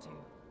they're up to,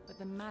 but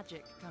the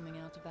magic coming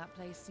out of that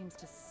place seems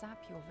to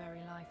sap your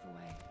very life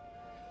away.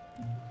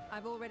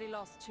 I've already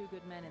lost 2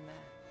 good men in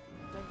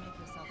there. Don't make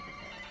yourself the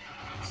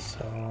third.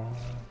 So,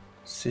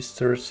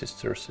 sister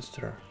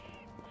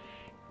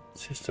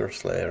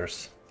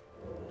slayers.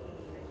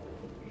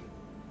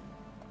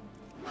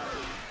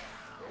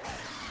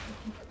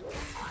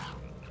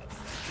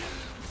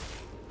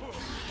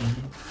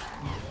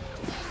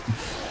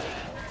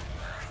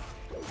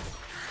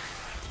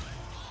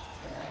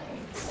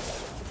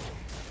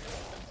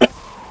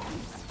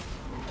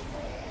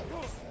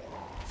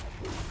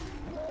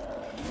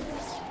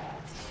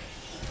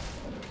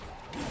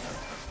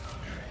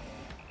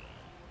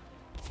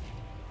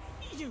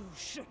 You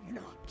should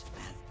not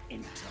have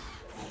entered.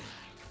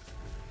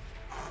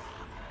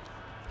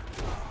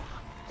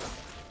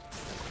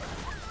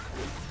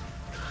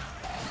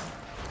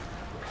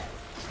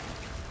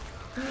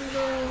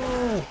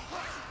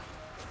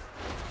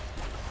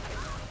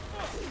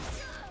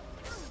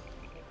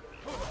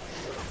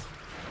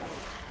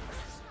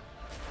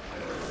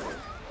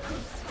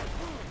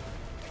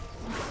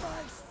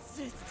 My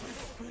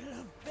sisters will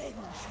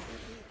avenge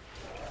me.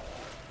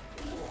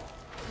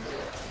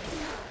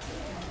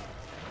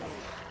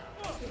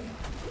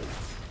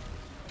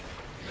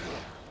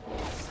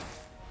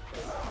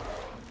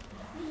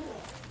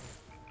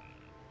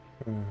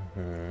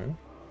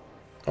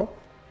 Oh.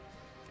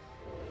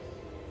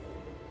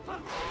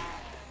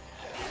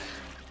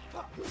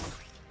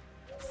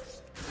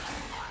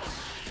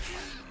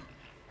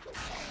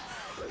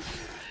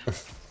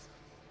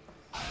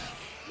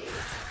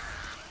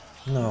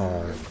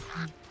 No.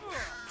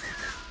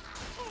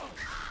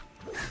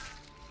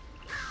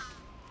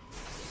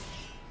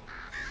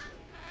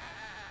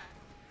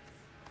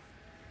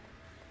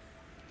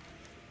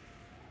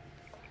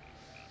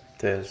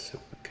 There's a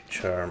wicked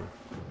charm.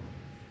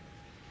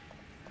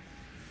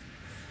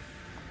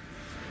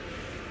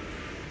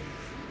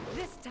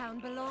 This town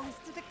belongs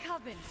to the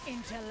Coven,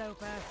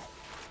 interloper.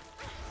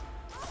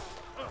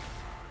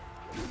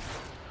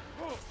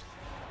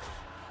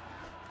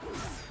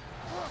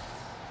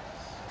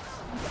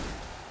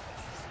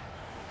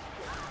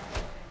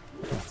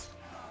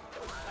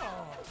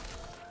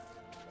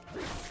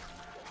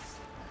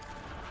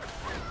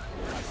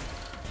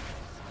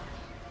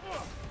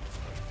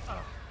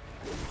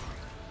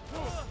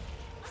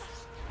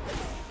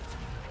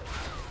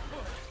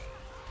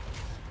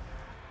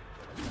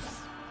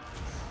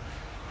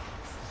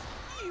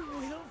 You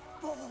will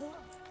fall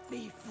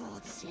before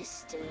the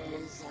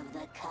sisters of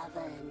the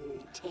Coven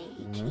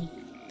take heed.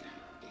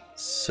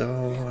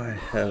 So I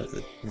have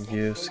the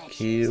new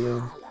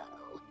skill,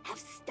 Have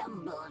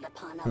stumbled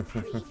upon a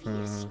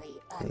previously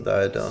and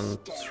I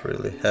don't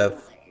really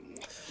have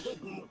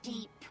hidden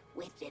deep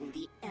within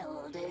the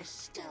Elder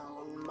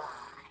Stone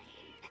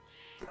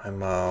mine. my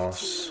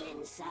mouse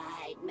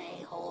Inside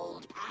may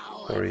hold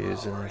power for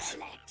using it.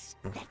 relics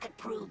that could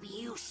prove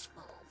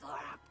useful for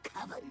our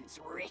coven's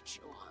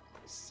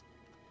rituals.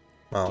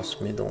 Mouse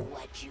Do middle.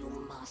 what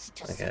you must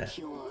to Okay.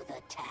 secure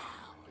the town.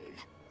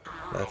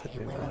 Let it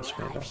be I will mouse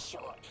middle. arrive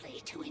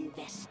shortly to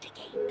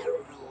investigate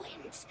the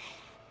ruins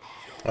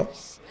Oh.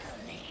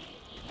 personally.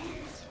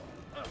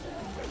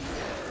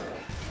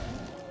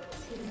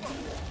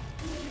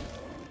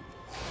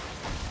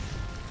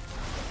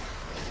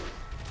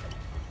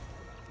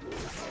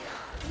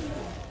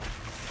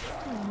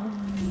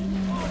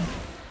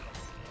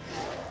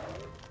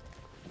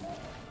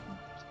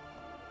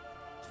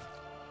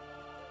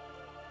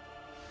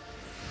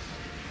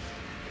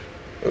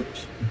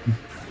 Oops.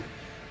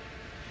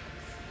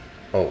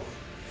 Oh.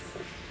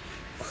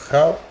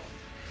 How?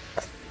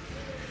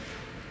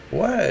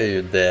 Why are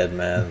you dead,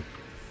 man?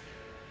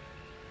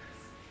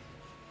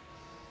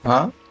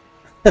 Huh?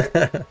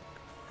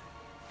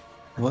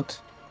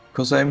 What?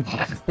 Because I'm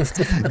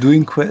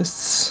doing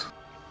quests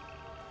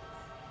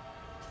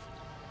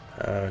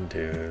Oh,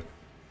 dude.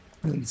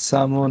 and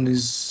someone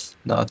is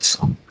not.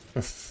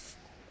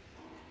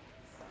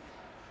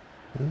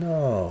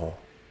 No.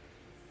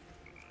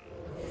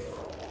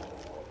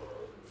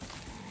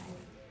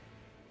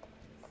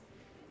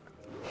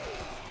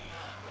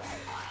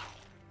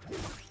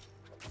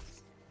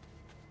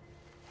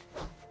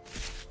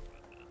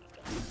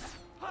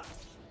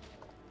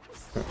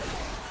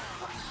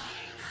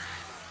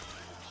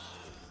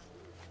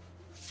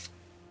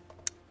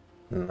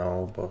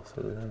 No, both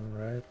of them,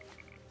 right?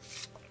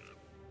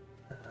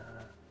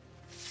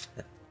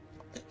 Yeah.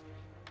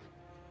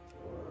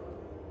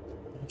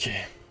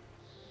 Okay.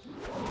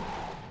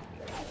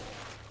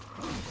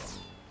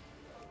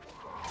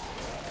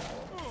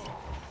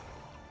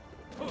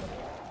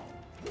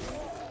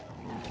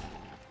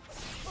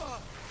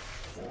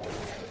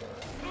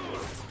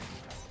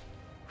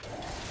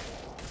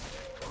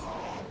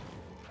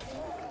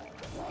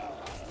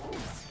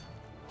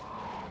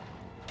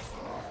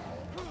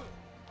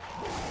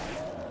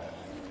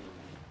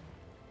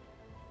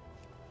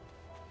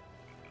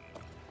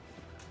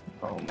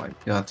 Oh my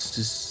god, this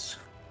is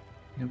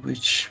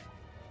which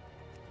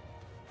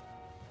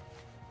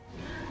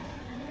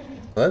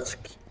Let's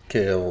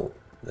kill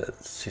that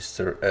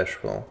Sister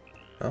Ashwell.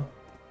 No?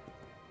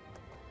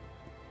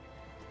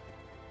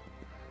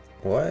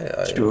 Why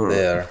are you Sure.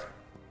 there?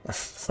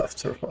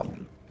 After all.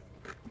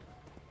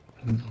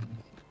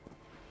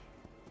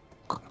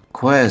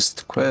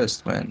 quest,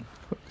 man.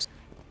 Quest.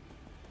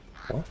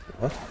 What?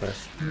 What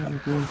quest? Yeah, I'm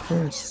doing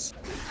quests.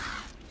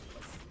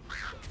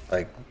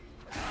 Like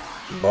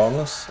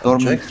bonus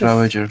Dormant objective?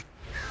 Ravager,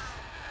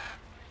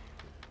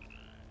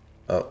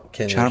 Oh,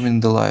 can you? charming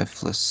the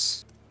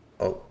lifeless.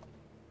 Oh,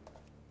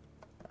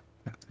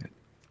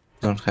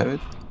 Don't have it?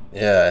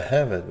 yeah, I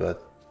have it,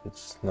 but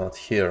it's not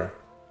here.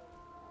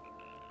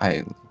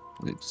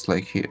 It's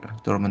like here.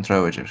 Dormant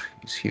Ravager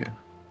is here.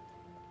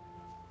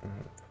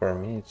 For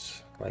me,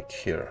 it's like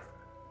here,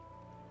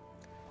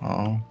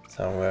 Oh,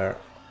 somewhere.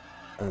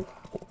 And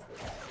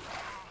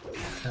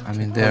I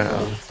mean there.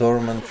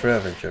 Dormant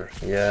Ravager.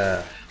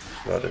 Yeah,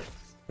 got it.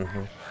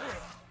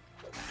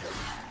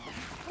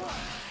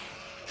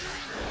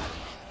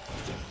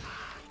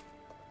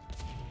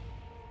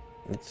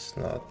 It's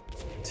not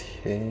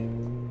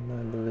him,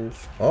 I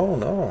believe. Oh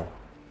no.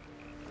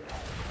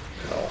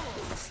 No.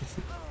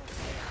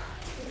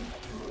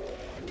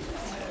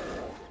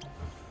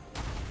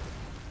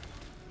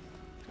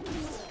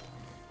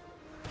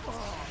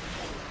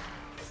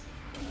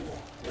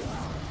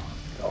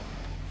 Oh,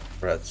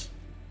 rats.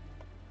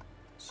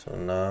 So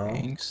now,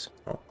 Thanks.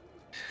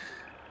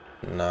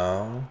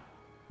 now,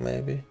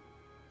 maybe.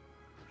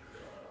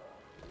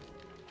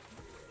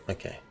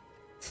 Okay.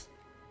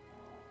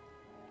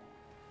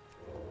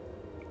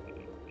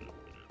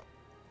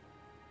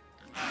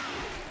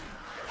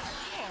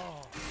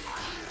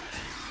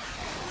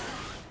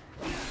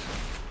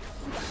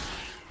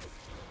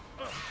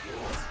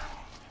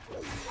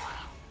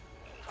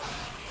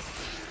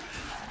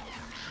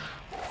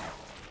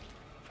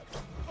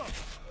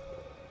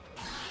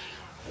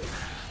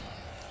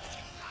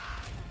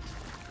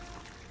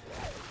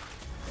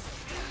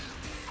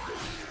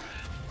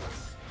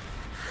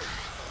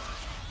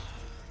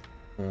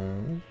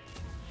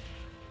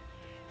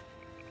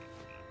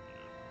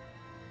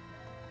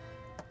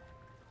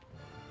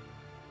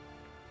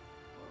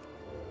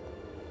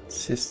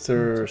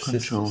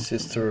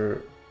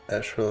 Sister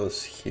Ashwell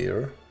is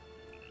here.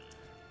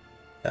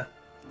 Yeah.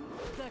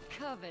 The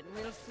coven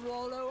will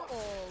swallow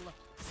all.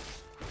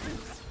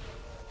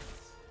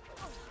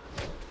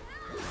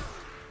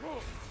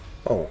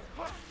 Oh,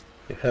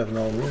 you have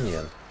no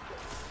minion.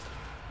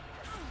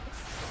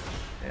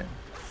 Yeah.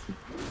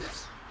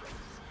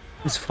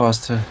 It's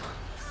faster.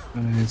 I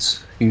mean,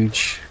 it's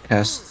huge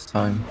cast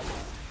time.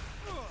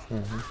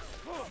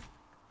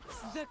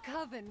 The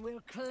coven will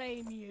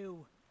claim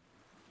you.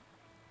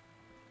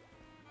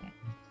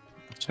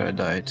 So I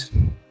died.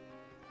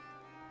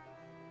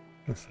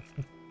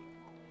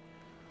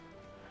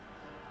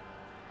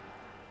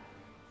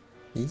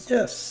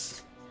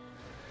 Yes.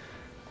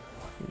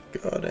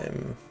 Got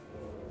him.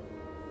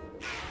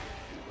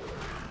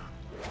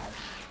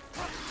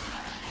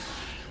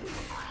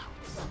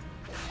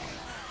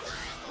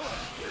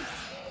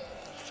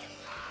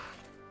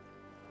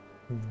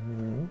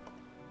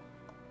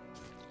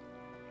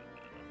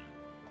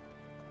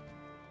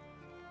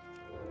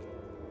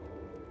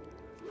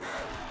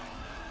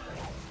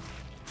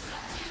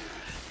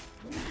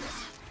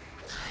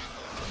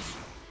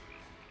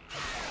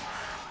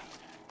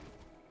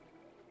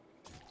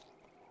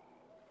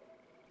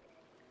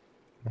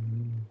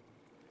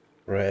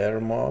 Rare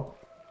mob.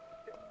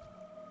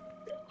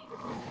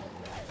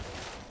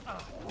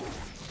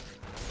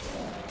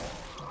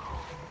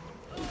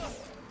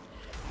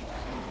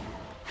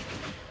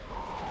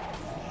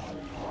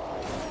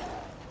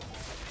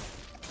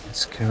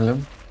 Let's kill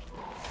him.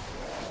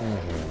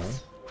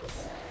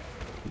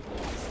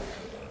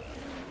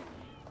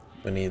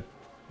 We need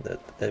that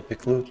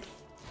epic loot.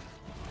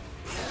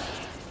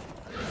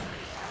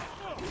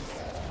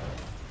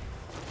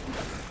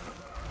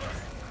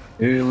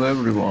 Heal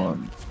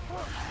everyone.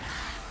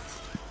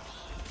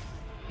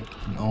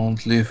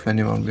 Don't leave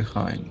anyone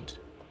behind.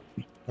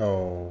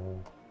 Oh.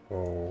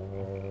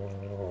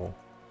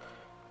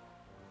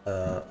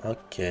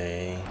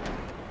 Okay.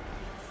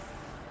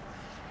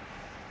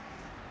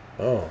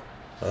 Oh.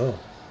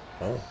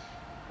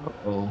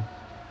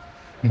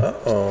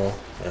 Uh-oh.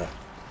 Yeah.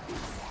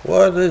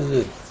 What is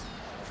it?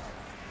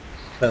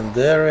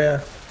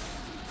 Pandaria?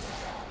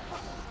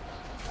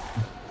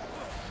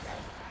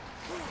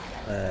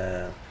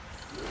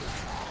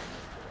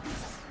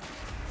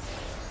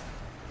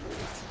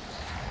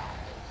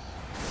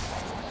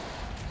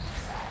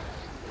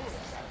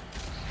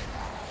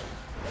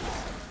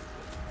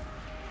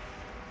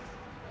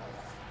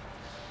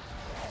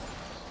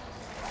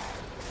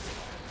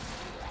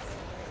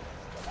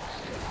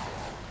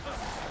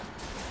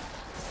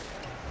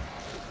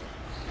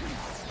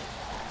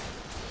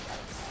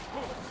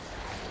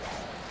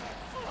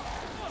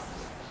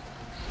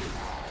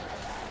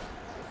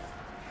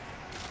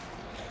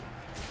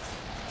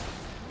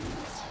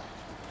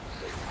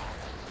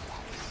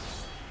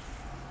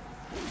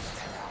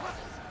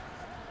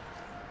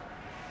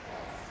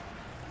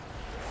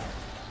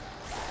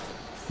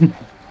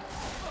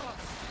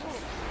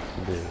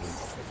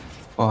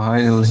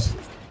 Finally.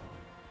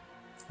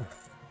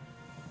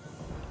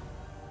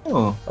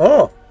 Oh,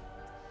 Oh!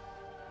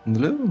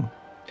 blue.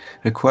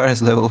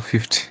 Requires level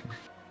 50.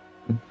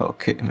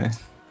 Okay, man.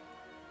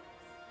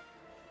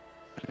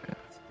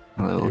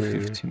 Level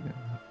 50. Man.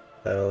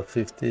 Level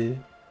 50?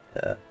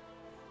 Yeah.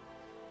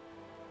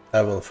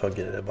 I will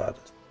forget about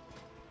it.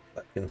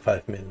 Like in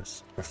 5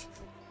 minutes.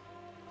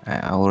 I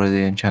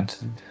already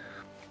enchanted.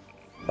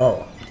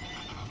 Oh.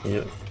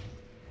 You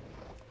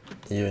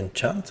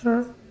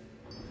enchanter?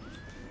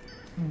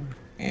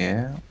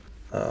 Yeah.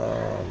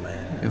 Oh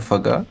man. You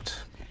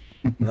forgot?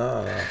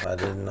 No, I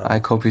didn't know. I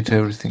copied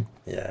everything.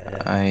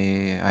 Yeah.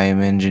 I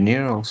am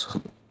engineer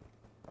also.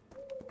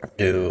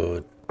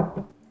 Dude,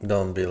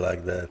 don't be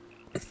like that.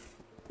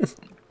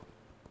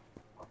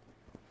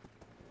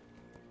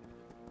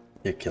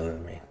 You're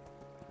killing me.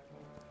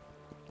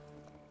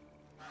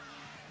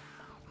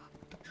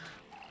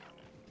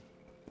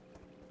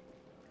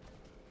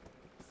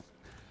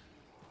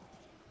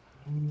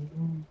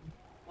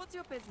 What's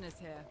your business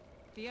here?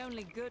 The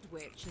only good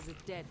witch is a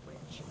dead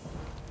witch.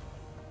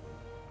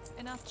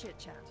 Enough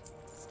chit-chat.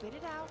 Spit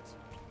it out.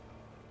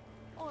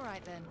 All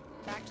right then,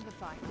 back to the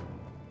fight.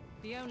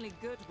 The only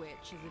good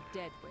witch is a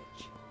dead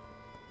witch.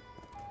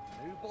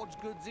 Who bodge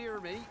goods here,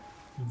 mate?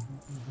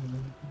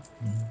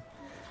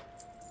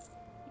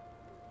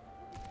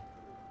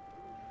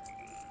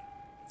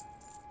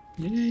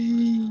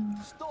 Yay!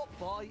 Stop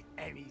by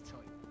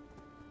anytime.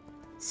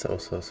 So.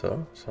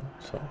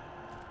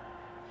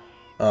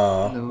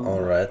 Ah, No.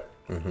 alright.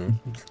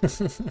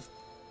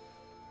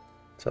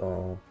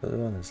 So, the other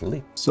one is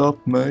leak. Sup,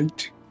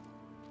 mate?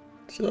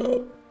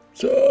 Sup?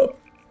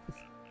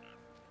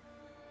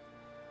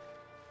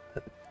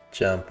 That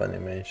jump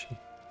animation.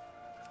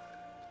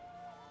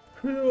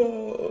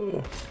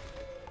 Oof.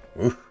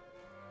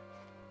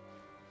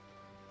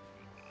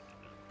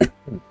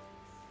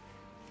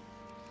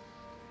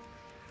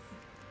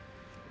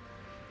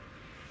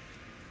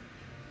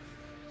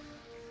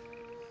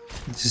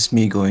 This is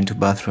me going to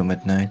bathroom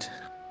at night.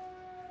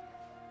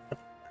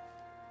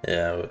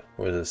 Yeah,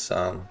 with the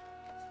sun.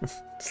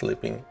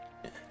 Sleeping.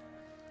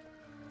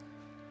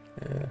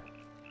 Yeah.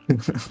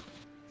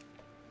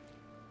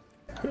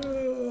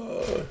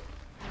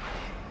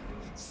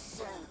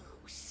 So,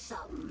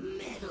 some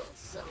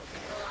meddlesome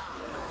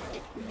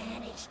clod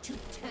managed to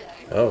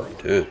turn Oh,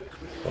 dude.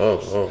 Oh.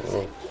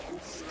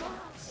 against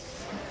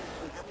us.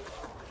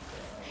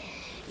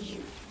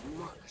 You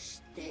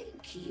must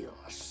think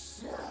you're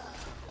so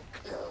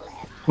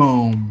clever.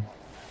 Boom.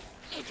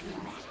 It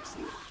matters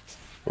not.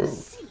 Oh.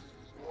 See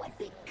what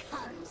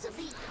becomes of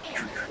the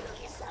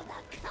enemies of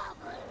the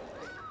Coven.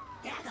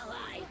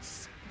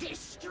 Acolytes,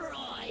 destroy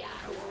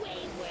our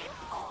wayward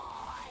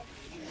horde.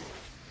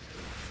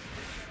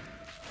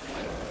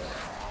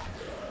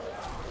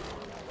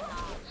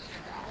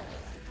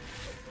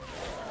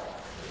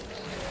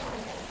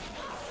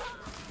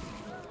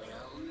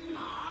 Will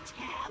not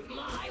have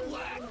my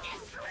work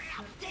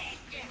disrupted.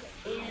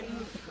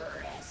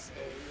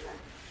 Impressive.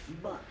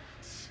 But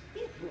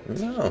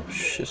No,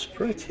 she's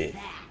pretty.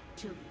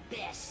 To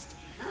best,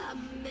 a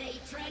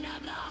matron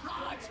of the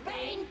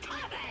Heartsbane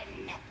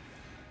Coven.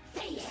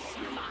 Feast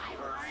my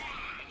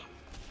wrath.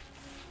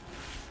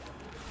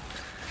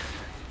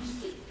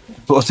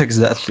 What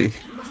exactly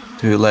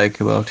do you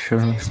like about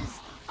her?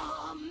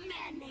 Oh,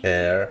 many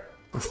Hair.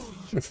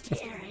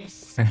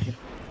 dearest.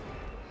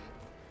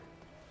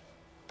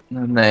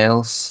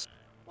 Nails.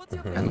 What's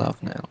your I plan?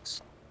 love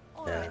nails.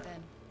 All Yeah. right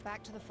then,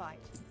 back to the fight.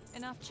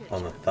 Enough chit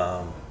On a chat.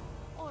 thumb.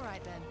 All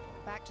right then,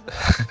 back to the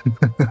fight.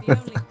 The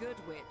only good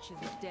witch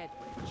is a dead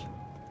witch.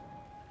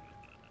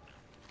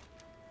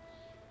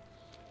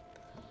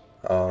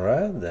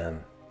 Alright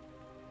then.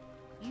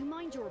 You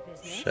mind your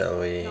business, Shall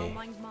we and I'll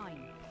mind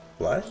mine.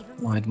 fly? Even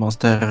White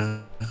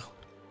monster.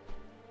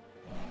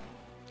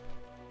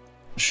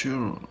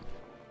 Sure.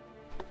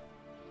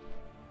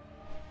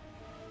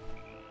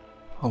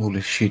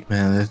 Holy shit,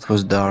 man, that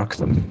was dark.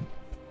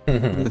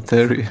 That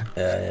area.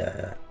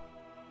 Yeah.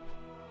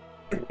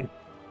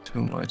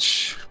 Too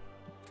much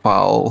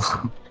foul.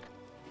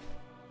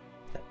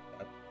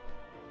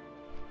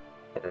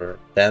 For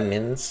 10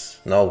 minutes,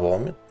 no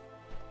vomit.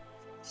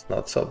 It's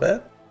not so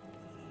bad.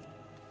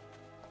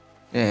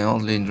 Yeah,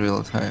 only in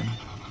real time.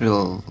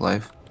 Real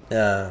life.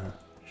 Yeah.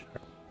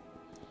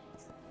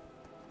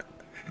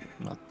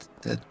 Not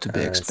that to be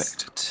Nice.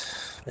 expected.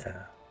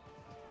 Yeah.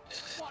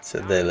 It's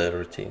a daily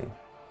routine.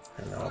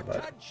 I know about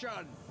it.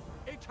 Attention!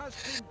 It has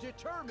been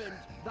determined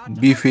that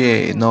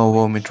BFA, no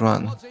vomit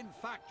run. was in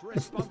fact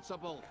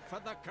responsible for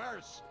the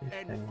curse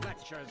in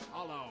Fletcher's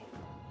Hollow.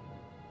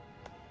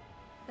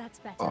 that's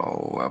better.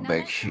 Oh, I'm Now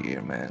back let's-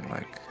 here, man.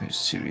 Like, are you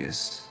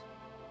serious?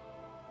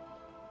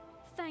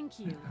 Thank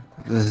you.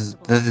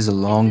 That is the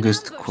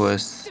longest It's an ambush.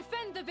 quest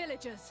Defend the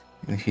villagers.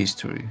 in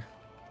history.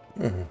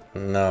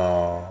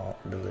 No,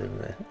 believe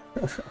me.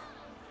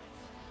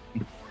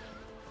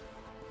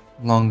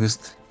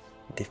 Longest.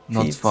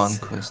 Not Defeats fun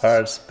quest.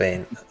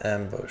 Heartsbane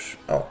ambush.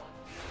 Oh.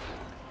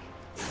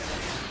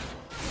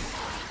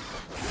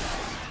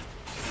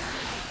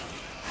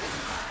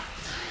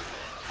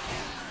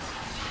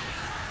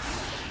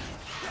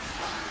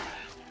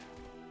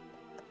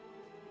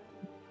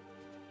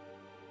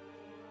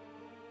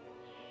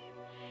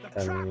 The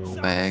traps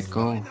aren't back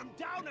slowing off. them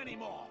down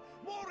anymore.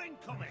 More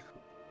incoming.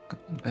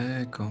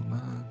 Back on,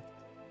 man.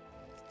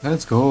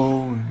 Let's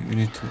go. You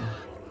need to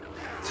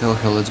tell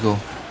her, let's go.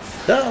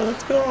 Yeah,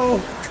 let's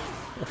go!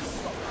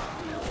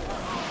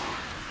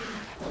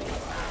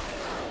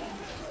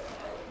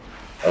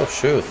 Oh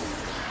shoot.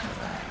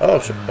 Oh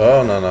shoot.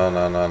 Oh no.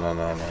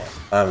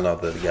 I'm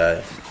not that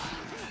guy.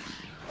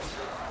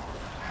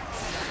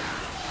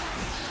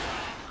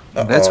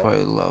 That's why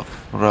I love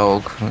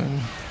Rogue. Man.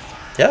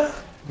 Yeah?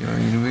 Your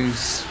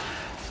enemies.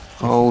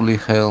 Holy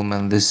hell,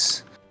 man.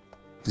 These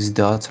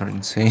dots are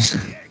insane.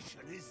 Is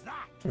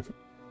that?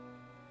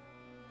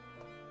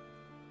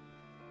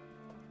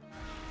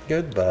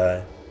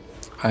 Goodbye.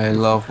 I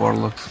love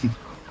Warlock.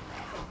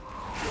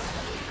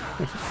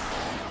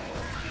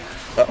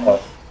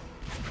 Uh-oh.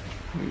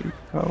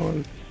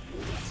 Coward.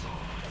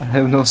 I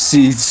have no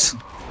seeds.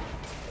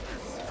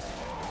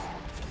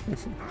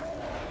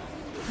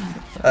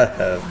 I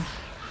have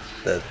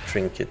that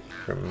trinket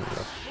from...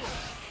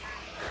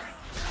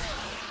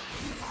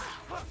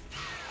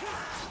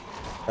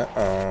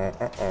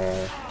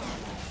 Uh-oh.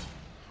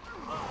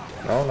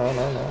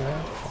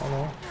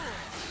 No.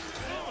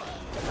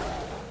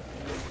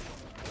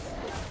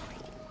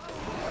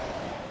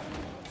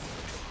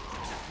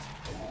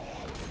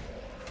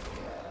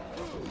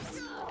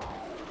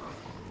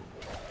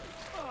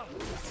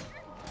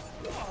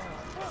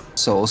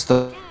 Soul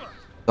stuff,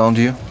 don't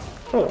you?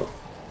 Oh.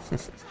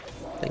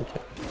 Thank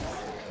you.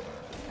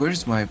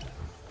 Where's my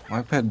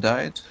pet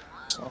died?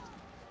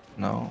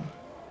 No.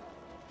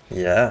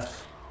 Yeah.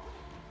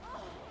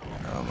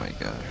 Oh my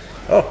god.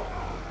 Oh.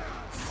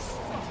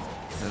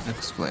 That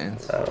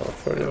explains. Level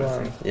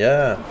 41.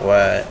 Yeah,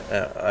 why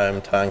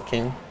I'm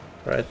tanking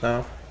right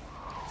now.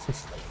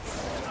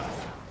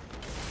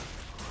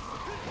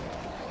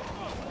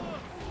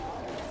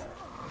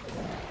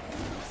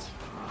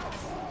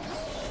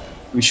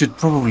 We should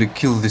probably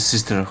kill the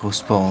sister who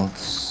spawned.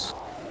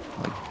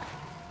 Like,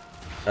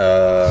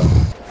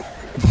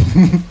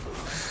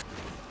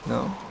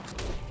 no.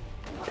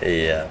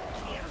 Yeah.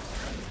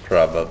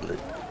 Probably.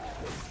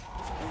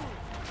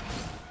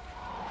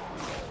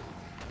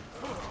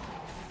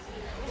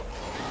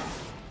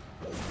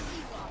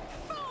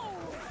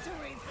 To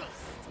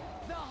resist,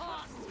 the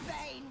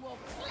Heartsbane will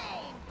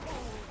claim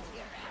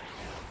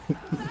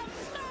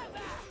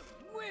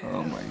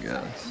Oh my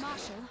god.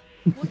 Marshal,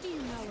 what do you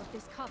know of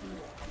this coven?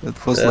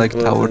 That was That like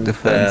was tower intense,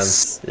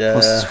 defense. It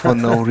was yeah. for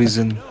no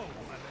reason.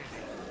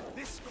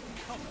 This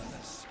covenant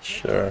has spread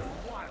Sure.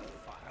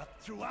 wildfire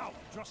throughout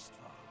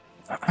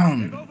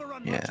Drustvar. They've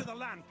overrun Yeah. much of the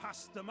land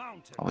past the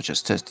mountain. I was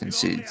just testing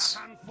With only a seeds.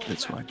 handful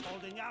That's why. left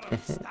holding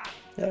Arrow's stand.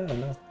 Yeah,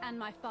 no. And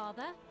my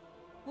father?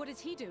 What is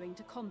he doing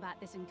to combat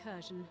this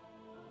incursion?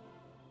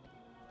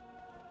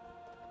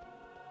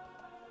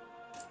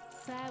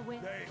 Fair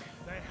wind.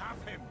 They have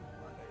him,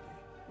 my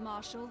lady.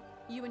 Marshal,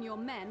 You and your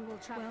men will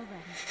travel. Well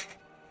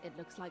then, it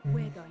looks like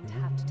we're going to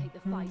have to take the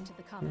fight to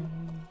the Coven.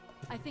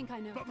 I think I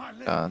know. But my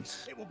lady, God,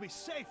 it will be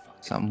safer.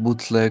 some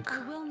bootleg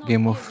I will not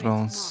Game be of a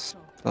Thrones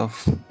Marshal.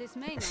 stuff. This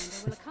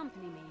Mainlander will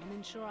accompany me and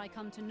ensure I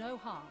come to no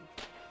harm.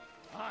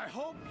 I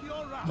hope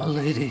you're right. My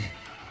lady,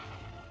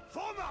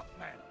 Form up,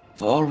 men.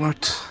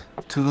 forward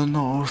to the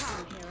north.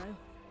 Come, hero.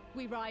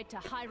 We ride to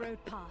High Road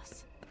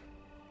Pass.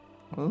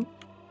 Oh,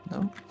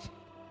 no.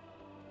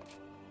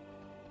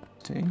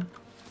 See?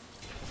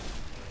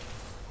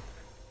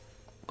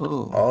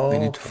 Oh, we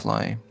need to Okay.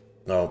 fly.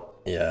 No,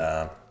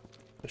 yeah,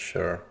 for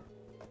sure.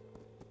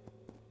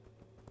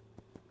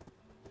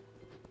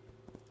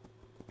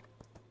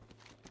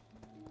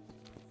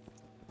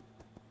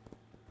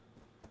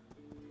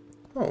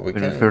 Oh, we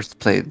When we can. first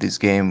played this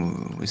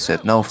game, we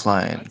said no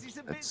flying. Fancy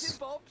some bits Let's and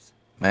bobs?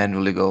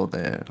 manually go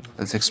there.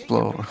 Let's Get your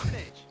explore.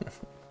 patronage.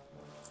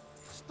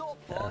 Stop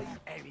by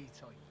any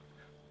time.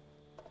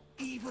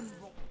 Even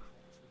rock.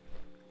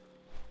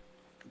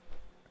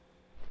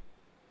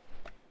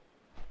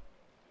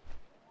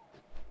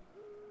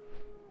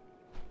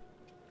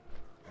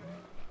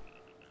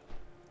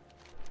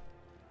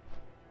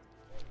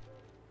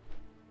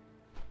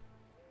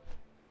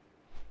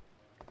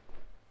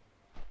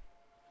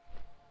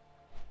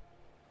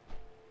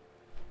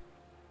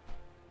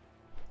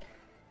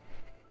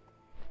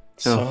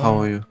 So, how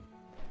are you?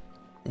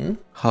 Hmm?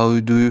 How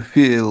do you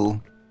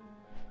feel?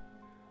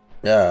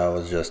 Yeah, I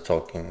was just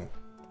talking.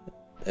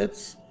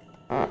 It's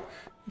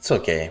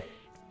okay.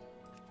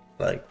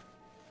 Like,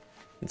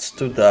 it's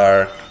too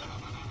dark,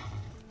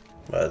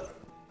 but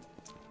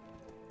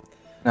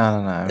No,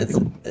 I it's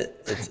mean,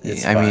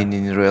 it's I fine.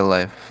 mean in real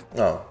life.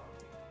 No,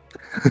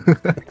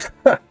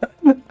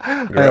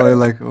 I only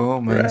like, oh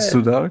man, it's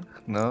too Great. dark.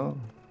 No.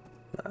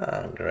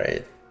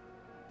 great.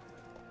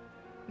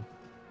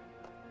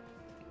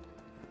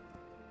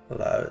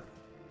 Love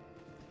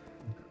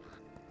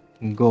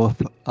it.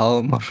 Goth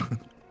Almar.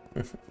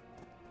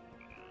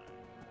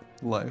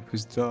 Life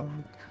is dark.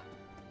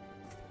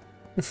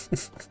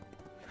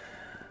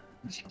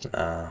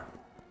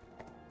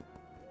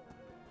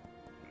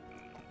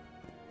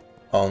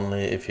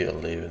 Only if you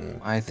live in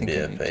I think I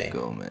need to BFA.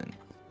 go, man.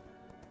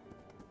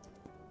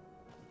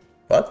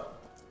 What?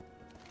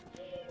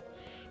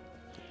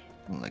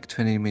 Like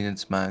 20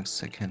 minutes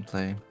max, I can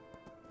play.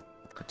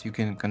 But you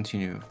can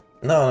continue.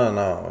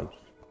 No.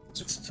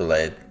 It's too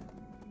late.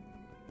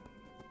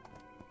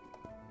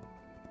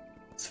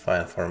 It's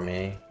fine for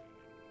me.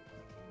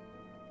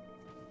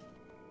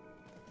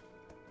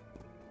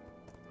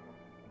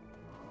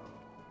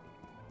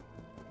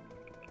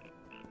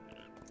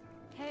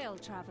 Hail,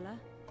 traveler.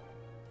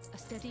 A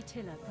steady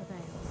tiller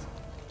prevails.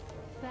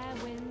 Fair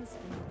winds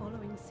and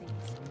following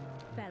seas.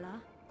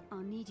 Bella, I'll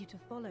need you to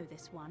follow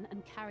this one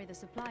and carry the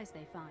supplies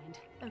they find,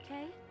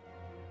 okay?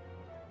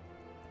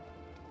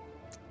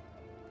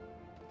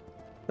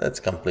 Let's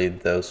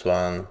complete those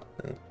one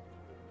and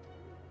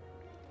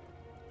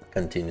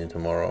continue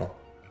tomorrow.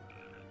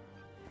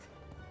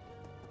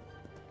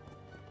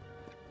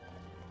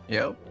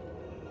 Yep.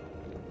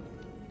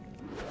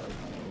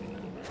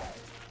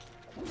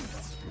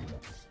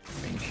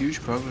 I mean,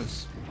 huge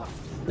progress.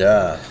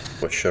 Yeah,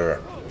 for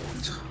sure.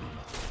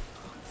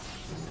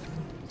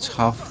 It's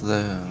half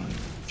the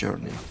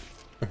journey.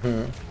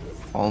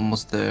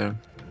 Almost there.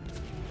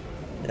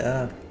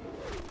 Yeah.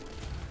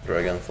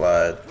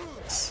 Dragonflight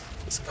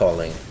is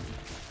calling.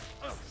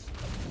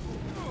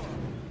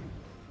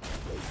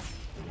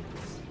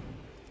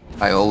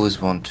 I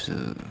always want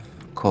to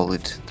call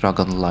it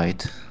Dragon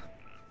Light,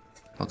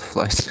 not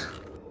Flight.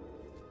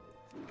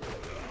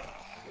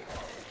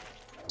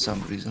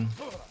 Some reason.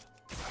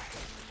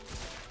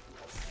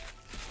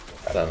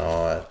 I don't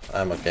know,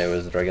 I'm okay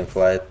with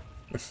Dragonflight.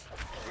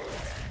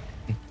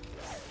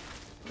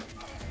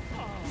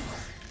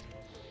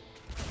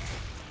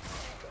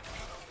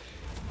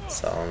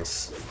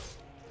 Sounds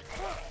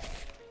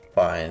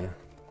fine.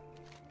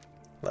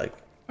 Like,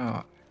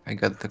 Oh, I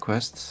got the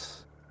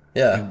quest.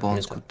 yeah, New bones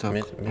me too, could talk.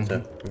 me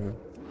too.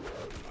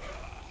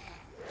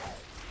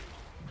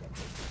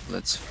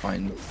 Let's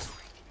find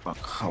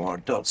how our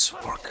dots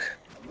work.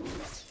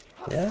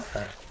 Yeah,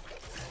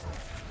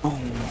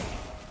 Boom.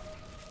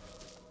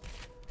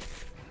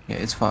 Yeah,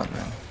 it's fun,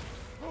 man.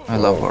 I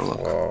love Warlock.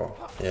 whoa,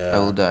 I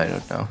will yeah. die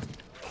right now.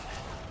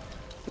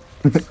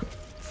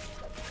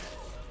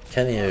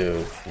 Can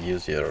you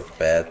use your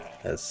pet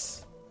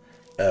as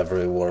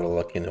every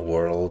warlock in the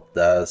world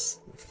does?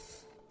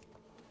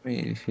 I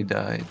mean, he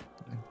died.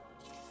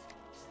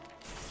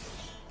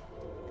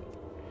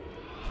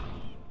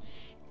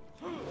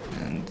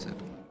 And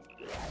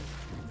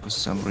for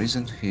some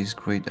reason, he's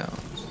grayed out.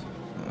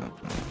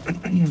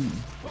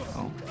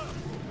 Oh.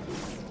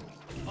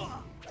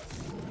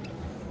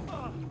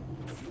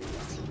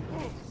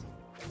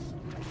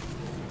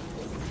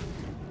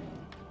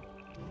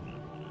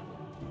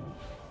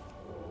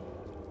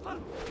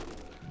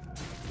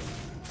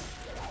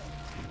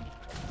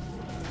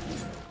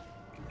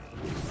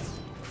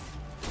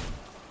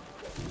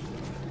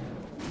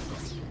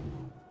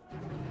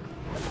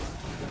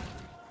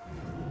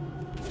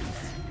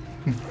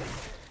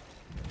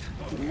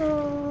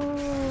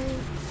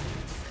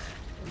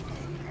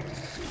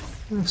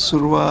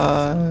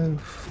 Survive.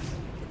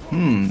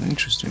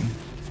 Interesting.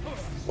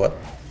 What?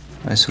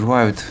 I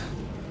survived.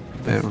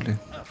 Barely.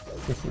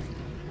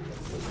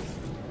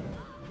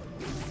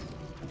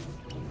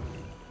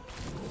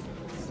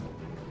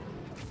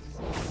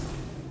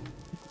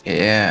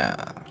 Yeah.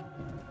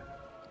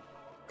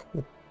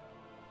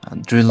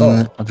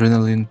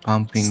 Adrenaline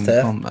pumping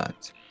Staff?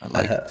 combat. I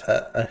like it.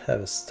 I have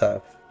a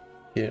staff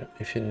here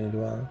if you need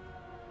one.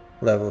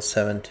 Level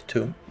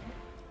 72.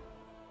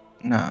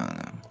 No.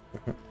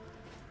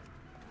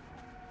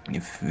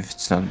 If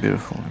it's not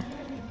beautiful.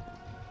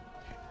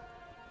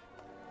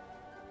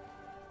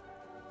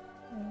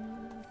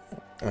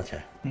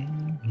 Okay.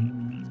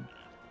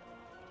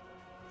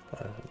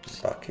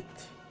 Bucket.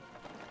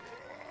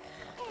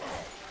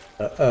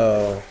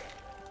 Uh-oh.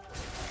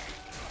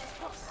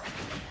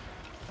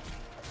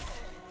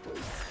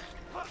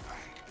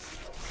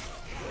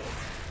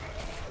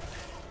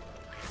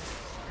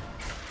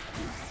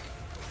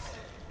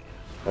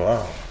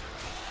 Wow.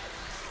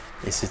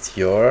 Is it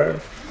your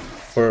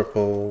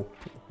purple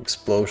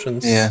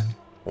explosions? Yeah.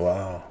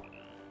 Wow.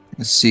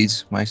 It's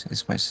seeds.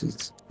 It's my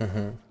seeds.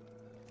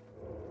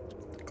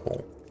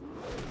 Cool.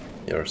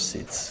 Your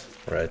seeds,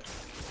 right?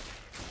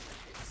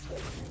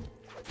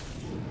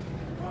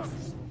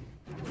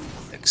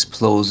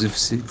 Explosive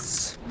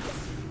seeds.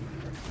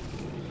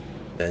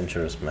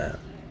 Dangerous man.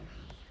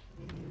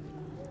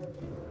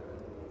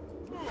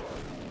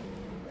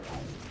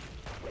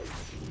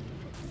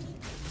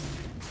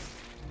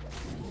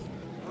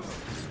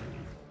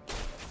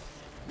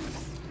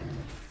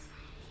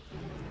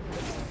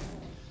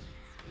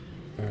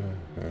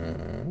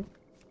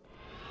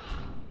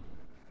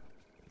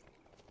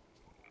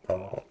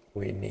 Oh,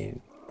 we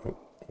need...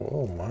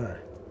 Oh my.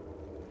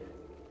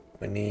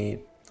 We need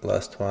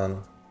last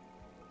one.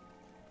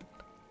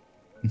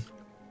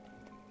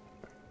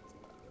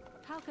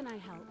 How can I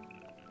help?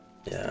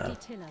 Yeah. Steady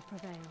tiller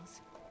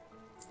prevails.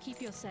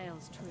 Keep your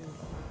sails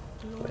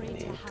true. Glory need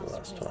to the House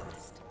last one.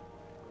 Warcrest.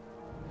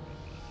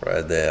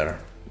 Right there.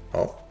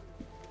 Oh.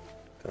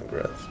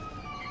 Congrats.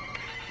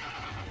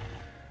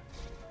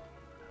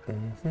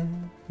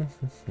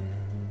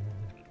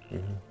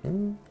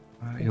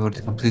 You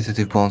already completed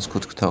the Bones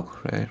Could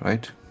Talk,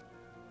 right?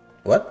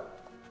 What?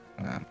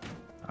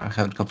 I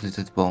haven't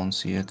completed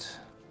Bones yet.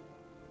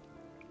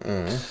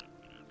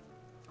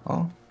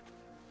 Oh?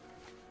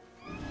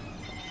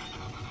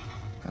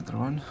 Another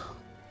one?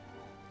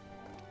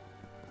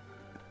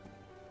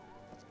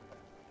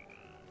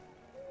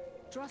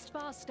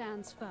 Drustvar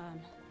stands firm.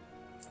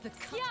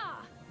 Yeah!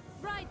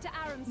 Ride to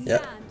Aram's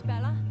Yep. stand,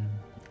 Bella.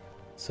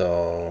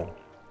 So...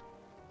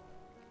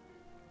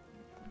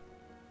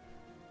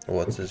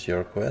 What is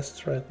your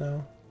quest right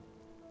now?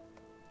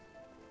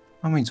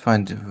 I mean, it's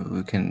fine.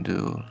 We can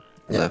do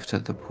Yeah. left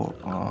at the port.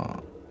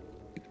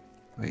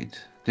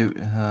 Wait.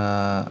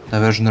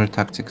 Diversionary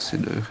tactics, do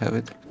you have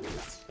it?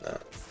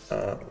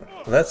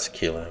 Let's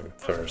kill him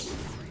first.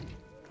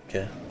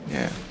 Okay.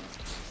 Yeah.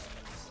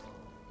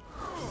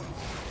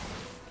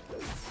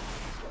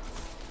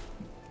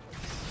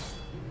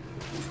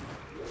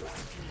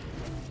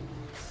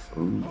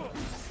 Ooh.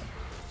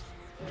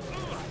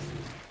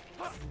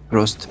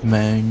 Roast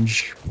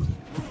mange.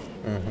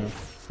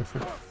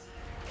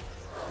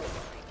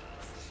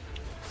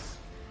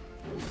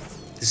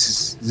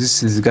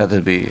 This is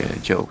gotta be a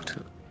joke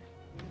too.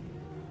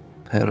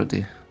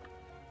 Parody.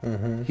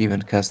 He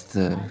even cast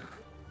the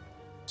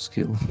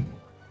skill.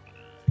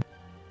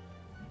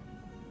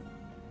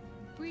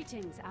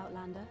 Greetings,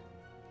 Outlander.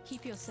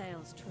 Keep your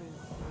sails true.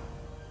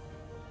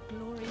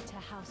 Glory to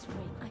House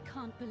Wake. I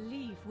can't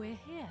believe we're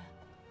here.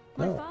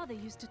 My No. father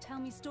used to tell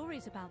me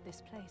stories about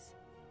this place.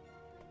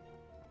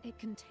 It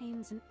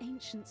contains an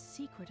ancient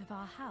secret of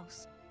our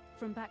house,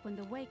 from back when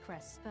the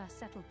Waycrests first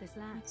settled this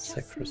land. Just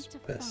Sacred need to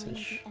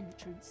passage. find the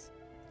entrance.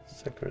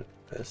 Sacred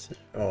passage.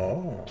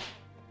 Oh.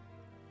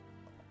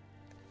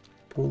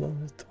 Pull on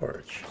the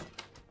torch.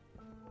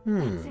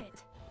 That's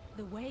it.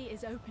 The way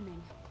is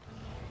opening.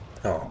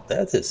 Oh,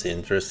 that is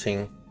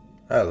interesting.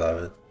 I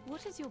love it.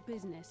 What is your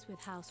business with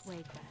House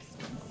Waycrest?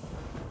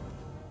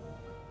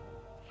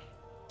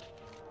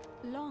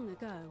 Long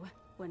ago,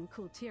 when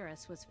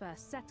Kultiras was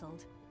first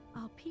settled,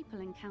 our people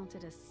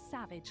encountered a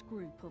savage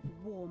group of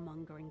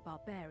warmongering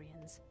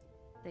barbarians.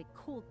 They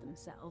called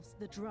themselves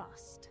the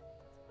Drust.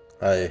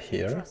 I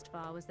hear.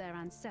 Drustvar was their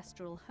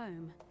ancestral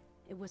home.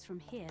 It was from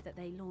here that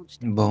they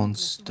launched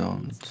Bones endless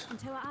raids don't.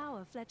 until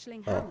our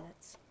fledgling Oh.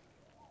 hamlets.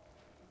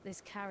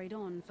 This carried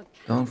on for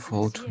Don't countless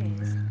fall to me,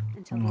 years man.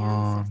 until Come the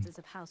on. ancestors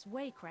of House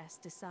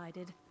Waycrest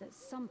decided that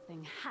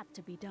something had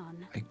to be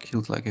done. I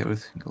killed like every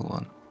single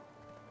one.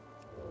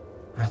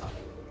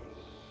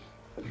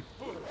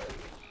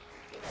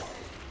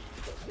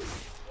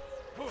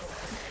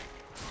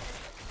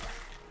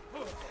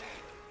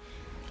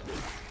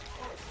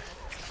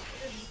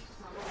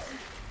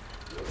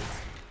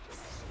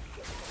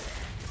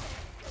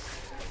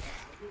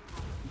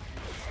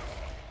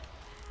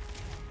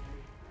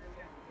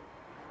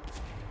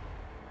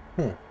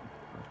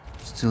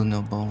 Still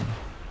no bone.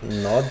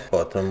 Not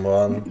bottom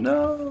one.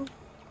 No.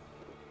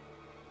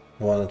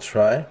 Wanna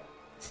try?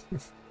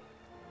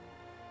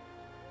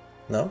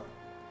 No?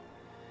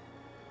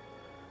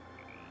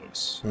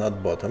 Yes.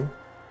 Not bottom.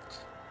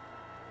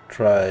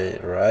 Try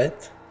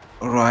right.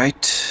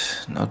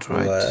 Right, not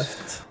right.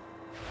 Left.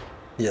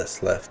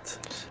 Yes, left.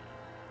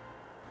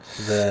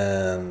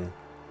 Then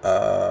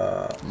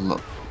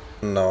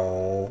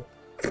no.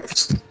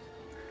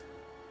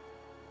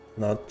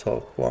 Not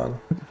top one.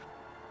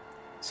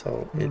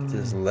 So it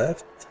is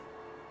left.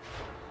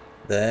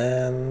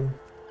 Then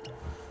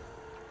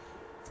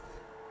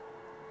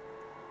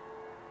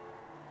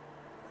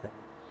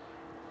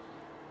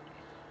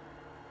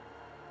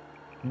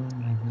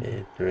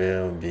it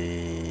will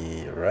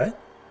be right.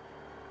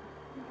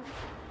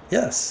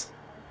 Yes.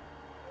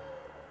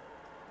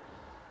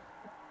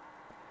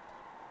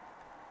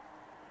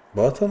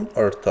 Bottom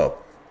or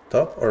top?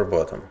 Top or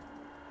bottom?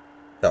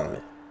 Tell me.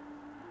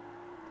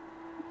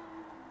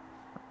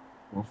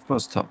 Well,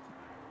 first top.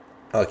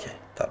 Okay,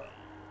 top.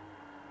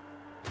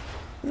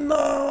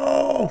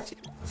 No!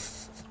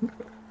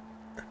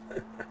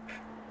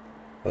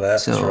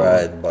 Left, So-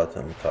 right,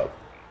 bottom, top.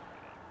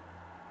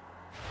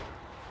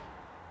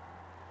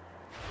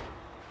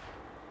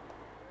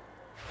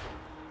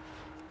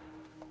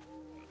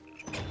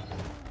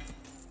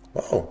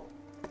 Wow.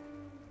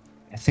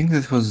 I think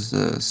that was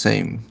the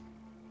same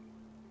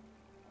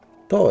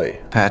Toy.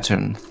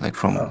 pattern like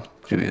from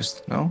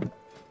previous, no?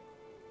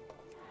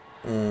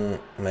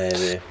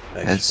 Maybe,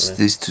 It's actually.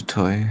 this two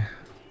toy.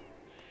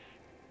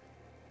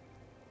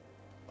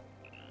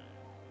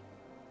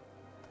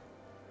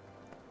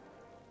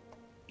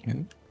 Yeah.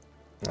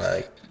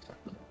 Like,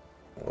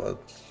 what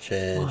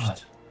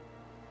changed?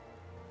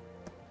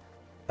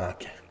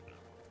 Okay.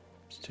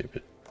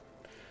 Stupid.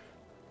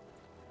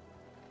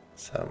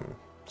 Some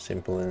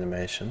simple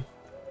animation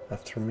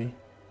after me.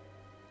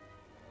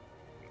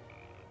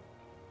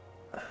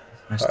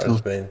 I still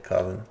Hardbane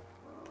Coven.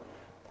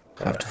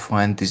 have to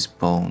find this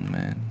bone,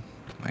 man.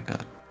 Oh my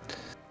god.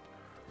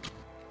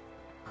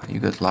 You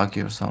got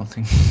lucky or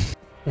something.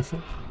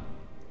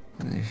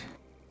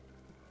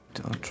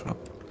 Don't drop.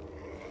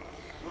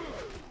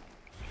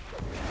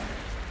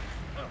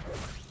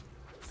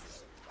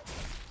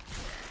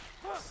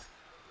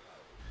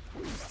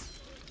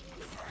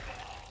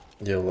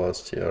 You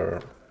lost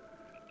your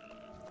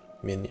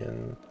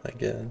minion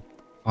again.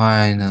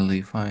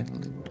 Finally.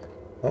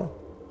 Oh,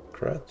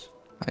 crutch.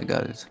 I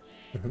got it.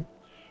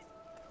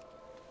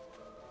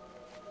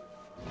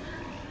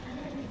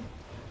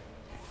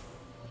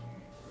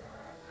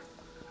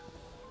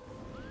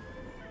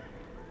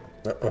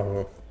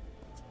 Uh-oh.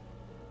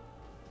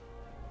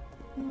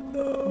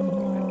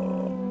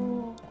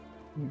 No.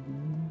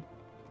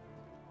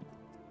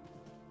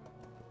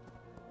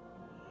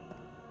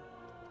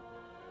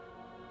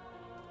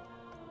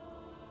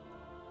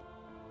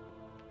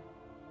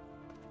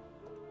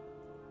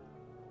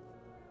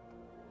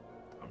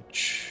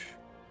 Ouch.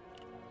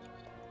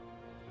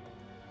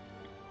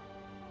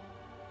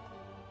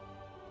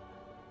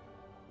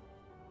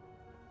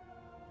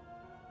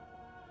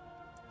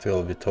 It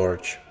will be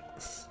torch.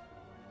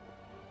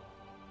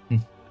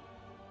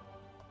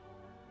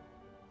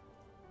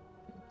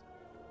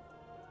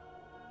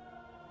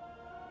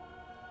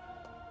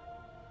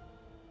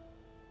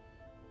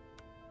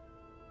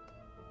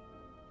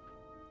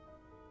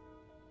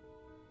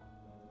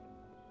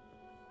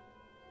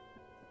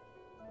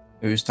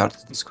 Have you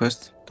started this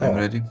quest? I'm Oh.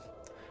 ready.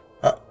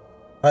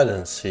 I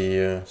didn't see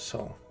you,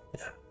 so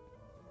yeah.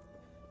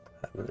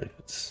 I believe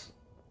it's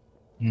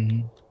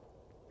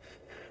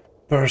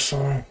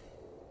personal.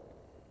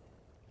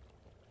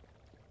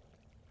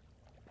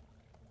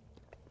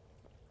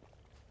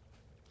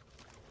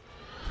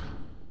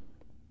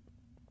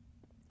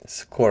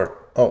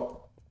 Escort.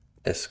 Oh,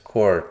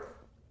 escort.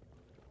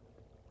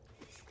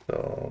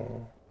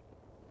 So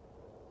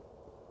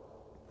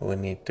we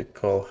need to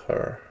call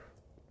her.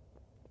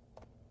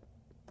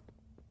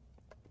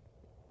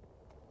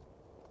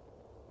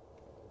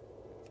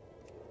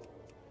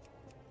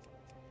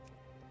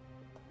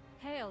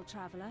 Hail,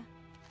 traveler.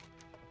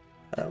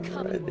 I'm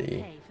Coven will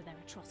ready. pay for their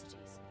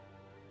atrocities.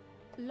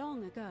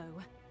 Long ago,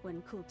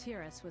 when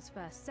Kultiras was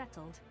first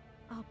settled,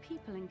 our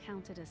people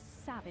encountered a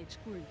savage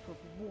group of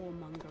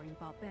warmongering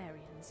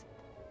barbarians.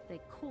 They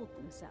called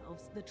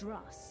themselves the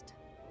Drust.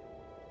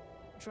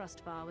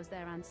 Drustvar was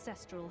their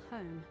ancestral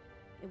home.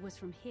 It was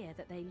from here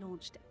that they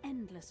launched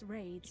endless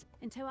raids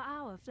into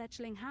our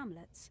fledgling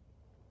hamlets.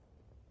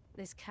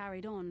 This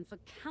carried on for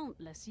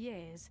countless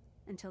years,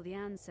 until the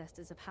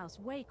ancestors of House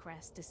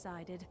Waycrest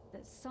decided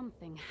that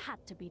something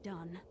had to be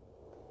done.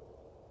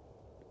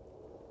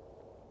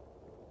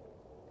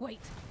 Wait,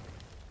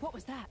 what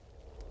was that?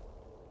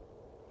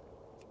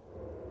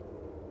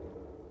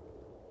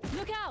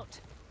 Look out!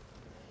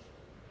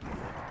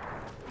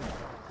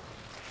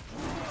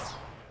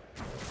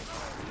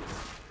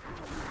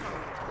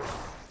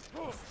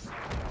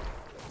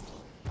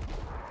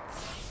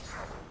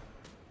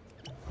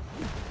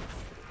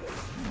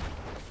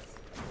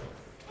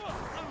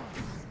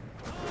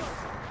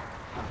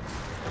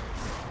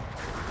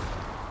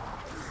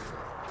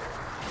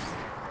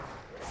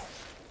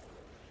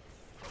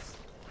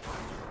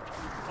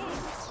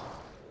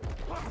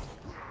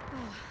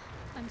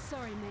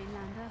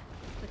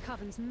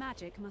 Coven's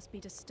magic must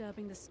be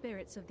disturbing the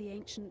spirits of the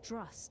ancient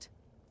Drust.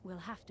 We'll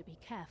have to be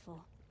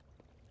careful.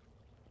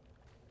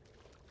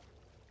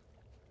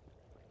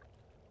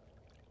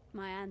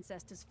 My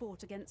ancestors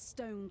fought against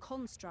stone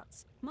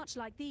constructs, much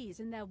like these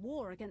in their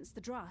war against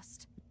the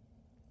Drust.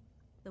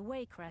 The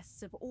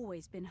Waycrests have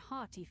always been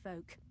hearty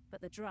folk,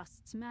 but the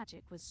Drust's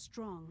magic was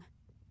strong.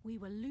 We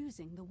were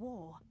losing the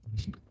war.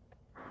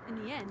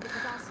 In the end, it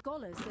was our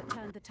scholars that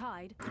turned the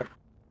tide.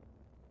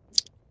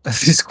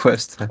 This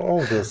quest.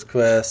 All those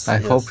quests. I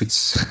yes. hope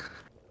it's.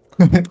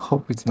 I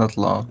hope it's not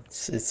long.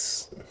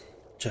 It's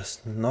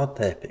just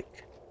not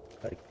epic.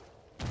 Like,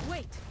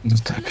 Wait!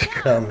 Not epic.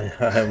 tell me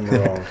I'm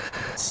wrong.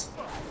 It's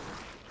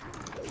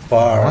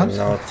far What?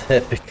 not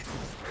epic.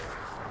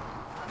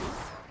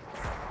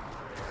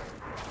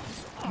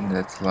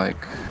 That's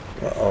like.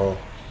 Uh-oh.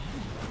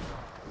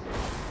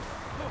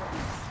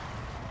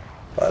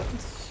 But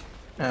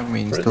I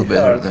mean, Pretty still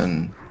better hard.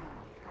 than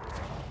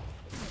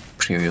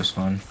previous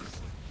one.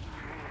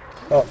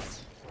 oh,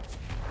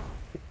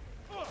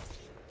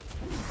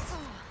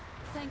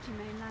 Thank you,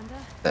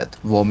 Mainlander. That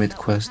vomit That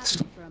was quest.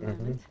 happy for a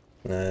moment.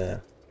 yeah.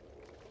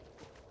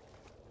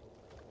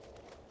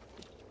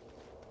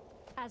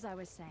 As I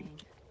was saying,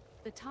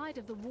 the tide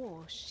of the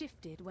war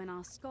shifted when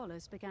our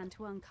scholars began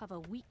to uncover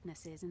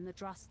weaknesses in the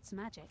Drust's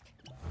magic.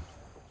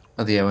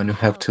 But yeah, when you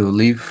have to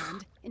leave,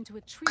 Into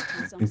a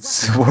treatise on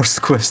it's weapons the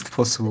worst quest that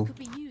possible. could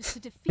be used to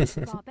defeat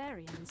the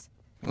barbarians.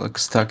 Like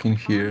stuck in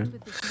here. Armed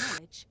with this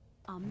knowledge,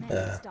 our men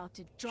Yeah,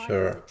 started driving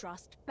sure. the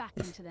Drust back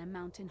into their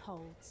mountain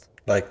holds.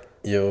 Like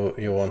you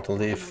want to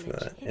leave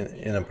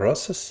in a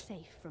process,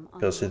 Safe from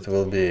because it unwanted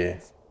will be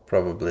hands.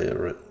 probably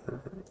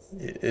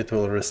it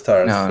will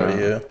restart No, for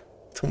no. you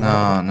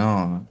tomorrow.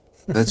 No.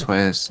 That's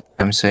why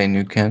I'm saying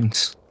you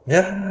can't.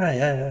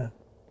 Yeah.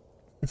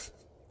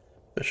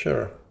 For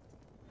sure.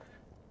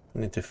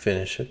 Need to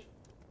finish it.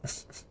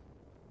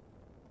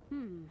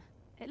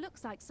 It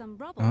looks like some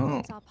rubble Oh.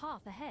 blocks our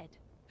path ahead.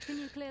 Can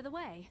you clear the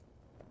way?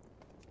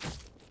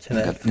 Can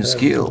You I got new clear the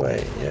skill.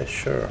 way? Yeah,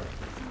 sure.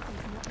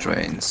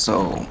 Drain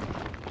soul.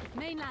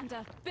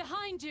 Mainlander,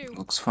 behind you!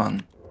 Looks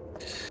fun.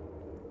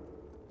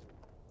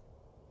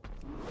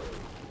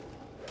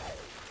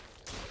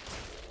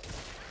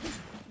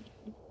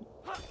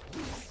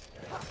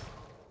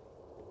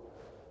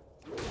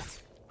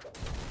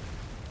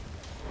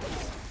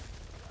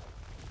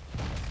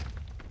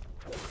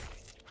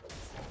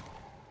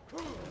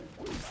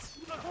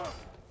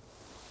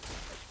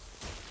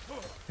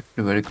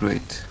 A very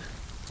great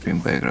stream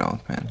background,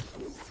 man.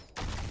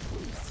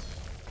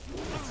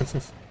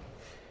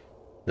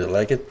 Do you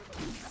like it?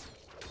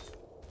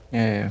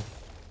 Yeah,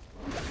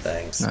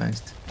 Thanks.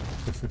 nice.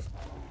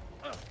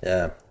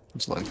 Yeah,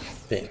 It's like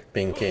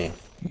Pinky.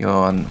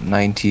 your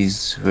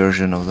 90s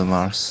version of the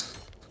Mars.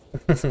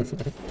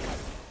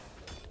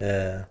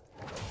 Yeah.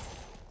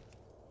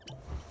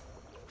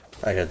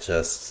 I could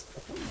just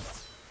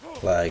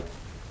like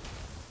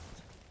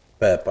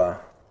Peppa,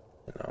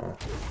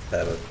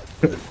 Peppa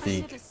the I've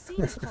pig. never seen a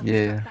construct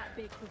Yeah. that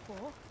big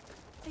before.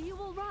 Are you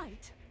all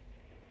right?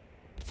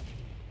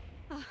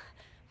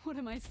 What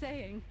am I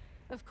saying?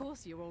 Of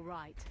course you're all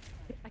right.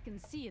 I can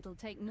see it'll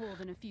take more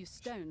than a few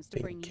stones to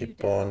bring Pinky you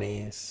down.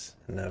 ponies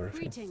and everything.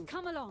 Greeting,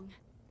 come along.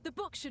 The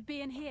book should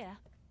be in here.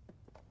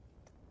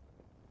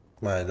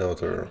 My Here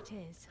daughter it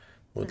is.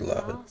 would The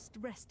love it. last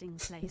resting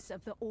place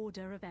of the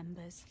Order of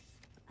Embers.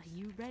 Are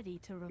you ready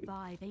to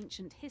revive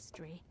ancient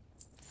history?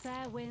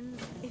 Fair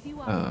winds, if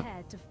you are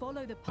prepared to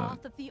follow the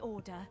path of the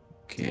Order,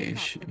 Okay,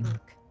 take up the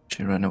book.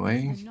 she ran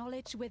away. The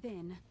knowledge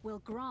within will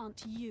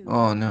grant you,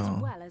 Oh, as no.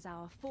 well as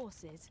our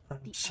forces, I'm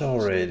the so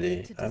ancient ready.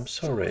 will to I'm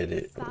so destroy ready.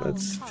 the foul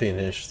Let's coven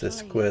finish that this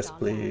plagues quest, our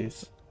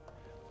please.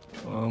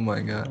 Oh my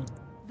god.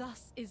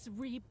 Thus is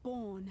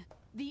reborn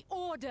the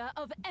Order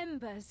of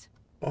Embers.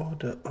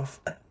 Order of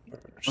What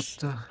Embers.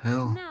 the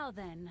hell? Now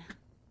then,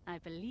 I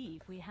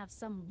believe we have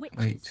some witches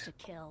Wait. to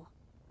kill.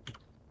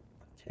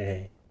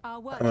 Okay. Our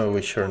work I'm a here is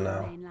witcher done,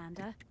 now.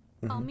 Mainlander.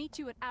 I'll meet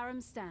you at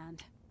Aram's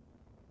stand.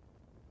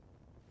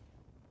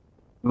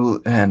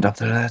 We'll end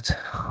after that.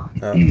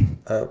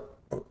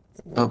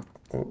 Oh,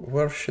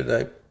 Where should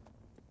I,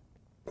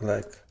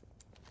 like,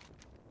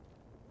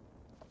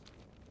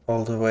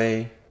 all the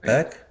way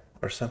back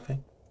or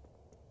something?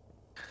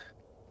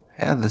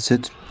 yeah, that's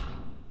it.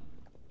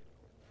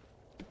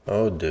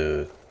 Oh,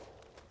 dude.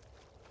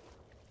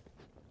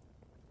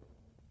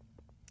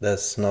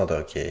 That's not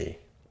okay.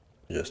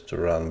 Just to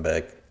run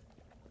back.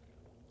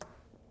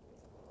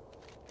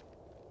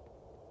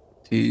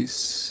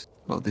 This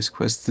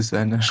quest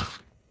designer.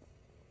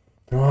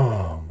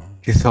 Oh, man.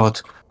 He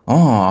thought,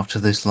 oh, after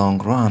this long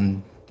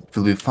run, it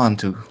will be fun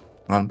to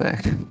run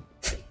back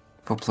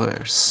for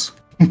players.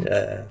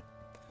 Yeah.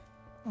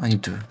 I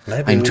need to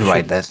Maybe we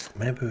write should, that.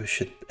 Maybe we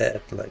should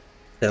add, like,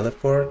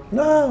 teleport.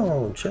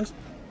 No, just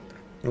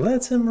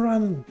let him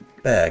run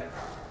back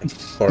like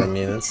 4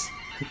 minutes.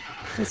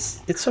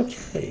 It's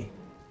okay.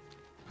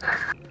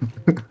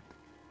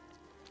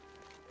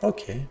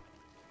 Okay,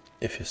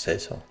 if you say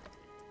so.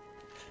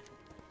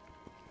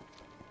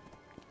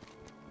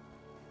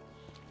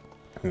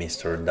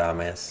 Mr.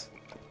 Dumbass.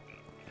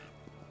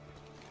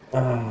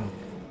 Oh.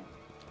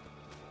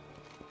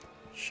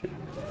 Shit.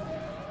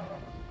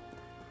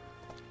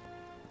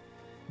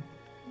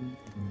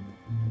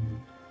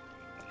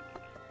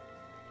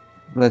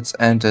 Let's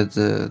enter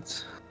the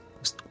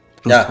truth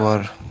Yeah.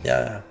 war.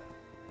 Yeah.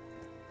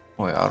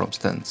 Or arm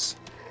stands.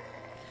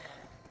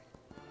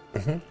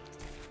 Mm-hmm.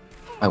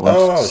 I want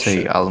Oh, to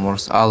say shit.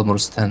 armor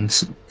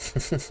stands.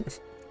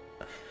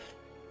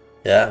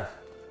 Yeah.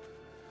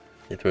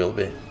 It will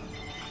be.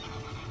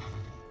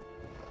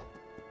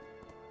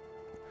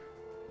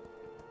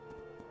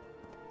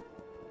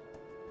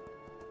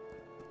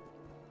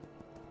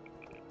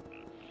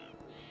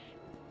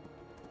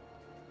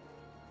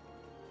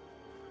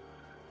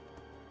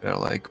 They're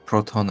like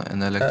proton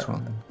and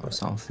electron or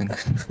something.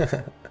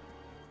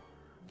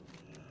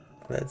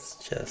 Let's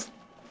just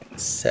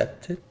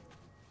accept it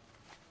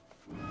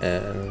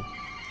and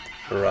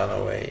run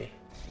away.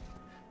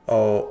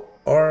 Oh,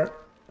 or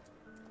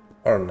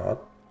not.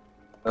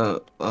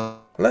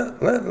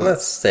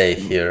 Let's stay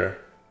here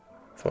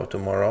for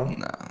tomorrow.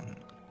 Nah.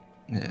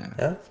 Yeah.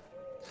 Yeah.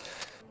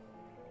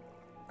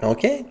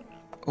 Okay.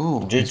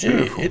 Oh, it's GG.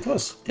 beautiful.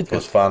 It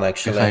was fun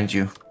actually. Behind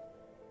you.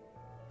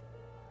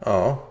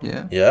 Oh.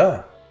 Yeah.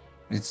 Yeah.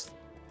 It's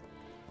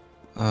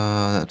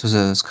to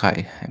the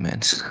sky, I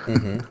meant.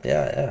 Mm-hmm.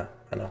 Yeah,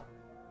 I know.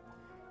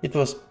 It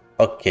was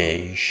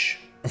okay-ish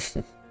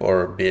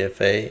for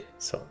BFA,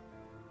 so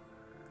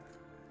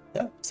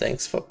yeah,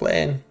 thanks for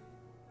playing.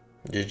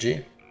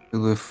 GG.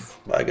 We'll have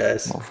Bye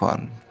guys. more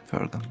fun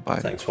further. Bye.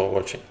 Thanks for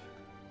watching.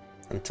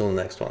 Until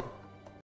next one.